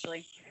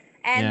 actually.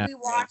 And we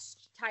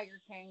watched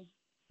Tiger King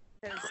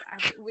because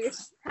we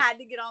had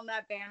to get on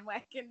that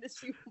bandwagon to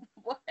see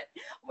what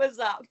was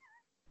up.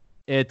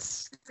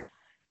 It's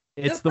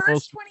the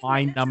most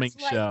mind-numbing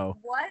show.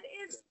 What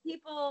is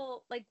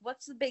people like?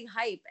 What's the big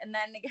hype? And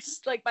then I guess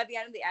like by the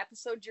end of the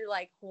episode, you're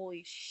like,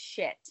 holy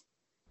shit.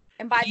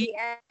 And by the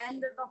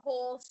end of the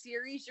whole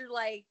series, you're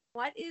like,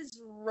 what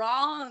is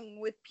wrong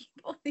with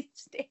people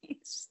these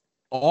days?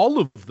 All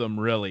of them,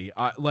 really.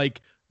 Other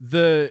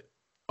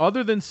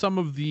than some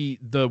of the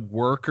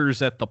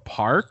workers at the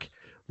park,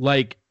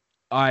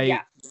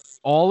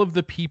 all of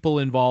the people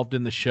involved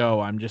in the show,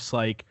 I'm just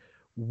like,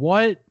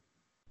 what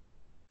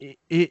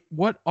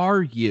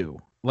are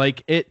you?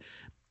 Like it,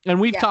 and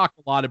we've talked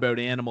a lot about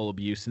animal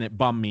abuse and it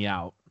bummed me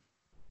out.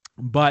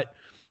 But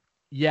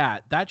yeah,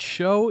 that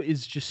show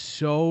is just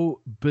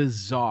so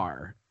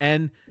bizarre.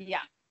 And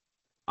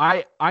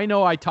I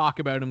know I talk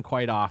about him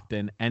quite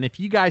often. And if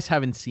you guys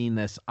haven't seen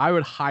this, I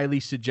would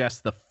highly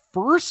suggest the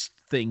first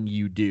thing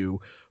you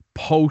do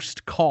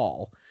post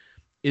call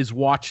is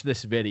watch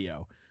this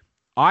video.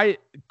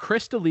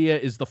 Chris D'Elia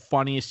is the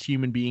funniest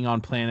human being on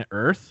planet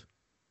Earth.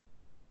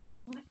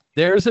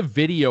 There's a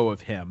video of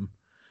him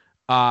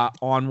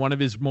on one of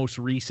his most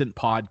recent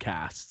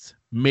podcasts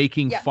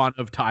making fun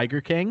of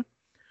Tiger King.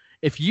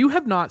 If you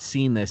have not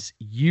seen this,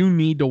 you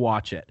need to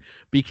watch it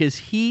because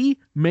he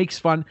makes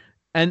fun.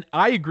 And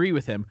I agree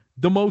with him.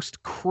 The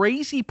most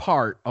crazy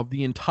part of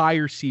the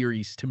entire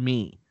series to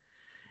me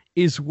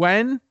is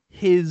when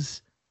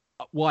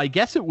I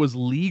guess it was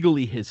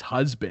legally his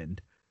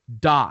husband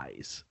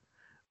dies.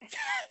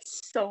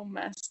 So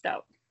messed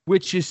up.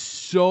 Which is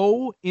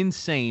so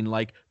insane.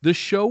 Like the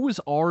show was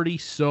already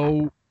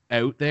so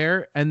out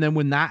there. And then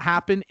when that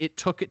happened, it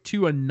took it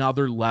to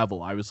another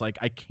level. I was like,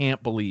 I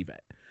can't believe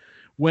it.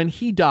 When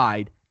he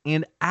died,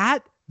 and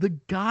at the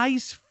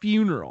guy's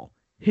funeral,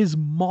 his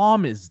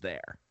mom is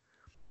there.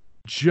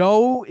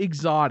 Joe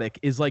Exotic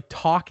is like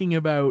talking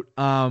about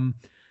how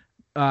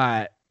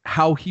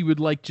he would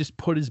like just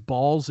put his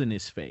balls in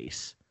his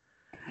face.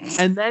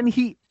 And then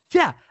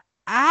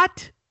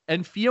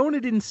and Fiona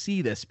didn't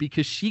see this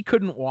because she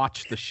couldn't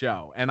watch the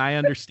show, and I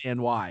understand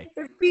why.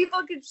 If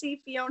people could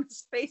see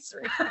Fiona's face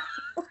right now.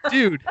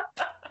 Dude,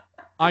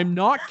 I'm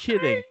not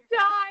kidding.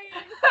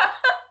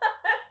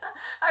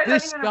 I don't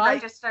This even guy-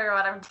 register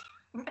what I'm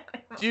doing.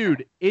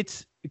 Dude,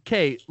 it's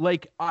okay.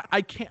 Like,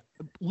 I can't.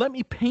 Let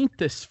me paint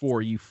this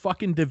for you,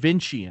 fucking Da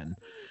Vincian.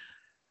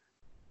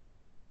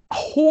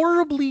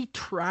 Horribly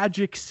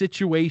tragic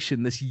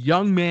situation. This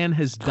young man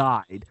has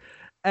died,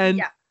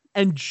 and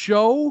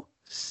Joe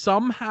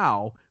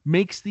somehow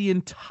makes the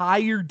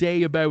entire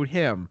day about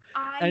him,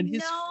 and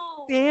his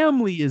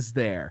family is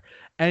there,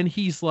 and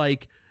he's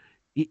like,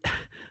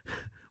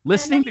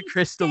 listening to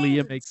Chris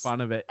D'Elia make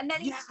fun of it, And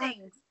then he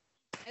sings.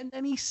 and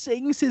then he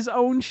sings his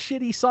own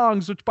shitty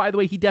songs, which, by the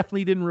way, he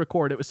definitely didn't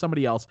record. It was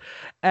somebody else.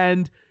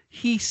 And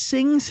he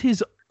sings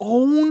his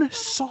own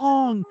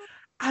song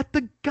at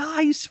the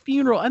guy's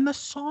funeral. And the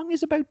song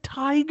is about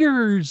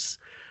tigers.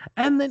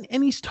 And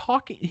he's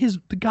talking,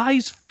 the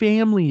guy's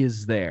family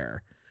is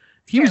there.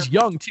 He was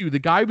young too. The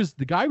guy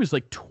was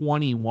like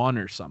 21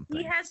 or something.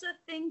 He has a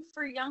thing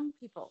for young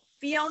people.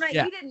 Fiona,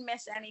 Yeah. you didn't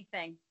miss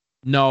anything.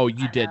 No,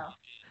 you didn't.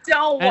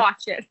 Don't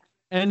watch it.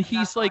 And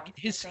he's like,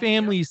 his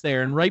family's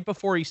there. And right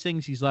before he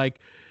sings, he's like,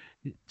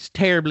 it's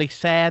terribly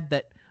sad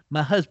that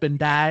my husband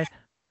died.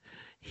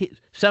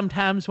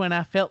 Sometimes when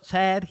I felt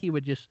sad, he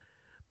would just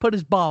put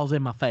his balls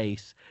in my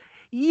face.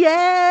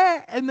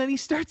 Yeah. And then he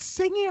starts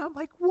singing. I'm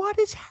like, what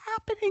is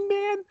happening,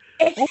 man?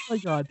 Oh my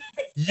God.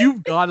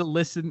 You've got to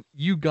listen.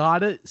 You got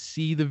to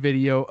see the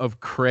video of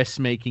Chris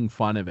making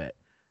fun of it.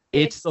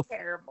 It's the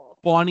terrible.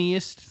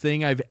 funniest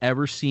thing I've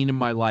ever seen in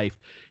my life.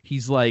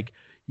 He's like,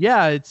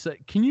 yeah, it's,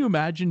 can you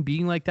imagine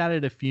being like that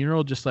at a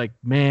funeral? Just like,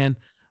 man,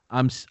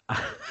 I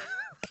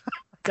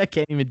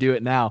can't even do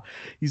it now.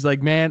 He's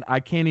like, man,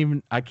 I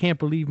can't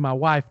believe my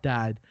wife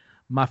died.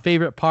 My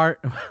favorite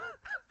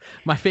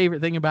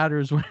thing about her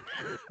is when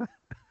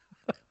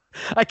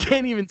I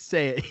can't even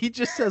say it. He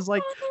just says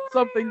like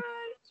something.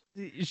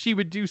 She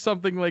would do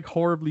something like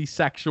horribly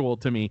sexual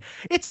to me.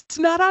 It's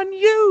not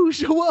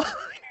unusual.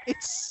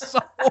 It's so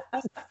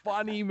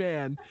funny,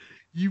 man.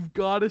 You've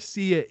got to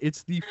see it.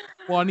 It's the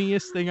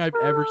funniest thing I've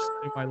ever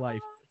seen in my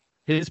life.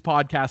 His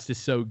podcast is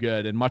so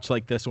good, and much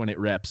like this one, it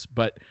rips.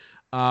 But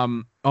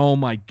oh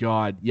my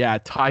God, yeah,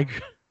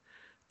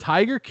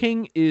 Tiger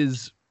King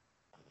is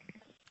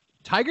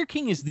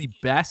the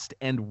best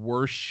and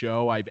worst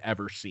show I've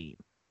ever seen.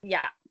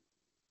 Yeah.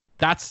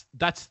 That's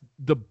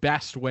the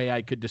best way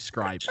I could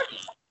describe it.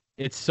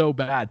 It's so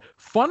bad.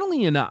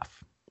 Funnily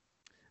enough,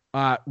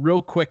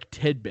 real quick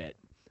tidbit.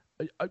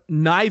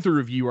 Neither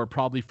of you are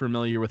probably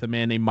familiar with a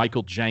man named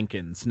Michael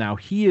Jenkins. Now,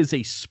 he is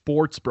a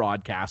sports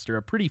broadcaster,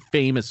 a pretty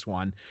famous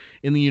one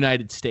in the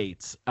United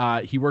States.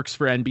 He works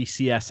for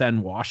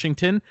NBCSN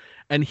Washington,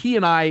 and he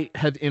and I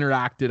have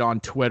interacted on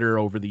Twitter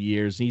over the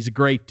years, and he's a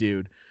great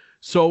dude.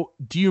 So,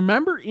 do you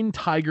remember in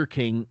Tiger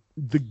King,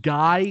 the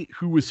guy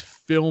who was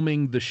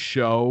filming the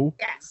show?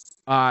 Yes.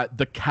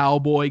 The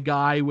cowboy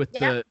guy with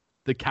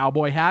the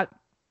cowboy hat?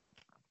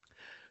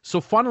 So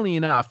funnily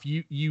enough,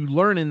 you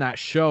learn in that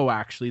show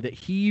actually that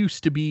he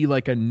used to be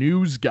like a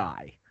news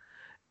guy,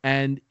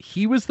 and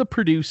he was the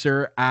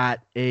producer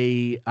at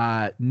a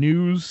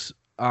news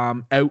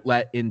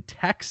outlet in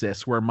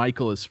Texas where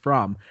Michael is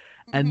from,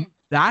 and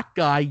that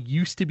guy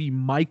used to be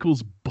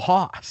Michael's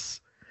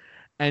boss.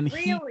 And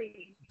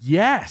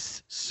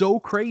yes, so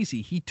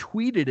crazy. He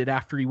tweeted it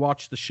after he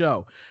watched the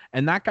show,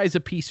 and that guy's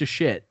a piece of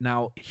shit.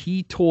 Now,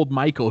 he told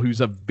Michael,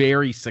 who's a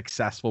very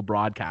successful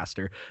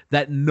broadcaster,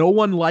 that no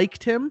one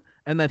liked him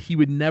and that he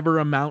would never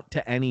amount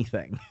to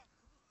anything.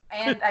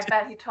 And I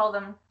bet he told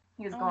him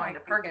he was going to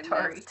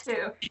purgatory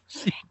too.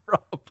 He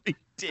probably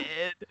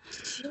did.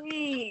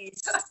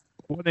 Jeez.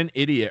 What an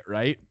idiot,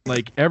 right?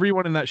 Like,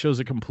 everyone in that show's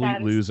a complete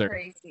loser.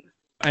 Crazy.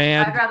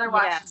 And I'd rather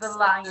watch The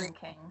Lion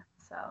King.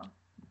 So.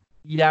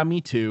 yeah, me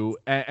too.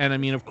 And I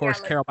mean, of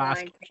course, Carol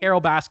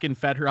Baskin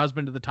fed her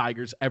husband to the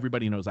tigers.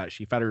 Everybody knows that.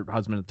 She fed her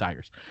husband to the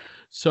tigers.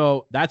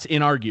 So that's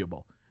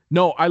inarguable.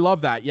 No, I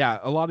love that. Yeah,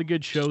 a lot of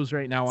good shows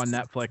right now on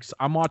Netflix.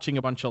 I'm watching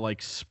a bunch of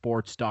like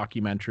sports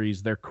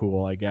documentaries. They're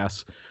cool, I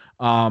guess.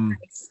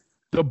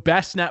 The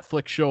best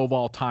Netflix show of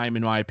all time,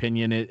 in my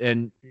opinion,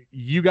 and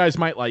you guys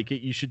might like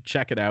it. You should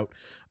check it out.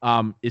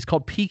 Is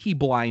called Peaky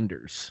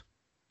Blinders.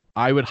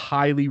 I would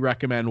highly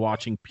recommend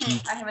watching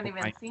Peaky I haven't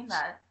even seen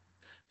that.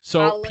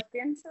 So I'll look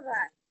into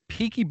that.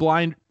 Peaky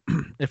Blind,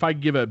 if I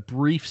give a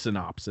brief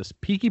synopsis,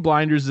 Peaky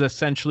Blinders is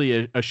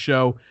essentially a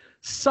show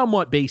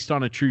somewhat based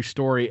on a true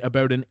story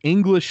about an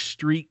English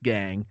street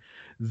gang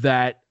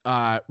that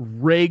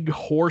rig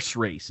horse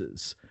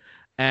races.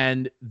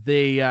 And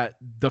they,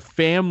 the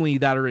family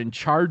that are in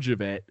charge of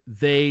it,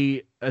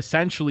 they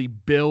essentially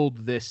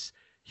build this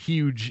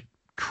huge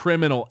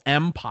criminal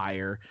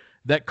empire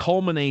that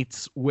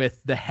culminates with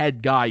the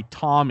head guy,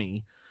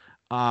 Tommy,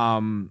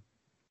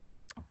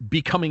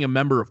 becoming a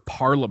member of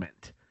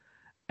parliament.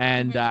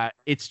 And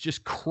it's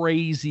just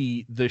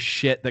crazy, the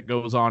shit that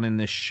goes on in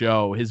this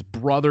show. His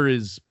brother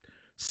is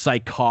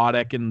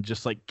psychotic and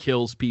just like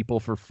kills people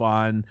for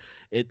fun.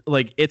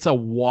 It's a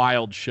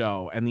wild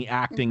show, and the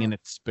acting in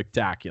it's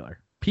spectacular.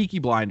 Peaky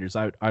Blinders,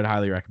 I'd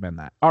highly recommend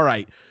that. All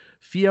right,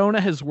 Fiona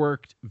has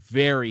worked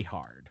very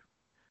hard,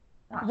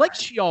 like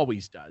she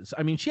always does.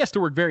 I mean, she has to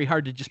work very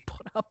hard to just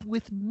put up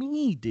with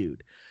me,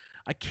 dude.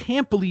 I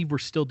can't believe we're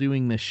still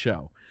doing this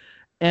show.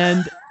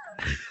 And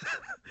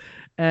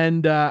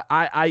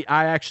I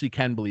actually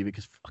can believe it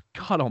because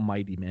God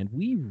almighty, man,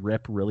 we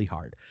rip really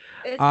hard.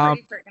 It's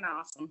pretty freaking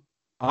awesome.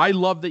 I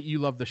love that you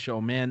love the show,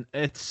 man.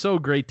 It's so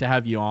great to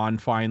have you on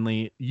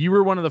finally. You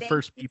were one of the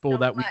first people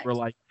that we were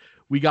like,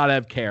 we got to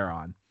have Care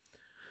on.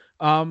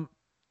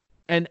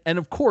 And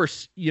of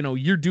course, you know,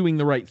 you're doing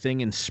the right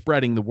thing and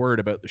spreading the word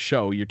about the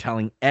show. You're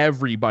telling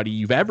everybody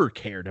you've ever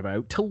cared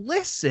about to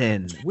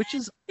listen, which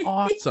is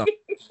awesome.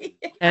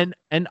 And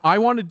I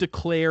want to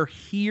declare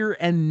here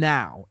and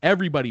now,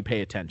 everybody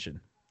pay attention.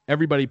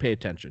 Everybody pay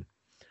attention.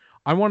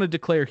 I want to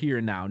declare here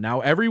and now.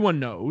 Now, everyone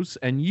knows,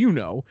 and you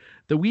know,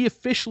 that we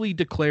officially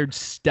declared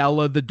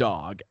Stella the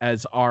dog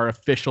as our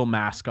official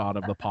mascot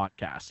of the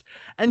podcast.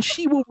 And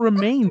she will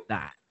remain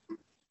that.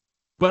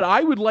 But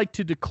I would like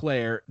to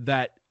declare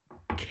that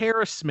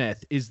Kara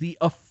Smith is the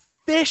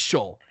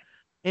official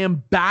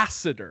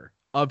ambassador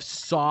of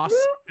Sauce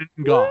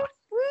and Goss.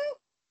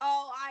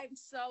 Oh, I'm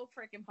so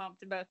freaking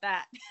pumped about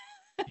that.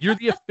 You're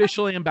the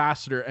official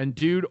ambassador. And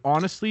dude,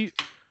 honestly,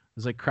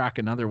 as I crack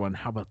another one,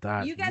 how about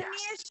that? You get me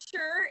a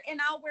shirt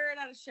and I'll wear it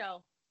at a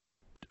show.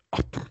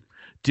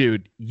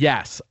 Dude,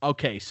 yes.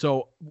 Okay,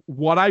 so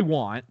what I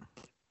want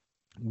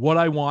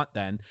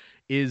then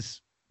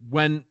is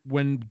when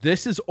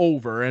this is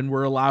over and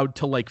we're allowed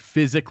to like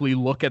physically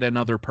look at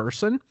another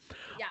person,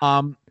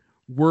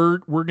 we're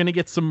gonna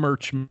get some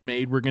merch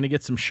made. We're gonna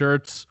get some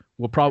shirts.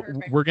 We're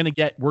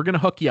gonna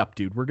hook you up,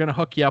 dude. We're gonna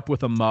hook you up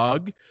with a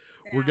mug.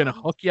 We're gonna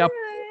hook you up,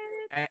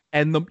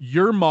 and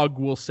your mug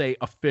will say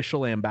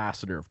official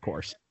ambassador, of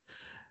course.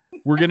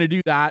 We're gonna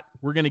do that.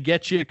 We're gonna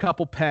get you a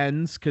couple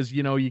pens because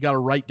you know you got to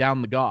write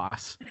down the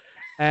goss.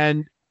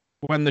 And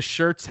when the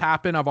shirts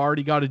happen, I've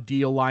already got a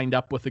deal lined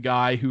up with a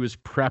guy who is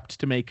prepped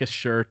to make us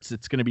shirts.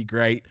 It's gonna be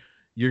great.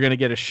 You're gonna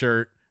get a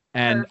shirt,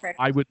 and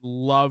I would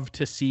love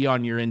to see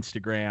on your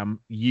Instagram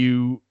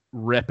you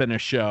ripping a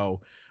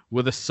show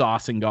with a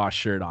Sauce and Goss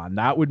shirt on.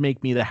 That would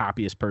make me the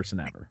happiest person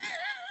ever.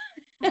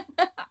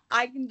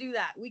 I can do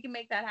that. We can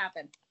make that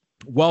happen.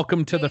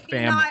 Welcome to the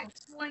family. Not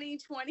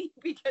 2020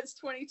 because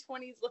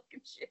 2020 is looking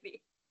shitty.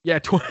 Yeah,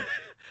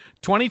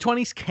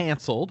 2020's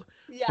canceled.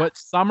 Yeah. But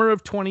summer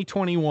of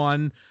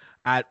 2021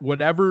 at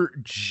whatever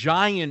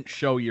giant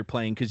show you're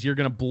playing, because you're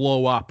gonna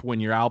blow up when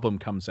your album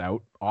comes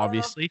out,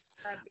 obviously.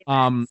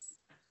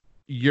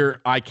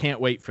 I can't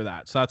wait for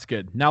that. So that's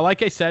good. Now,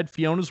 like I said,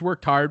 Fiona's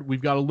worked hard.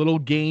 We've got a little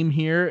game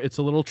here. It's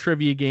a little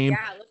trivia game.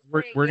 Yeah,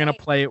 we're gonna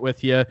play it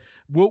with you.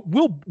 We'll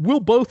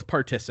both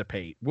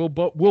participate. We'll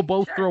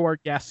both throw our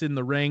guests in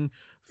the ring.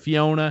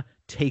 Fiona,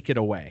 take it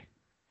away.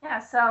 Yeah,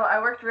 so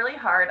I worked really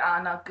hard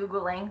on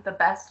Googling the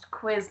best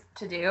quiz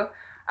to do.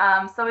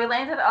 So we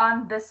landed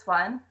on this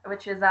one,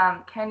 which is,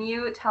 can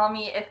you tell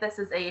me if this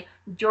is a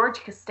George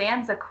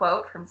Costanza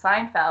quote from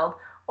Seinfeld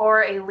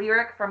or a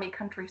lyric from a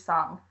country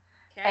song?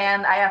 Okay.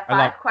 And I have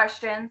 5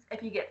 questions.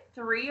 If you get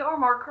 3 or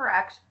more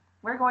correct,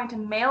 we're going to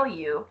mail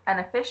you an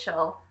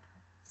official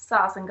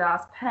Sauce and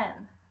Goss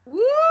pen.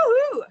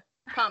 Woo-hoo!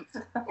 Pumped.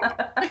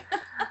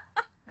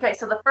 Okay,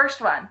 so the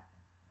first one.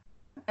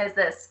 Is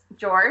this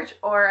George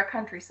or a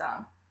country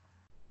song?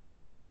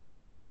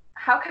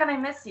 How can I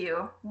miss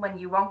you when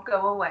you won't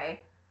go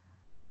away?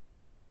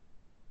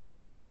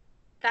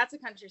 That's a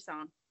country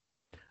song.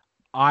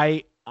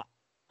 I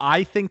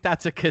think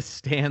that's a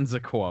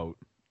Costanza quote.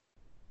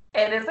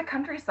 It is a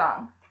country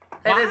song.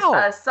 It is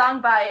a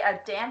song by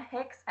Dan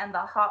Hicks and the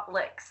Hot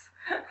Licks.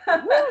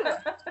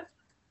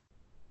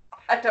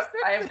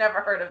 I have never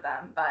heard of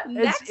them, but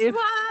next one.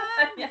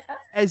 Yeah.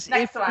 As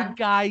next if one. The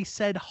guy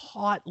said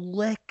Hot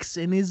Licks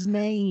in his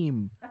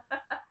name.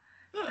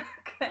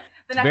 Okay.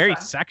 It's very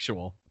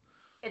sexual.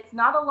 It's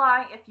not a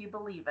lie if you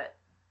believe it.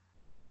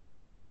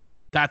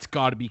 That's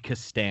got to be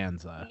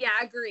Costanza. Yeah,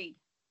 agreed.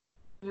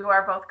 You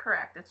are both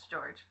correct. It's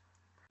George.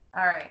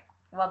 All right.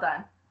 Well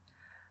done.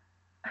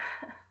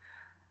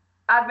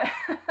 I've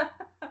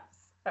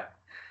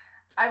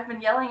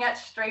been yelling at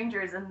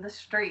strangers in the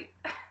street.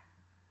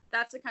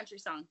 That's a country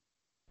song.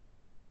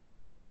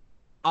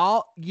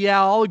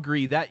 I'll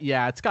agree that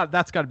that's got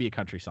to be a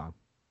country song.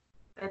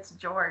 It's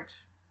George.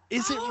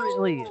 Is it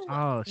really?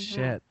 Oh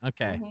shit.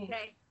 Okay.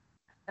 Okay.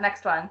 The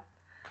next one.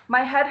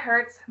 My head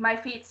hurts, my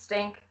feet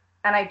stink,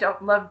 and I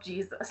don't love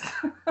Jesus.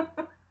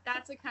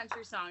 That's a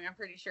country song, I'm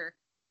pretty sure.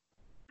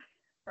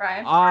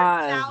 Ryan?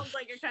 It sounds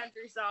like a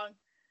country song.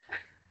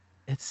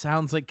 It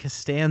sounds like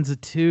Costanza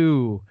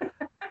too.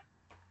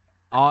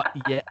 I'll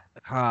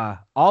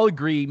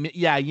agree.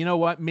 Yeah, you know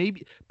what?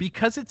 Maybe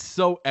because it's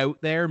so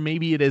out there,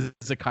 maybe it is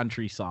a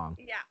country song.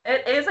 Yeah.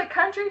 It is a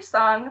country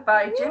song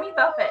by Jimmy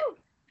Buffett.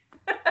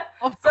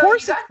 Of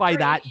course it's by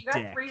that dick.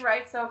 You got 3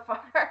 right so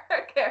far,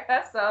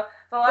 Kara. So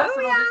the last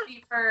one will just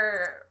be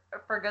for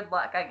good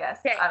luck, I guess.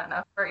 Okay. I don't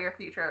know, for your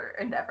future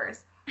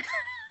endeavors.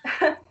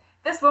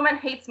 This woman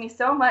hates me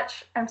so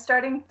much, I'm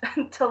starting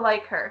to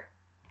like her.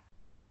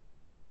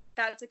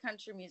 That's a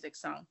country music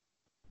song.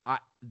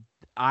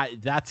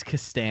 That's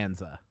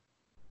Costanza.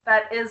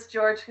 That is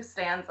George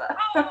Costanza.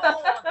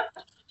 Oh.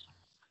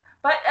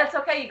 But it's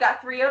okay. Okay, you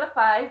got 3 out of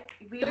 5.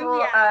 We Ooh, will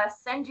yeah.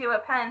 send you a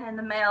pen in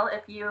the mail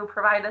if you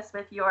provide us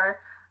with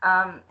your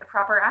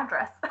proper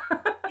address.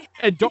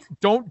 And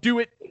don't do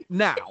it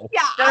now.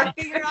 Yeah, I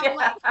figured out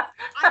like Yeah.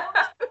 I don't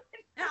know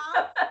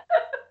now.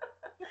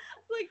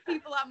 Like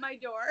people at my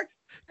door.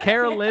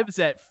 Kara lives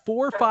at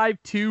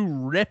 452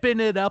 Ripping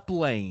It Up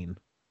Lane.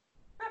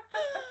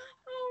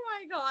 Oh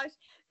my gosh.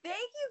 Thank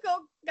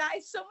you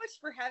guys so much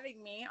for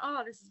having me.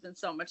 Oh, this has been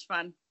so much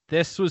fun.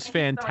 This was Thank you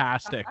so much for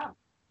fantastic. coming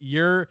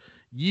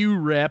You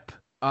rip,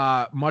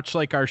 much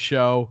like our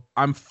show.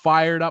 I'm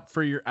fired up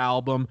for your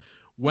album.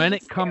 When Me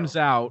it comes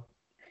out,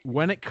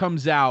 we're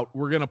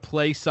gonna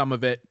play some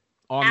of it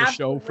on the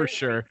show for Absolutely.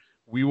 sure.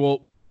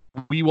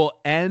 We will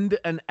end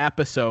an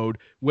episode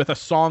with a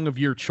song of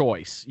your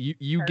choice.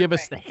 You give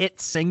us the hit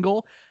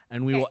single,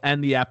 and we will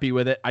end the epi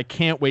with it. I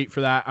can't wait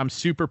for that. I'm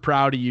super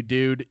proud of you,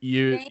 dude. Thank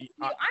you.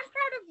 I'm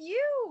proud of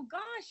you.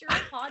 Gosh, your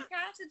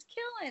podcast is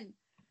killing.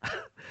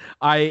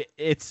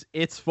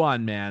 It's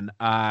fun, man.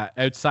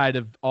 Outside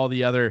of all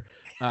the other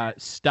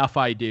stuff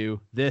I do,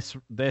 this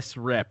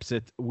rips.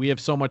 We have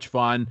so much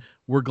fun.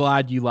 We're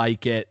glad you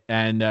like it,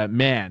 and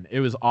man, it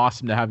was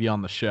awesome to have you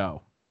on the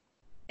show.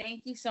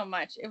 Thank you so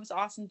much. It was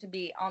awesome to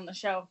be on the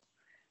show.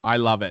 I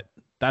love it.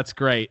 That's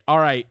great. All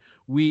right,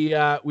 we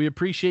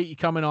appreciate you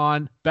coming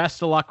on.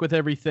 Best of luck with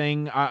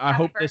everything. I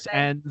hope this birthday.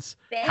 ends.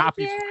 Thank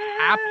you.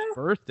 Happy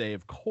birthday,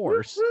 of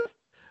course.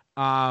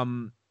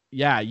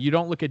 Yeah, you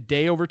don't look a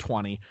day over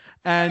 20.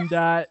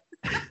 And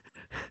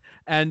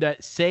and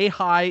say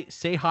hi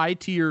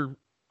to your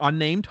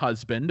unnamed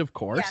husband, of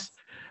course.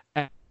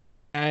 Yes.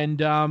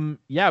 And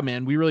yeah,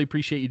 man, we really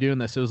appreciate you doing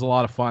this. It was a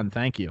lot of fun.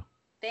 Thank you.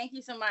 Thank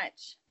you so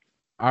much.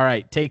 All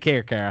right, take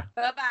care, Kara.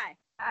 Bye-bye.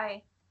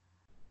 Bye.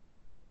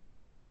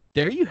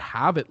 There you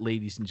have it,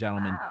 ladies and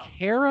gentlemen. Wow.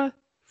 Kara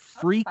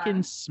freaking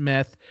fun.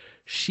 Smith.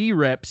 She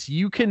rips.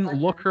 You can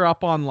look her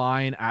up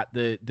online at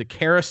the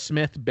Kara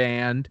Smith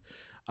Band.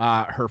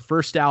 Her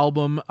first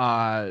album,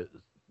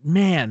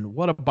 man,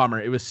 what a bummer.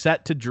 It was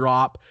set to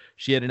drop.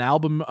 She had an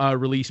album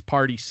release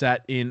party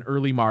set in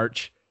early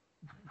March.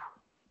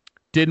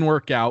 Didn't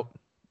work out.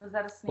 Was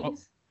that a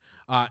sneeze?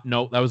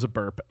 No, that was a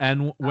burp.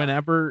 And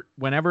whenever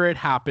it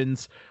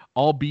happens,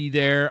 I'll be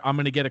there. I'm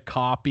going to get a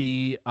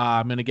copy.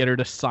 I'm going to get her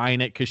to sign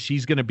it because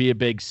she's going to be a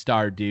big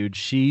star, dude.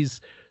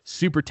 She's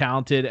super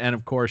talented. And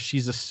of course,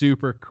 she's a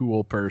super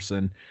cool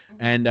person.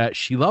 Mm-hmm. And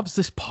she loves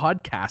this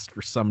podcast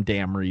for some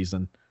damn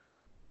reason.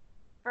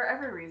 For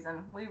every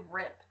reason. We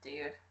rip,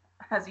 dude.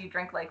 As you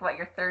drink, like, what,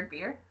 your 3rd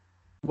beer?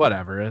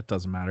 Whatever. It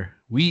doesn't matter.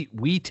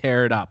 We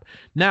tear it up.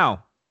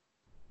 Now,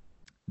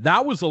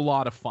 that was a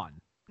lot of fun.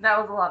 That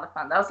was a lot of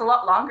fun. That was a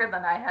lot longer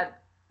than I had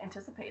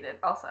anticipated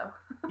also.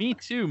 Me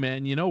too,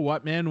 man. You know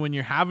what, man? When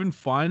you're having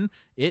fun,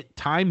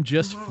 time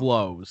just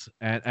flows,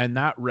 and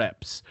that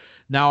rips.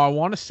 Now, I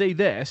want to say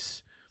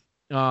this.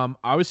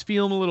 I was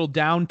feeling a little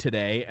down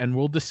today, and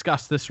we'll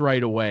discuss this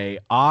right away.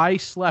 I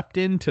slept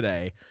in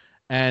today,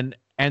 and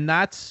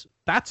that's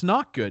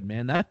not good,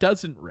 man. That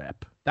doesn't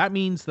rip. That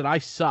means that I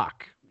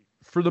suck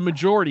for the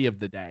majority of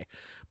the day.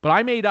 But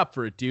I made up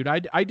for it, dude.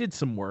 I did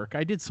some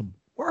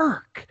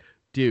work.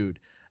 Dude.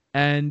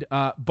 And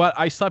but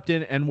I slept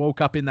in and woke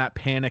up in that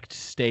panicked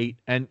state.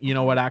 And you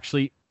know what?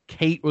 Actually,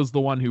 Kate was the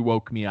one who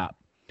woke me up.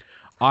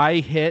 I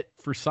hit,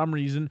 for some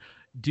reason,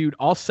 dude,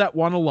 I'll set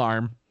one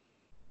alarm.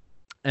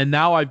 And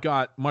now I've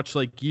got, much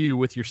like you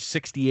with your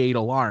 68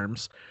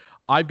 alarms,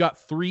 I've got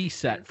 3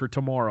 set for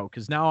tomorrow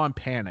because now I'm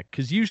panicked.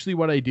 Because usually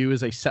what I do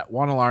is I set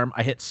one alarm,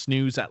 I hit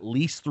snooze at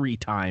least 3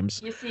 times.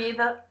 You see,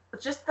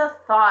 just the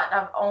thought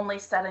of only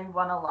setting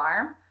one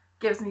alarm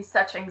gives me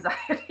such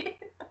anxiety.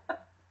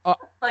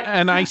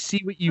 And I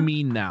see what you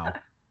mean now.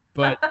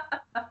 But,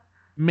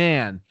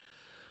 man.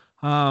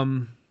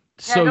 Go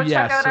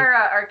check out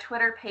our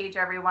Twitter page,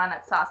 everyone,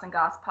 at Sauce and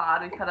Goss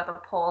Pod. We put up a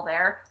poll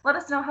there. Let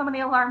us know how many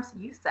alarms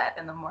you set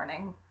in the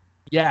morning.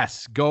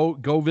 Yes, go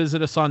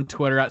visit us on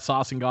Twitter at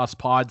Sauce and Goss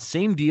Pod.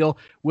 Same deal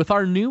with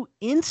our new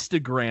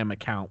Instagram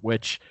account,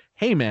 which,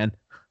 hey, man,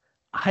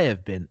 I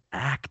have been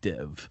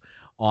active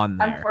on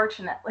there.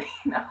 Unfortunately,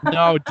 no.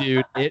 No,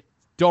 dude,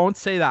 don't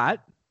say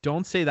that.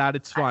 Don't say that.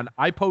 It's fun.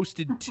 I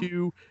posted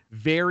 2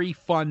 very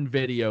fun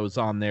videos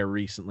on there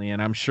recently,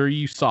 and I'm sure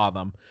you saw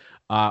them.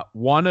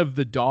 One of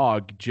the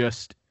dog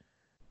just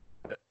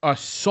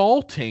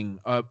assaulting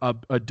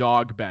a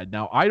dog bed.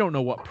 Now, I don't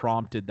know what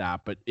prompted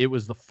that, but it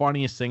was the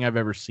funniest thing I've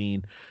ever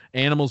seen.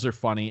 Animals are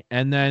funny.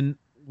 And then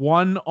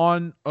one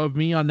of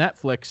me on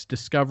Netflix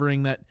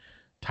discovering that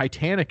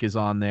Titanic is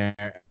on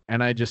there,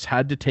 and I just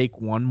had to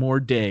take one more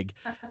dig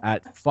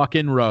at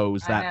fucking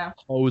Rose, that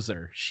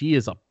poser. She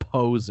is a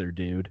poser,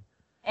 dude.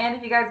 And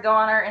if you guys go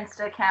on our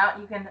Insta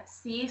account, you can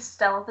see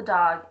Stella the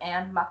dog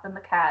and Muffin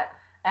the cat,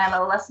 and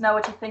let us know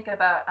what you think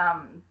about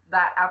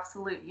that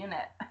absolute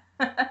unit.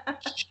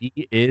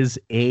 She is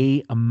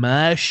a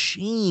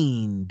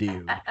machine,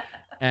 dude.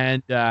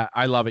 And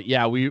I love it.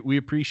 Yeah, we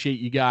appreciate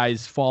you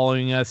guys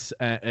following us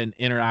and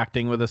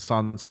interacting with us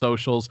on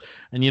socials.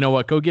 And you know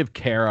what? Go give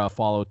Kara a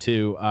follow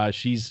too.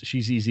 She's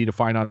easy to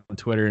find on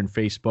Twitter and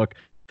Facebook.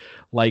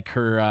 like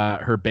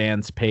her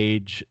band's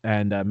page.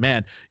 And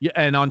man, yeah,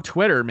 and on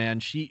Twitter, man,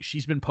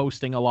 she's been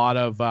posting a lot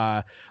of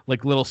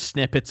like little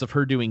snippets of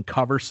her doing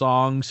cover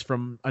songs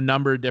from a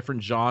number of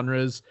different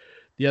genres.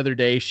 The other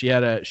day she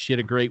had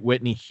a great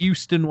Whitney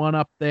Houston one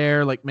up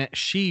there. Like, man,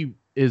 she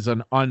is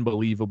an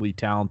unbelievably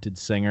talented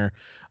singer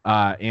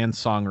and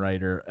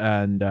songwriter.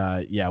 And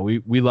yeah,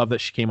 we love that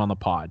she came on the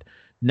pod.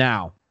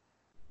 Now,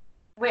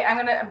 wait, I'm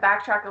going to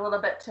backtrack a little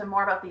bit to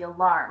more about the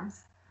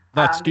alarms.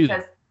 Let's do that.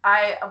 Because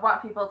I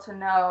want people to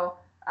know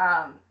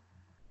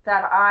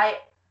that I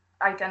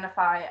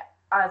identify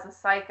as a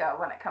psycho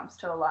when it comes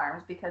to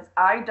alarms, because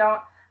I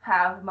don't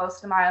have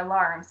most of my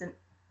alarms in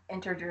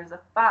integers of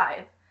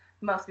 5.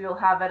 Most people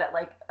have it at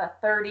like a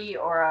 30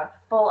 or a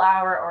full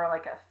hour or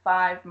like a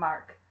 5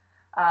 mark.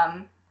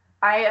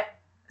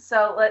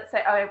 So let's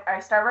say I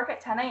start work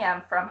at 10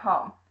 a.m. from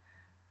home.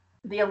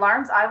 The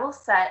alarms I will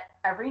set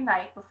every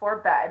night before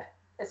bed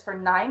is for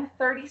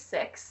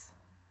 9:36,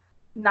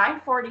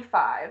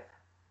 9:45,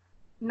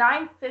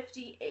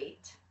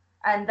 9:58,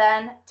 and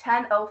then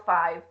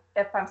 10:05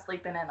 if I'm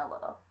sleeping in a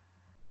little.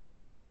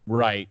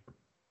 Right.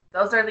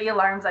 Those are the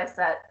alarms I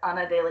set on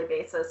a daily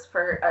basis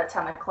for a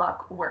 10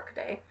 o'clock work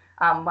day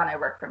when I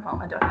work from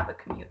home and don't have a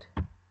commute.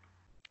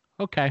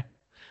 Okay,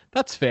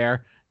 that's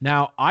fair.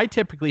 Now, I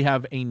typically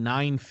have a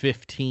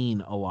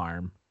 9:15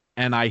 alarm,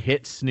 and I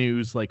hit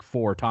snooze like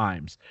 4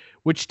 times,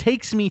 which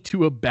takes me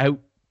to about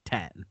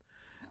 10.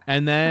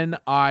 And then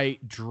I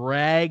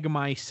drag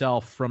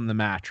myself from the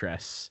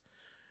mattress.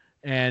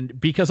 And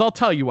because I'll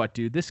tell you what,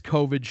 dude, this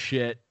COVID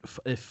shit,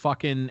 it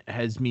fucking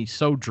has me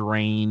so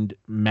drained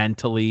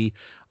mentally.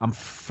 I'm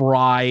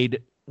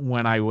fried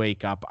when I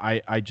wake up.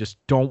 I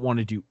just don't want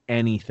to do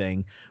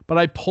anything. But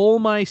I pull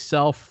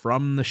myself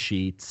from the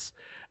sheets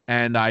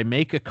and I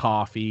make a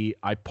coffee.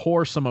 I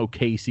pour some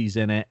O'Casey's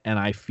in it and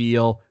I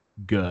feel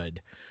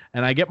good.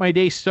 And I get my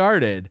day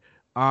started.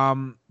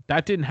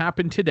 That didn't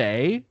happen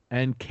today.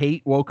 And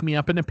Kate woke me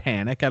up in a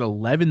panic at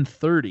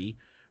 11:30.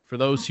 For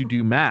those who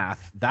do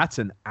math, that's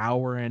an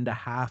hour and a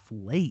half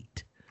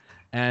late.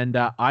 And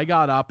I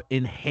got up,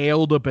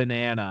 inhaled a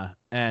banana,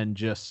 and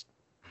just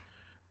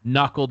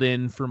knuckled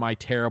in for my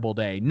terrible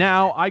day.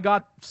 Now, I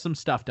got some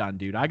stuff done,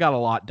 dude. I got a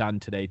lot done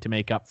today to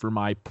make up for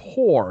my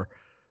poor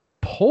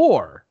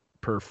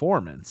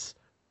performance.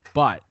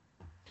 But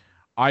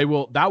that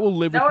will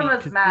live with me. No one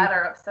was mad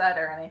or upset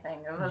or anything.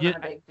 It wasn't a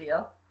big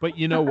deal. But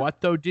you know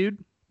what, though,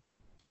 dude?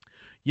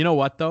 You know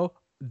what, though?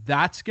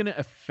 That's going to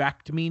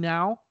affect me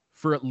now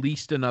for at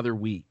least another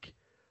week.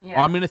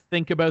 Yeah. I'm going to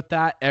think about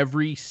that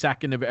every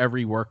second of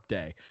every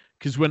workday.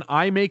 Because when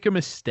I make a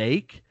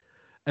mistake,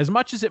 as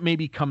much as it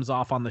maybe comes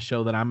off on the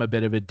show that I'm a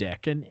bit of a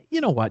dick, and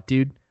you know what,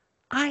 dude?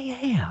 I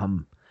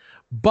am.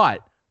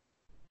 But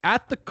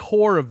at the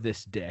core of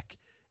this dick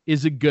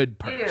is a good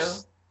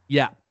person.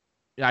 Yeah,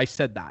 I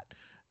said that.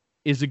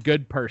 Is a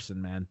good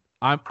person, man.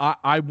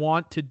 I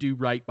want to do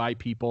right by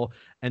people.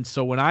 And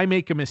so when I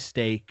make a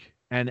mistake,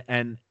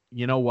 and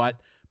you know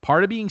what?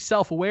 Part of being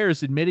self-aware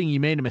is admitting you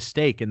made a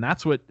mistake, and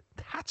that's what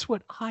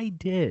I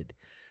did.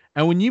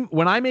 And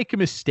when I make a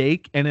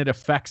mistake and it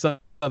affects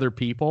other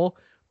people,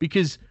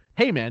 because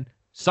hey man,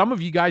 some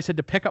of you guys had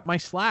to pick up my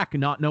slack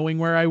not knowing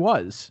where I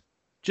was,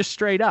 just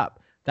straight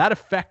up. That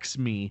affects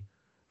me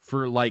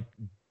for like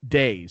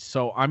days.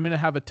 So I'm gonna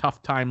have a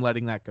tough time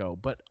letting that go,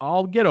 but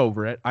I'll get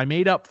over it. I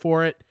made up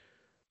for it,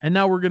 and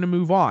now we're gonna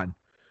move on.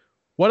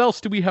 What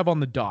else do we have on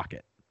the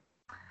docket?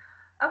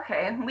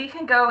 Okay, we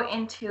can go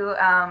into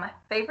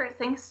favorite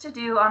things to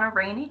do on a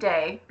rainy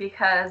day,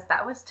 because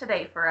that was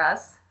today for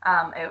us.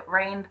 It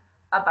rained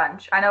a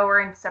bunch. I know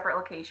we're in separate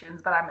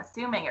locations, but I'm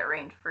assuming it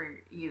rained for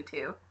you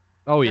too.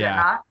 Oh, Did yeah. it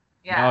not?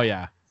 Yeah. Oh,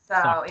 yeah.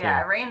 So,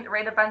 yeah, it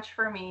rained a bunch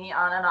for me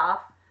on and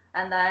off.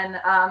 And then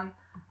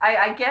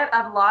I get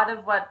a lot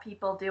of what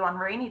people do on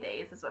rainy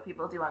days is what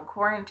people do on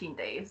quarantine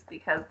days,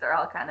 because they're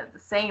all kind of the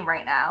same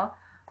right now.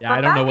 Yeah, but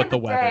I don't know what the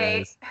weather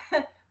is.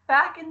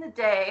 Back in the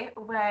day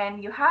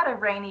when you had a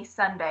rainy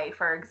Sunday,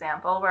 for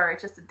example, where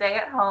it's just a day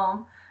at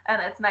home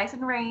and it's nice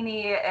and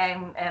rainy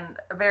and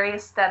very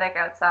aesthetic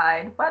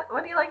outside, what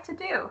do you like to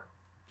do?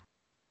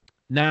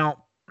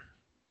 Now,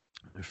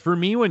 for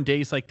me, when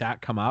days like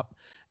that come up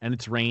and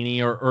it's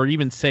rainy, or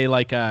even say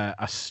like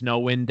a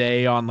snowing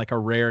day on like a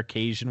rare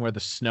occasion where the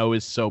snow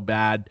is so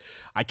bad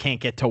I can't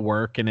get to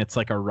work and it's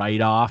like a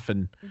write-off,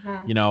 and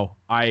you know,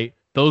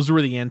 those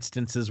were the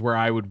instances where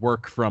I would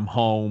work from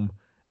home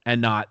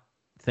and not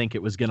think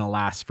it was going to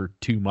last for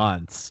 2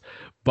 months.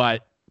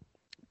 But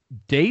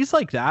days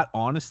like that,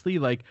 honestly,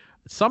 like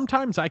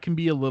sometimes I can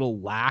be a little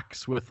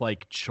lax with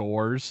like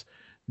chores.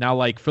 Now,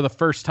 like for the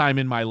first time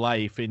in my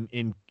life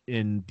in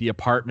the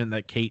apartment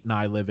that Kate and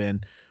I live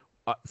in,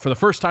 for the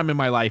first time in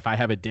my life, I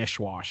have a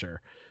dishwasher.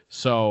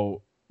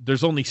 So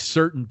there's only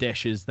certain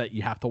dishes that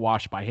you have to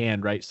wash by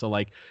hand, right? So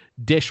like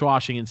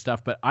dishwashing and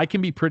stuff, but I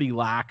can be pretty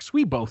lax.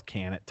 We both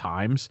can at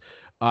times.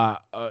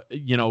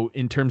 You know,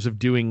 in terms of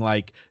doing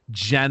like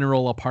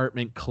general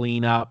apartment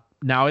cleanup.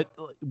 Now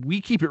we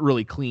keep it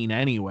really clean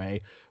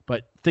anyway,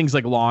 But things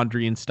like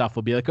laundry and stuff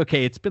will be like,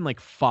 okay, it's been like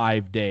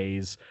 5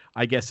 days.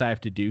 I guess I have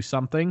to do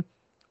something.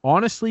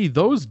 Honestly,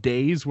 those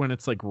days when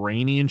it's like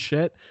rainy and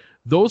shit,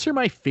 those are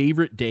my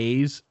favorite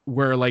days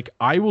where like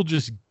I will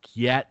just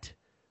get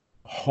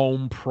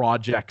home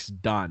projects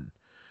done.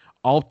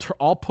 I'll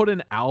put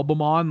an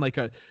album on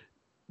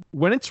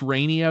when it's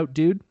rainy out,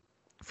 dude.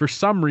 For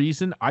some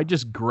reason, I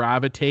just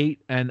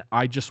gravitate and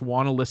I just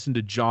want to listen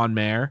to John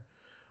Mayer.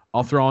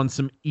 I'll throw on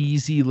some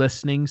easy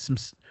listening,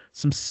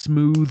 some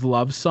smooth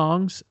love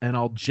songs, and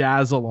I'll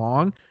jazz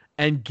along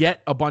and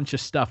get a bunch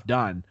of stuff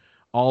done.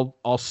 I'll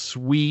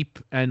sweep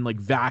and like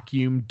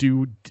vacuum,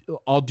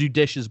 I'll do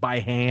dishes by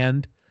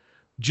hand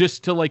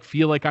just to like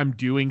feel like I'm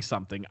doing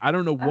something. I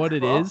don't know what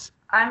it is.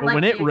 I'm but like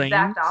when it the rains,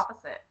 exact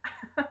opposite.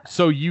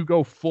 so you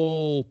go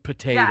full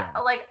potato. Yeah,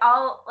 like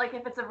I'll like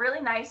if it's a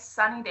really nice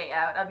sunny day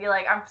out, I'll be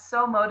like, I'm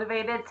so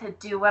motivated to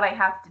do what I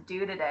have to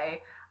do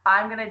today.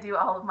 I'm gonna do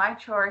all of my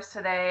chores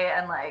today,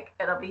 and like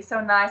it'll be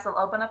so nice. I'll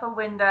open up a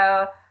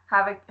window,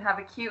 have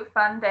a cute,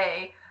 fun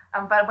day.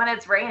 But when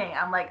it's raining,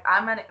 I'm like,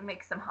 I'm gonna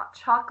make some hot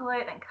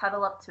chocolate and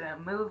cuddle up to a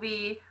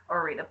movie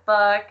or read a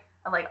book,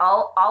 and like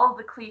all of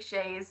the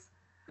cliches.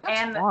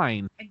 That's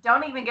fine. And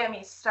don't even get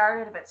me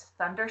started if it's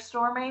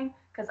thunderstorming,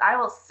 because I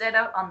will sit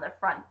out on the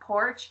front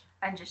porch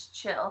and just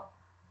chill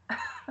and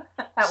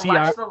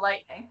watch the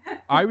lightning.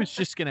 I was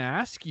just gonna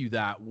ask you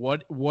that.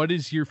 What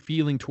is your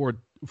feeling toward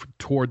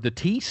the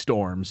tea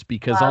storms?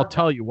 Because I'll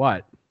tell you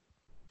what,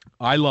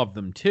 I love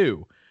them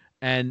too,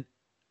 and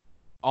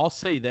I'll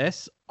say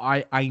this: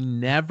 I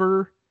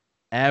never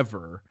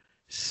ever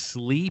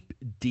sleep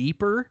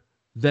deeper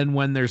than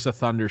when there's a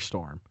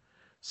thunderstorm.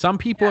 Some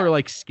people are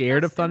like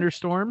scared of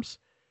thunderstorms.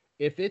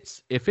 If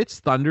it's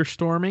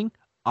thunderstorming,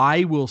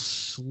 I will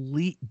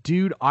sleep,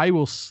 dude. I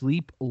will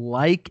sleep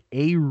like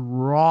a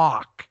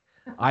rock.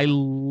 I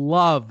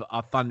love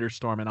a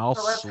thunderstorm, and I'll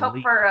so let's sleep.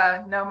 hope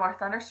for no more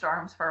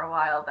thunderstorms for a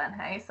while, then.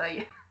 Hey, so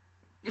you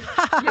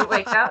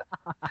wake up.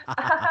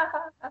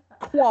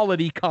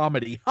 Quality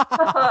comedy.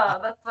 Oh,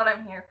 that's what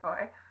I'm here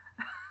for.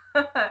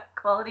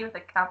 Quality with a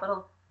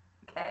capital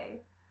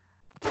K.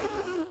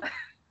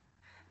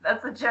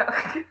 That's a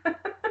joke.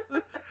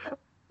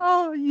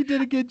 Oh, you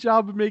did a good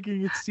job of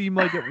making it seem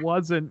like it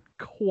wasn't.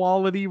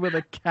 Quality with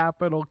a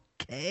capital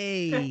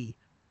K.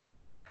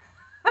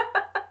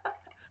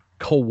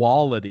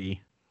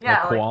 Quality.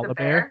 Yeah, like koala the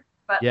bear,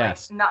 but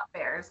yes. like not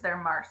bears, they're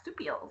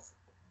marsupials.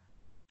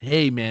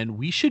 Hey man,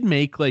 we should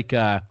make like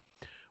a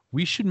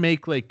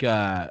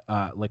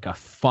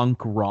funk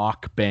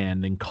rock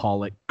band and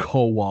call it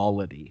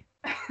Quality.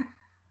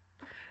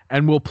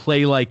 And we'll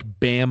play like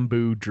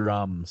bamboo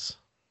drums.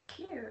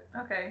 Cute.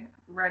 Okay,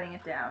 writing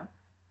it down.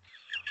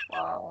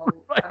 Well,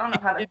 I don't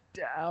know how to.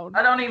 Down.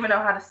 I don't even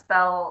know how to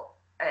spell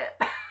it.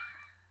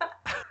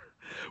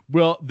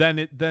 Well, then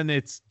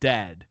it's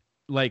dead.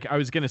 Like I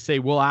was gonna say,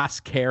 we'll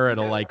ask Kara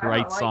to like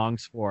write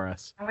songs for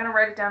us. I'm gonna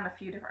write it down a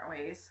few different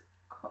ways.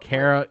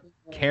 Kara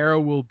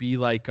will be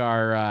like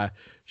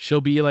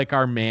she'll be like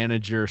our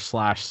manager /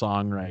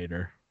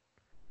 songwriter.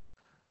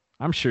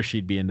 I'm sure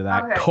she'd be into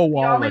that. Okay.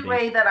 Quality. The only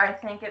way that I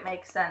think it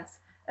makes sense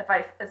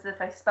is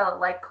if I spell it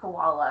like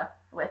koala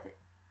with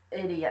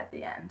itty at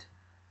the end.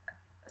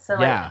 So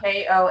like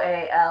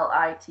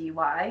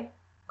Koality,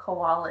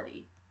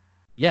 Quality.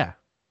 Yeah.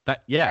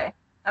 Yeah.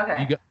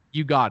 Okay.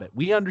 You got it.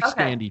 We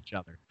understand each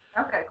other.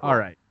 Okay, cool. All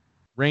right.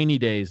 Rainy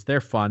days, they're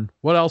fun.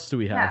 What else do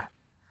we have?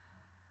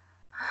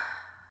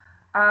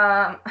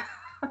 Yeah.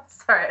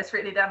 Sorry, I was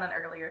reading down an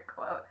earlier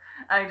quote.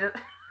 I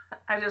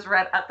just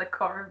read at the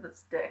core of the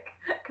stick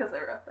because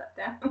I wrote that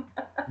down.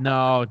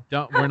 No,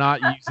 we're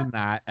not using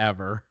that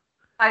ever.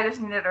 I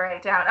just needed to write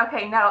it down.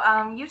 Okay,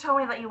 no, you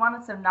told me that you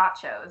wanted some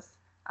nachos,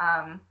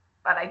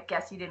 but I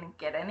guess you didn't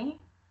get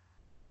any.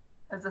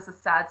 Is this a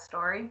sad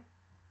story?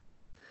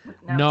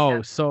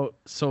 No, so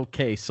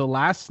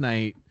last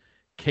night,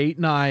 Kate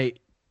and I,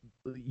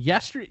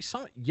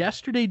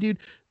 yesterday, dude,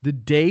 the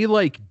day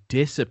like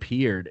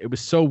disappeared. It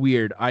was so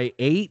weird. I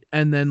ate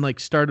and then like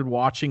started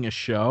watching a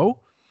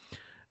show,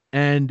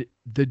 and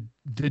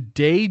the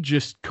day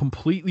just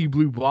completely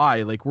blew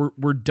by. Like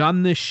we're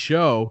done this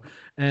show,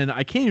 and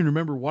I can't even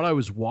remember what I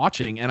was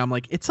watching, and I'm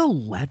like, it's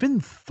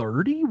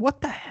 11:30? What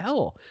the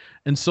hell?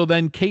 And so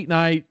then Kate and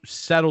I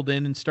settled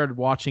in and started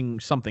watching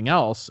something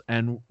else,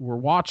 and we're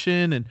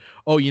watching, and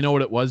oh, you know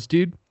what it was,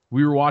 dude?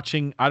 We were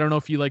watching, I don't know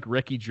if you like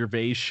Ricky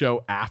Gervais'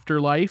 show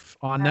Afterlife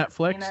on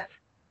Netflix.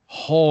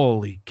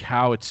 Holy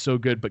cow, it's so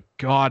good, but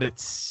God,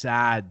 it's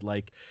sad.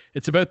 Like,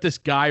 it's about this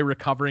guy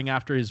recovering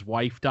after his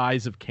wife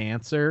dies of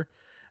cancer,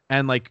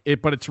 and like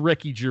but it's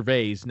Ricky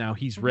Gervais. Now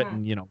he's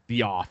written,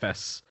 The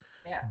Office,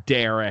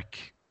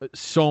 Derek,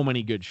 so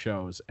many good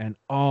shows, and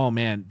oh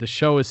man, the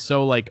show is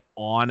so like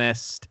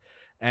honest,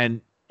 and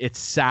it's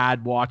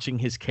sad watching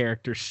his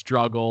character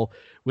struggle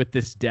with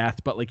this death,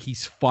 but like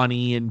he's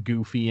funny and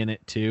goofy in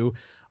it too.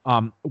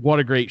 What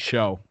a great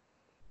show.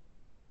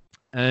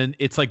 And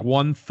it's like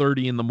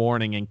 1:30 in the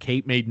morning, and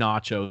Kate made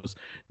nachos.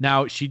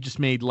 Now she just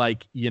made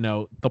like,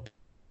 the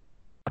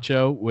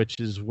nacho, which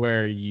is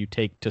where you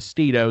take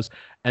Tostitos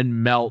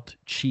and melt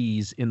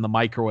cheese in the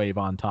microwave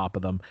on top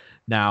of them.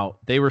 Now,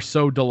 they were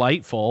so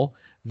delightful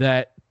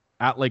that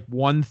at like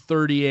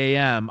 1:30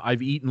 a.m.,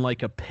 I've eaten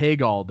like a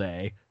pig all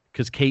day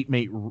because Kate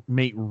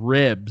made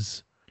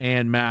ribs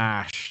and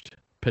mashed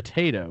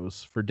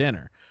potatoes for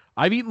dinner.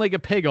 I've eaten like a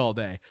pig all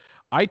day.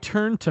 I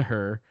turn to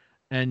her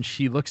and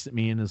she looks at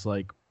me and is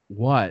like,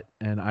 "What?"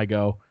 And I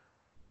go,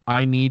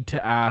 "I need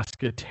to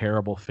ask a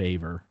terrible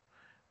favor."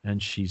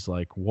 And she's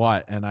like,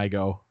 "What?" And I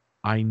go,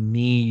 "I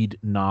need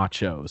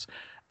nachos."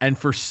 And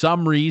for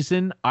some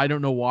reason, I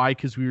don't know why,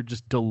 because we were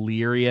just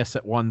delirious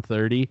at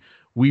 1:30,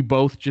 we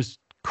both just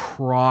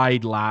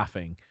cried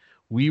laughing.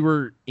 We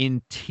were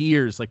in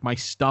tears, like my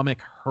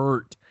stomach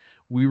hurt.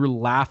 We were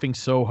laughing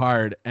so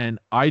hard, and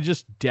I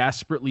just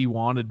desperately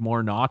wanted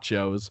more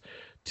nachos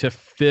to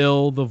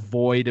fill the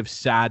void of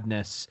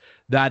sadness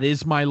that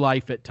is my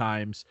life at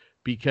times,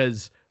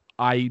 because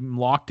I'm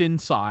locked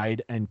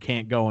inside and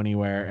can't go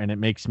anywhere, and it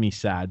makes me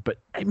sad. But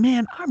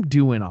man, I'm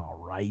doing all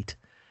right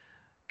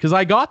because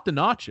I got the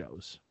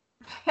nachos.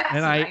 Yeah,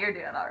 and so you're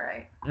doing all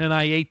right. And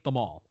I ate them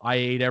all. I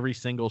ate every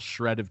single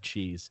shred of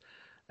cheese,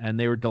 and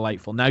they were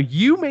delightful. Now,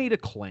 you made a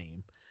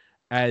claim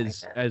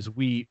as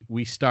we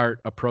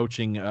start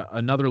approaching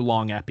another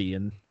long epi,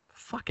 and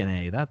fucking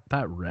A,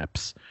 that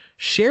rips.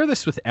 Share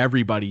this with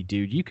everybody,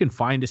 dude. You can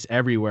find us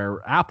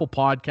everywhere. Apple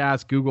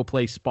Podcasts, Google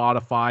Play,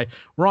 Spotify.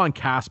 We're on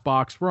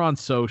CastBox. We're on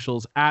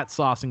socials at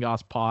Sauce and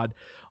Goss Pod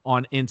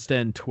on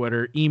Insta and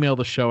Twitter. Email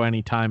the show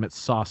anytime at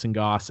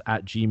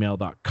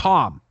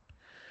sauceandgoss@gmail.com.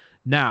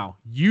 Now,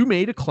 you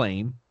made a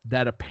claim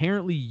that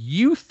apparently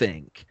you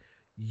think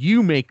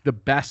you make the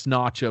best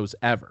nachos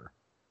ever.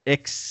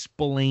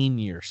 Explain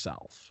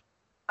yourself.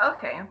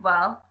 Okay,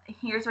 well,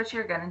 here's what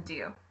you're gonna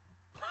do.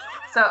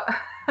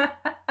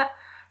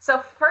 So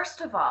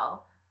first of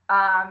all,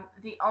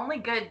 the only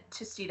good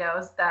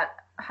Tostitos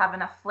that have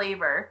enough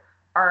flavor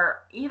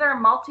are either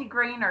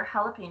multigrain or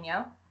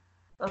jalapeno.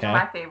 Those are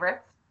my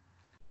favorites.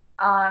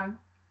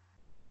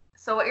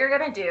 So what you're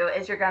gonna do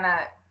is you're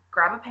gonna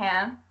grab a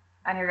pan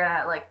and you're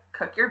gonna like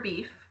cook your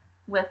beef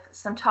with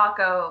some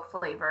taco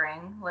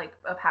flavoring, like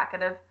a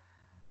packet of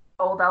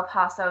Old El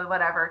Paso,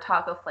 whatever,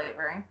 taco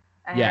flavoring.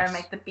 And you're gonna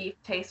make the beef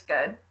taste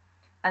good.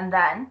 And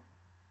then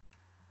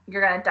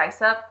you're gonna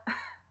dice up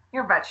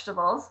your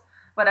vegetables,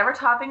 whatever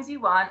toppings you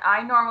want.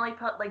 I normally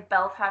put like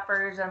bell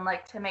peppers and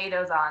like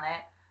tomatoes on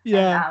it.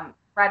 Yeah. And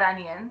red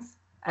onions.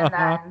 And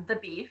then the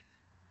beef.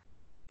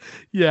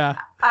 Yeah.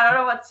 I don't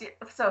know what's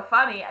so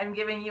funny. I'm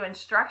giving you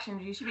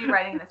instructions. You should be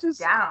writing this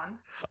down.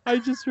 I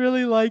just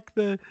really like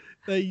that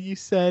you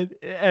said,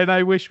 and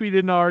I wish we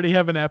didn't already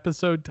have an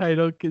episode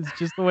title, because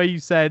just the way you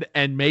said,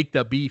 "and make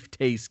the beef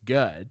taste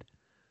good,"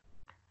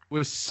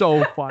 was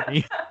so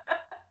funny.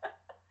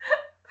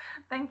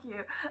 Thank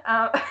you.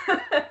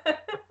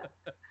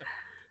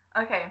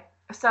 Okay,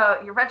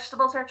 so your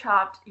vegetables are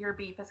chopped, your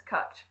beef is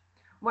cooked.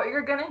 What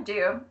you're gonna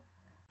do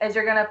is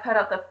you're gonna put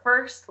out the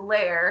first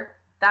layer,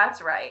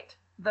 that's right,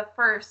 the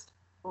first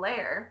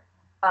layer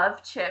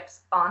of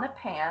chips on a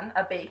pan,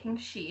 a baking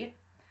sheet,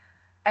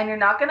 and you're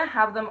not gonna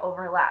have them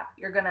overlap.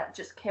 You're gonna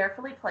just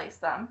carefully place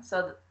them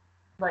so that,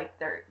 like,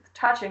 they're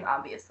touching,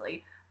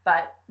 obviously,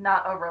 but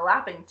not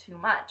overlapping too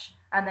much.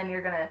 And then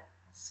you're gonna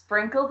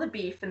sprinkle the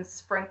beef and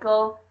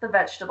sprinkle the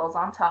vegetables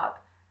on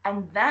top.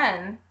 And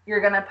then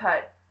you're gonna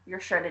put your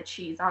shredded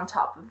cheese on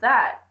top of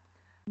that.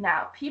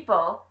 Now,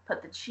 people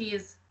put the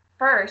cheese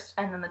first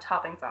and then the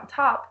toppings on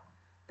top.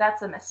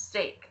 That's a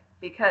mistake,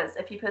 because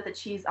if you put the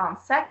cheese on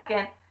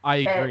second, I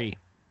agree.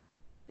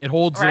 It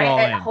holds it all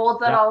in. It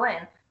holds it all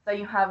in. So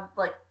you have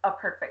like a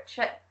perfect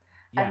chip.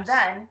 Yes. And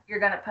then you're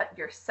going to put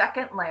your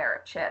second layer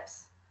of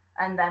chips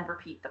and then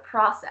repeat the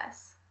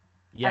process.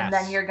 Yes. And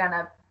then you're going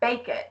to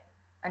bake it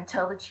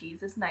until the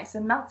cheese is nice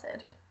and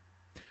melted.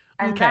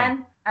 And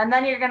then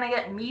you're going to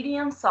get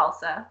medium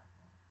salsa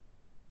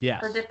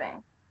for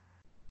dipping.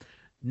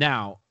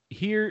 Now,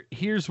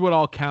 here's what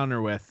I'll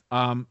counter with.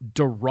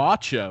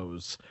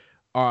 Dorachos,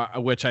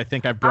 which I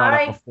think I've brought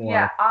up before.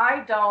 Yeah,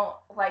 I don't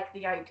like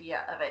the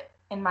idea of it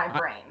in my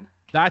brain.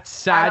 That's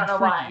sad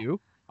for you.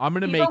 I'm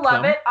gonna make them. People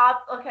love it.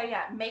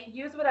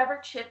 Use whatever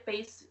chip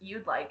base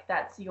you'd like.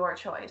 That's your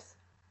choice.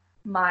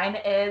 Mine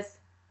is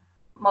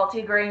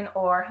multigrain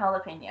or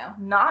jalapeno,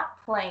 not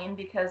plain,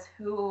 because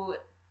who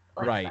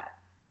likes that?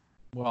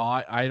 Well,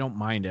 I don't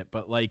mind it,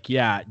 but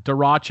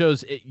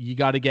Dorachos, you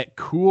got to get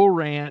Cool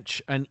Ranch,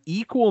 an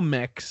equal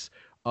mix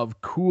of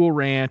Cool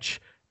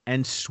Ranch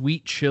and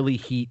sweet chili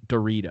heat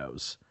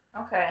Doritos.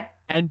 Okay.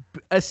 And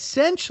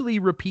essentially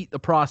repeat the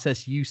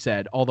process you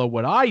said, although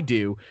what I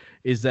do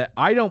is that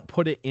I don't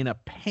put it in a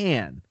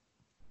pan.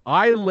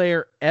 I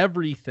layer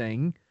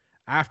everything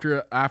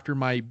after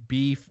my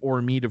beef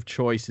or meat of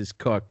choice is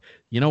cooked.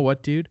 You know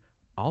what, dude?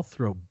 I'll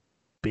throw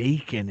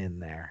bacon in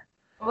there.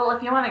 Well,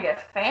 if you want to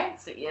get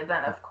fancy,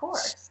 then of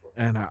course.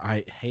 And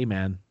hey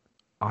man,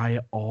 I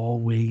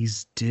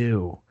always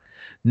do.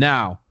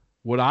 Now,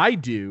 what I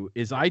do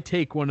is I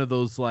take one of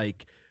those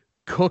like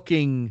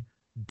cooking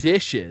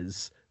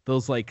dishes,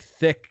 those like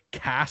thick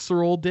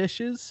casserole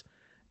dishes,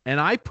 and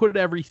I put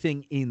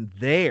everything in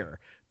there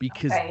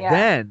because Okay, yeah.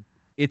 then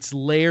it's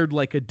layered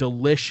like a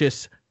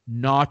delicious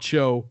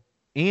nacho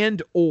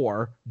and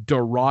or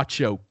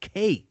Doracho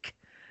cake.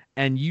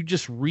 And you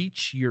just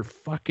reach your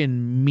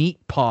fucking meat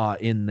paw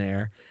in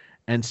there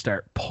and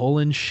start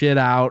pulling shit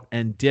out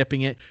and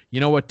dipping it. You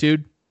know what,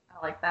 dude?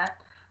 I like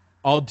that.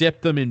 I'll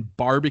dip them in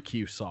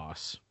barbecue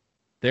sauce.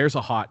 There's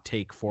a hot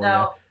take for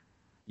No, you.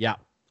 Yeah.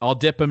 I'll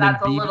dip them in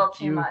that's a BBQ. little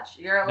too much.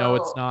 You're a No,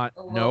 little, it's not.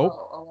 a little, Nope.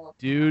 a little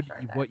too Dude, much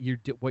right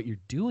there. what you're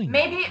doing.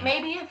 Maybe right now.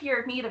 maybe if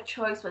your meat of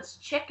choice was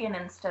chicken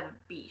instead of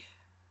beef.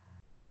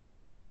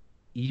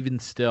 Even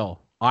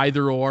still,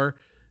 either or,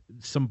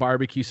 some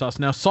barbecue sauce.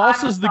 Now,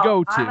 salsa's the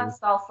go-to. I'm a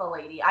salsa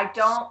lady. I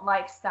don't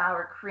like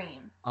sour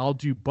cream. I'll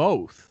do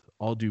both.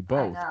 I'll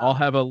know. I'll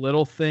have a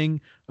little thing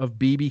of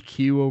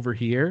BBQ over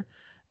here,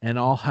 and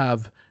I'll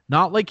have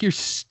not like your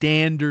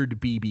standard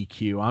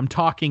BBQ. I'm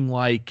talking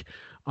like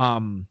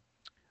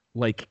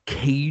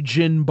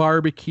Cajun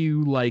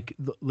barbecue, like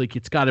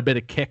it's got a bit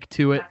of kick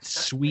to it,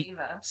 Extra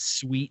flavor.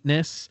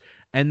 sweetness,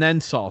 and then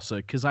salsa,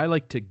 because I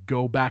like to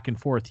go back and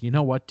forth. You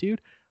know what,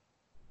 dude?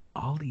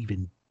 I'll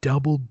even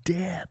double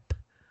dip.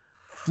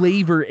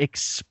 Flavor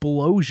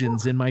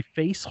explosions in my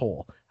face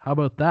hole. How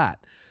about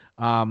that?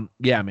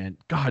 Yeah, man.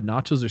 God,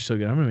 nachos are so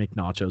good. I'm gonna make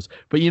nachos.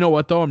 But you know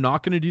what though? I'm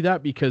not gonna do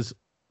that because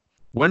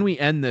when we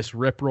end this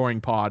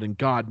rip-roaring pod, and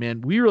God,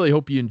 man, we really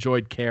hope you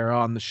enjoyed Kara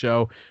on the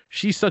show.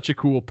 She's such a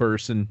cool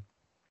person.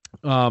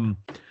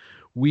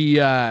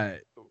 We're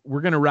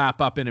gonna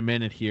wrap up in a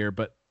minute here,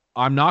 but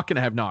I'm not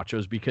gonna have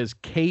nachos because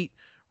Kate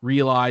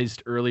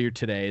realized earlier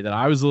today that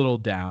I was a little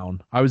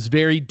down. I was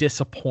very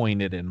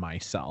disappointed in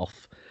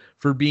myself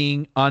for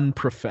being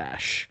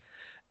unprofesh.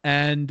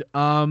 And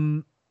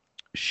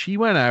she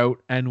went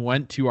out and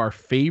went to our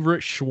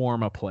favorite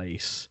shawarma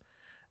place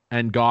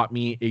and got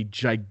me a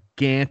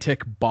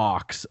gigantic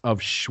box of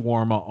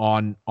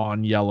shawarma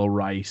on yellow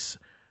rice.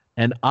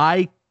 And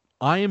I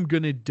am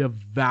going to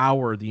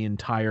devour the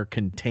entire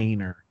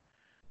container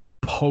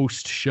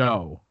post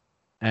show.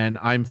 And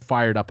I'm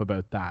fired up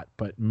about that.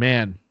 But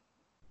man,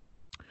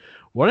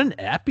 what an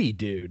epi,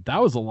 dude.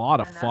 That was a lot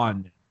of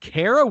fun.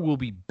 Kara will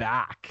be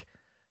back.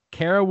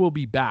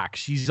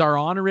 She's our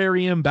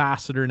honorary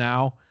ambassador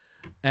now.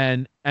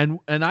 And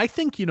I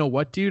think, you know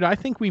what, dude? I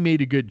think we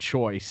made a good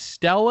choice.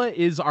 Stella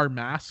is our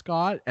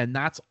mascot, and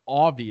that's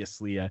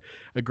obviously a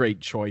great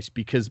choice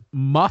because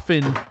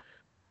Muffin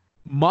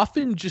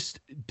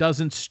just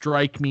doesn't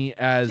strike me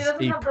as She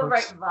doesn't have the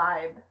right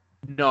vibe.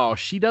 No,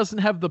 she doesn't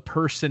have the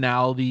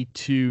personality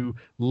to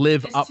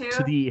live up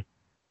to the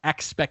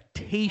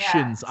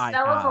expectations I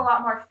have. Stella's a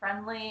lot more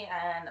friendly,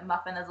 and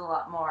Muffin is a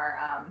lot more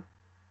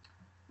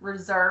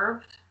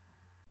reserved,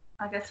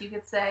 I guess you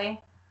could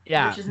say.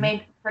 Yeah. Which is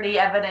made pretty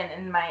evident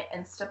in my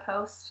Insta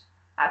post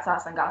at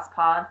Sauce and Goss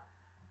Pod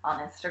on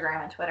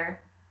Instagram and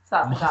Twitter.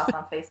 Sauce and Goss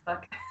on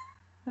Facebook.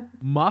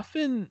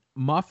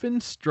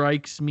 Muffin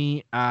strikes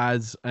me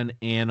as an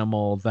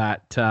animal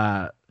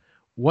that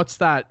what's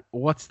that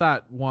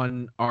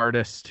one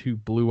artist who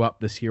blew up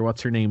this year?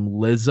 What's her name?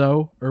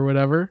 Lizzo or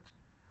whatever?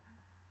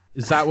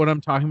 Is that what I'm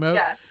talking about?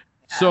 Yeah.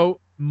 So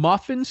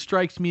Muffin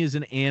strikes me as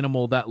an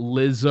animal that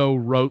Lizzo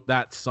wrote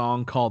that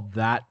song called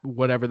that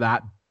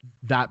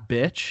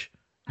bitch.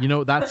 You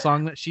know that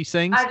song that she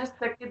sings? I just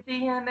took a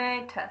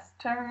DNA test.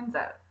 Turns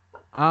out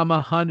I'm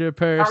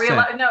 100% Are we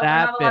allowed? No,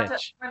 that we're not allowed bitch.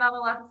 to. We're not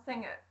allowed to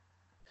sing it.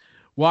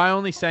 Well, I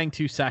only sang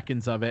 2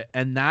 seconds of it,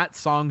 and that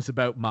song's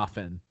about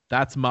Muffin.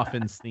 That's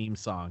Muffin's theme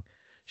song.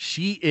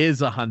 She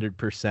is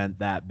 100%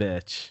 that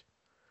bitch.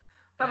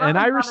 But And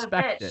I Muffin's not a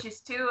respect bitch. it. She's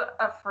too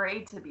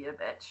afraid to be a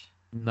bitch.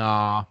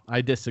 Nah,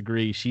 I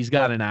disagree. She's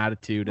got an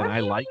attitude, and What do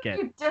I you like mean it.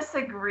 You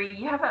disagree.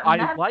 You haven't I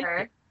met like her.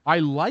 it. I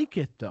like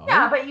it though.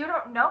 Yeah, but you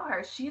don't know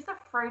her. She's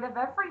afraid of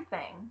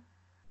everything.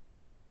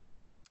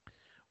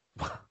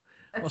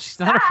 Well, she's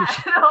not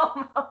sad,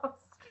 almost.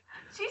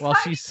 She's Well,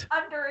 hiding she's-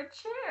 under a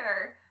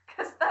chair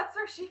because that's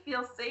where she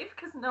feels safe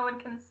because no one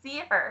can see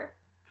her.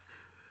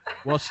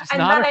 Well, she's And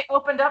not. then I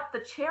opened up the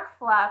chair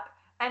flap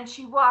and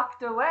she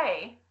walked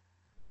away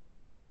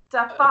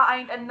to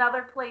find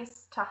another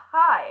place to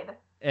hide.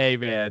 Hey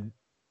man,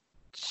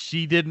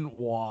 she didn't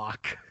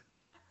walk.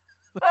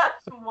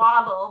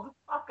 Waddled.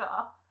 Fuck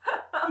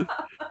off.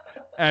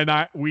 And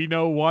we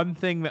know one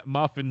thing that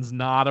Muffin's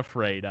not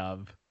afraid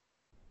of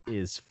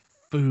is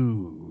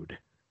food.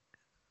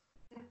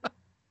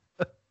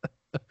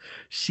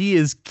 She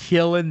is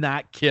killing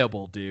that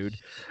kibble, dude.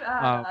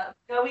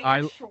 Go eat I-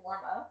 your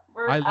shawarma.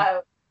 We're I-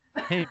 out.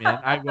 Hey man,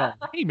 I will.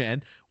 Hey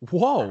man,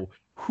 whoa!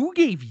 Who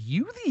gave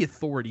you the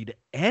authority to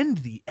end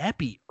the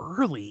epi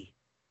early?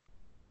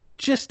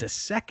 Just a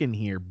second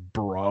here,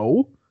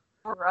 bro.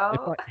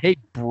 Bro. Hey,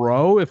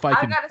 bro, if I I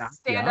can gotta back you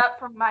stand up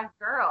for my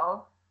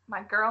girl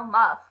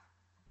Muff.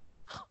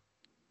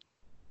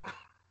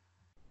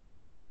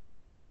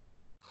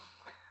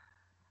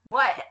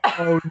 What?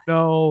 Oh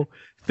no.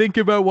 Think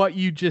about what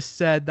you just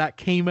said. That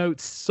came out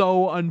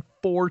so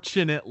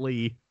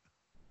unfortunately.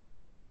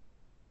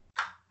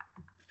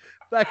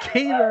 That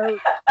came out.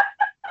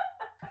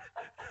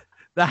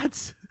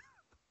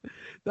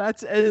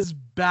 That's as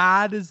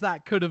bad as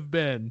that could have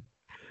been.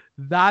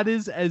 That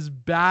is as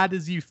bad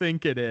as you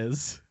think it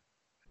is.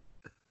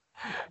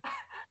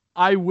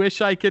 I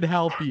wish I could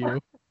help you.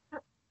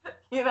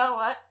 You know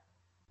what?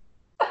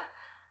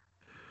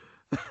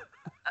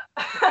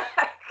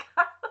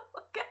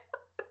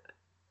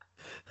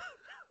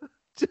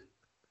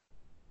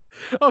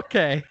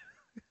 Okay.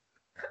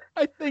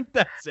 I think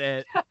that's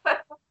it.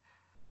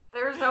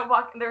 There's no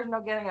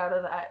getting out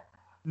of that.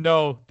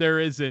 No, there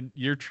isn't.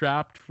 You're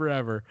trapped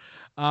forever.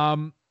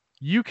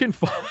 You can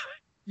find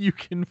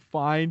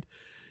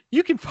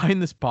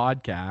this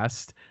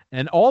podcast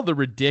and all the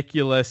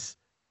ridiculous,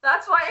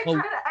 That's why I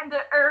try to end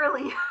it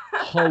early.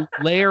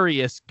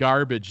 hilarious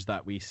garbage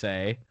that we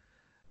say.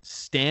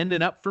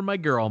 Standing up for my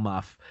girl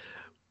muff.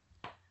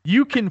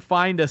 You can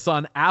find us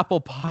on Apple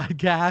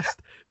Podcast,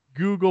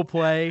 Google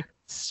Play,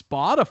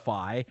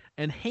 Spotify,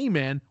 and hey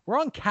man, we're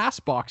on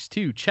Castbox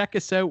too. Check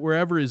us out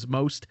wherever is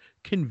most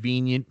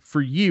convenient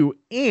for you.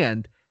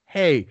 And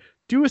hey,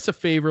 do us a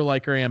favor,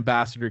 like our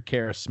ambassador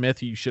Kara Smith,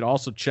 who you should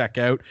also check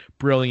out,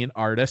 brilliant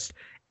artist,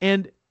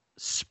 and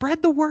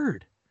spread the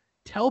word.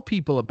 Tell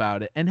people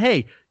about it. And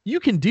hey, you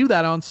can do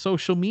that on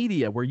social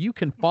media, where you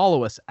can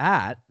follow us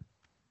at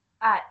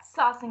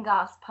Sauce and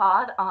Goss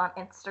Pod on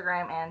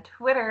Instagram and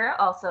Twitter,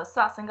 also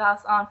Sauce and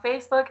Goss on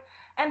Facebook.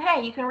 And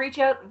hey, you can reach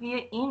out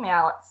via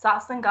email at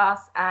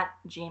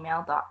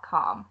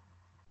sauceandgoss@gmail.com.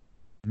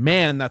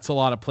 Man, that's a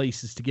lot of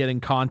places to get in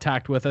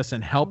contact with us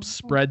and help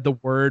spread the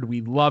word.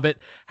 We love it.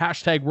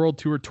 # World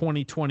Tour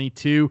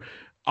 2022.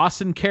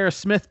 Us and Kara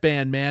Smith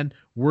Band, man,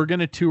 we're going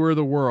to tour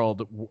the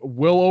world.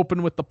 We'll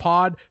open with the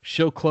pod.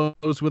 She'll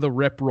close with a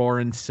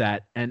rip-roaring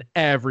set, and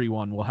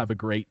everyone will have a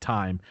great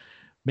time.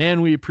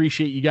 Man, we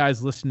appreciate you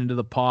guys listening to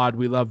the pod.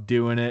 We love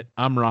doing it.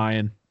 I'm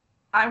Ryan.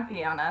 I'm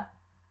Fiona.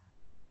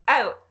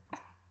 Out.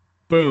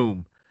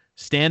 Boom.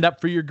 Stand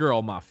up for your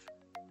girl, muff.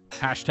 #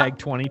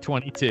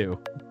 2022.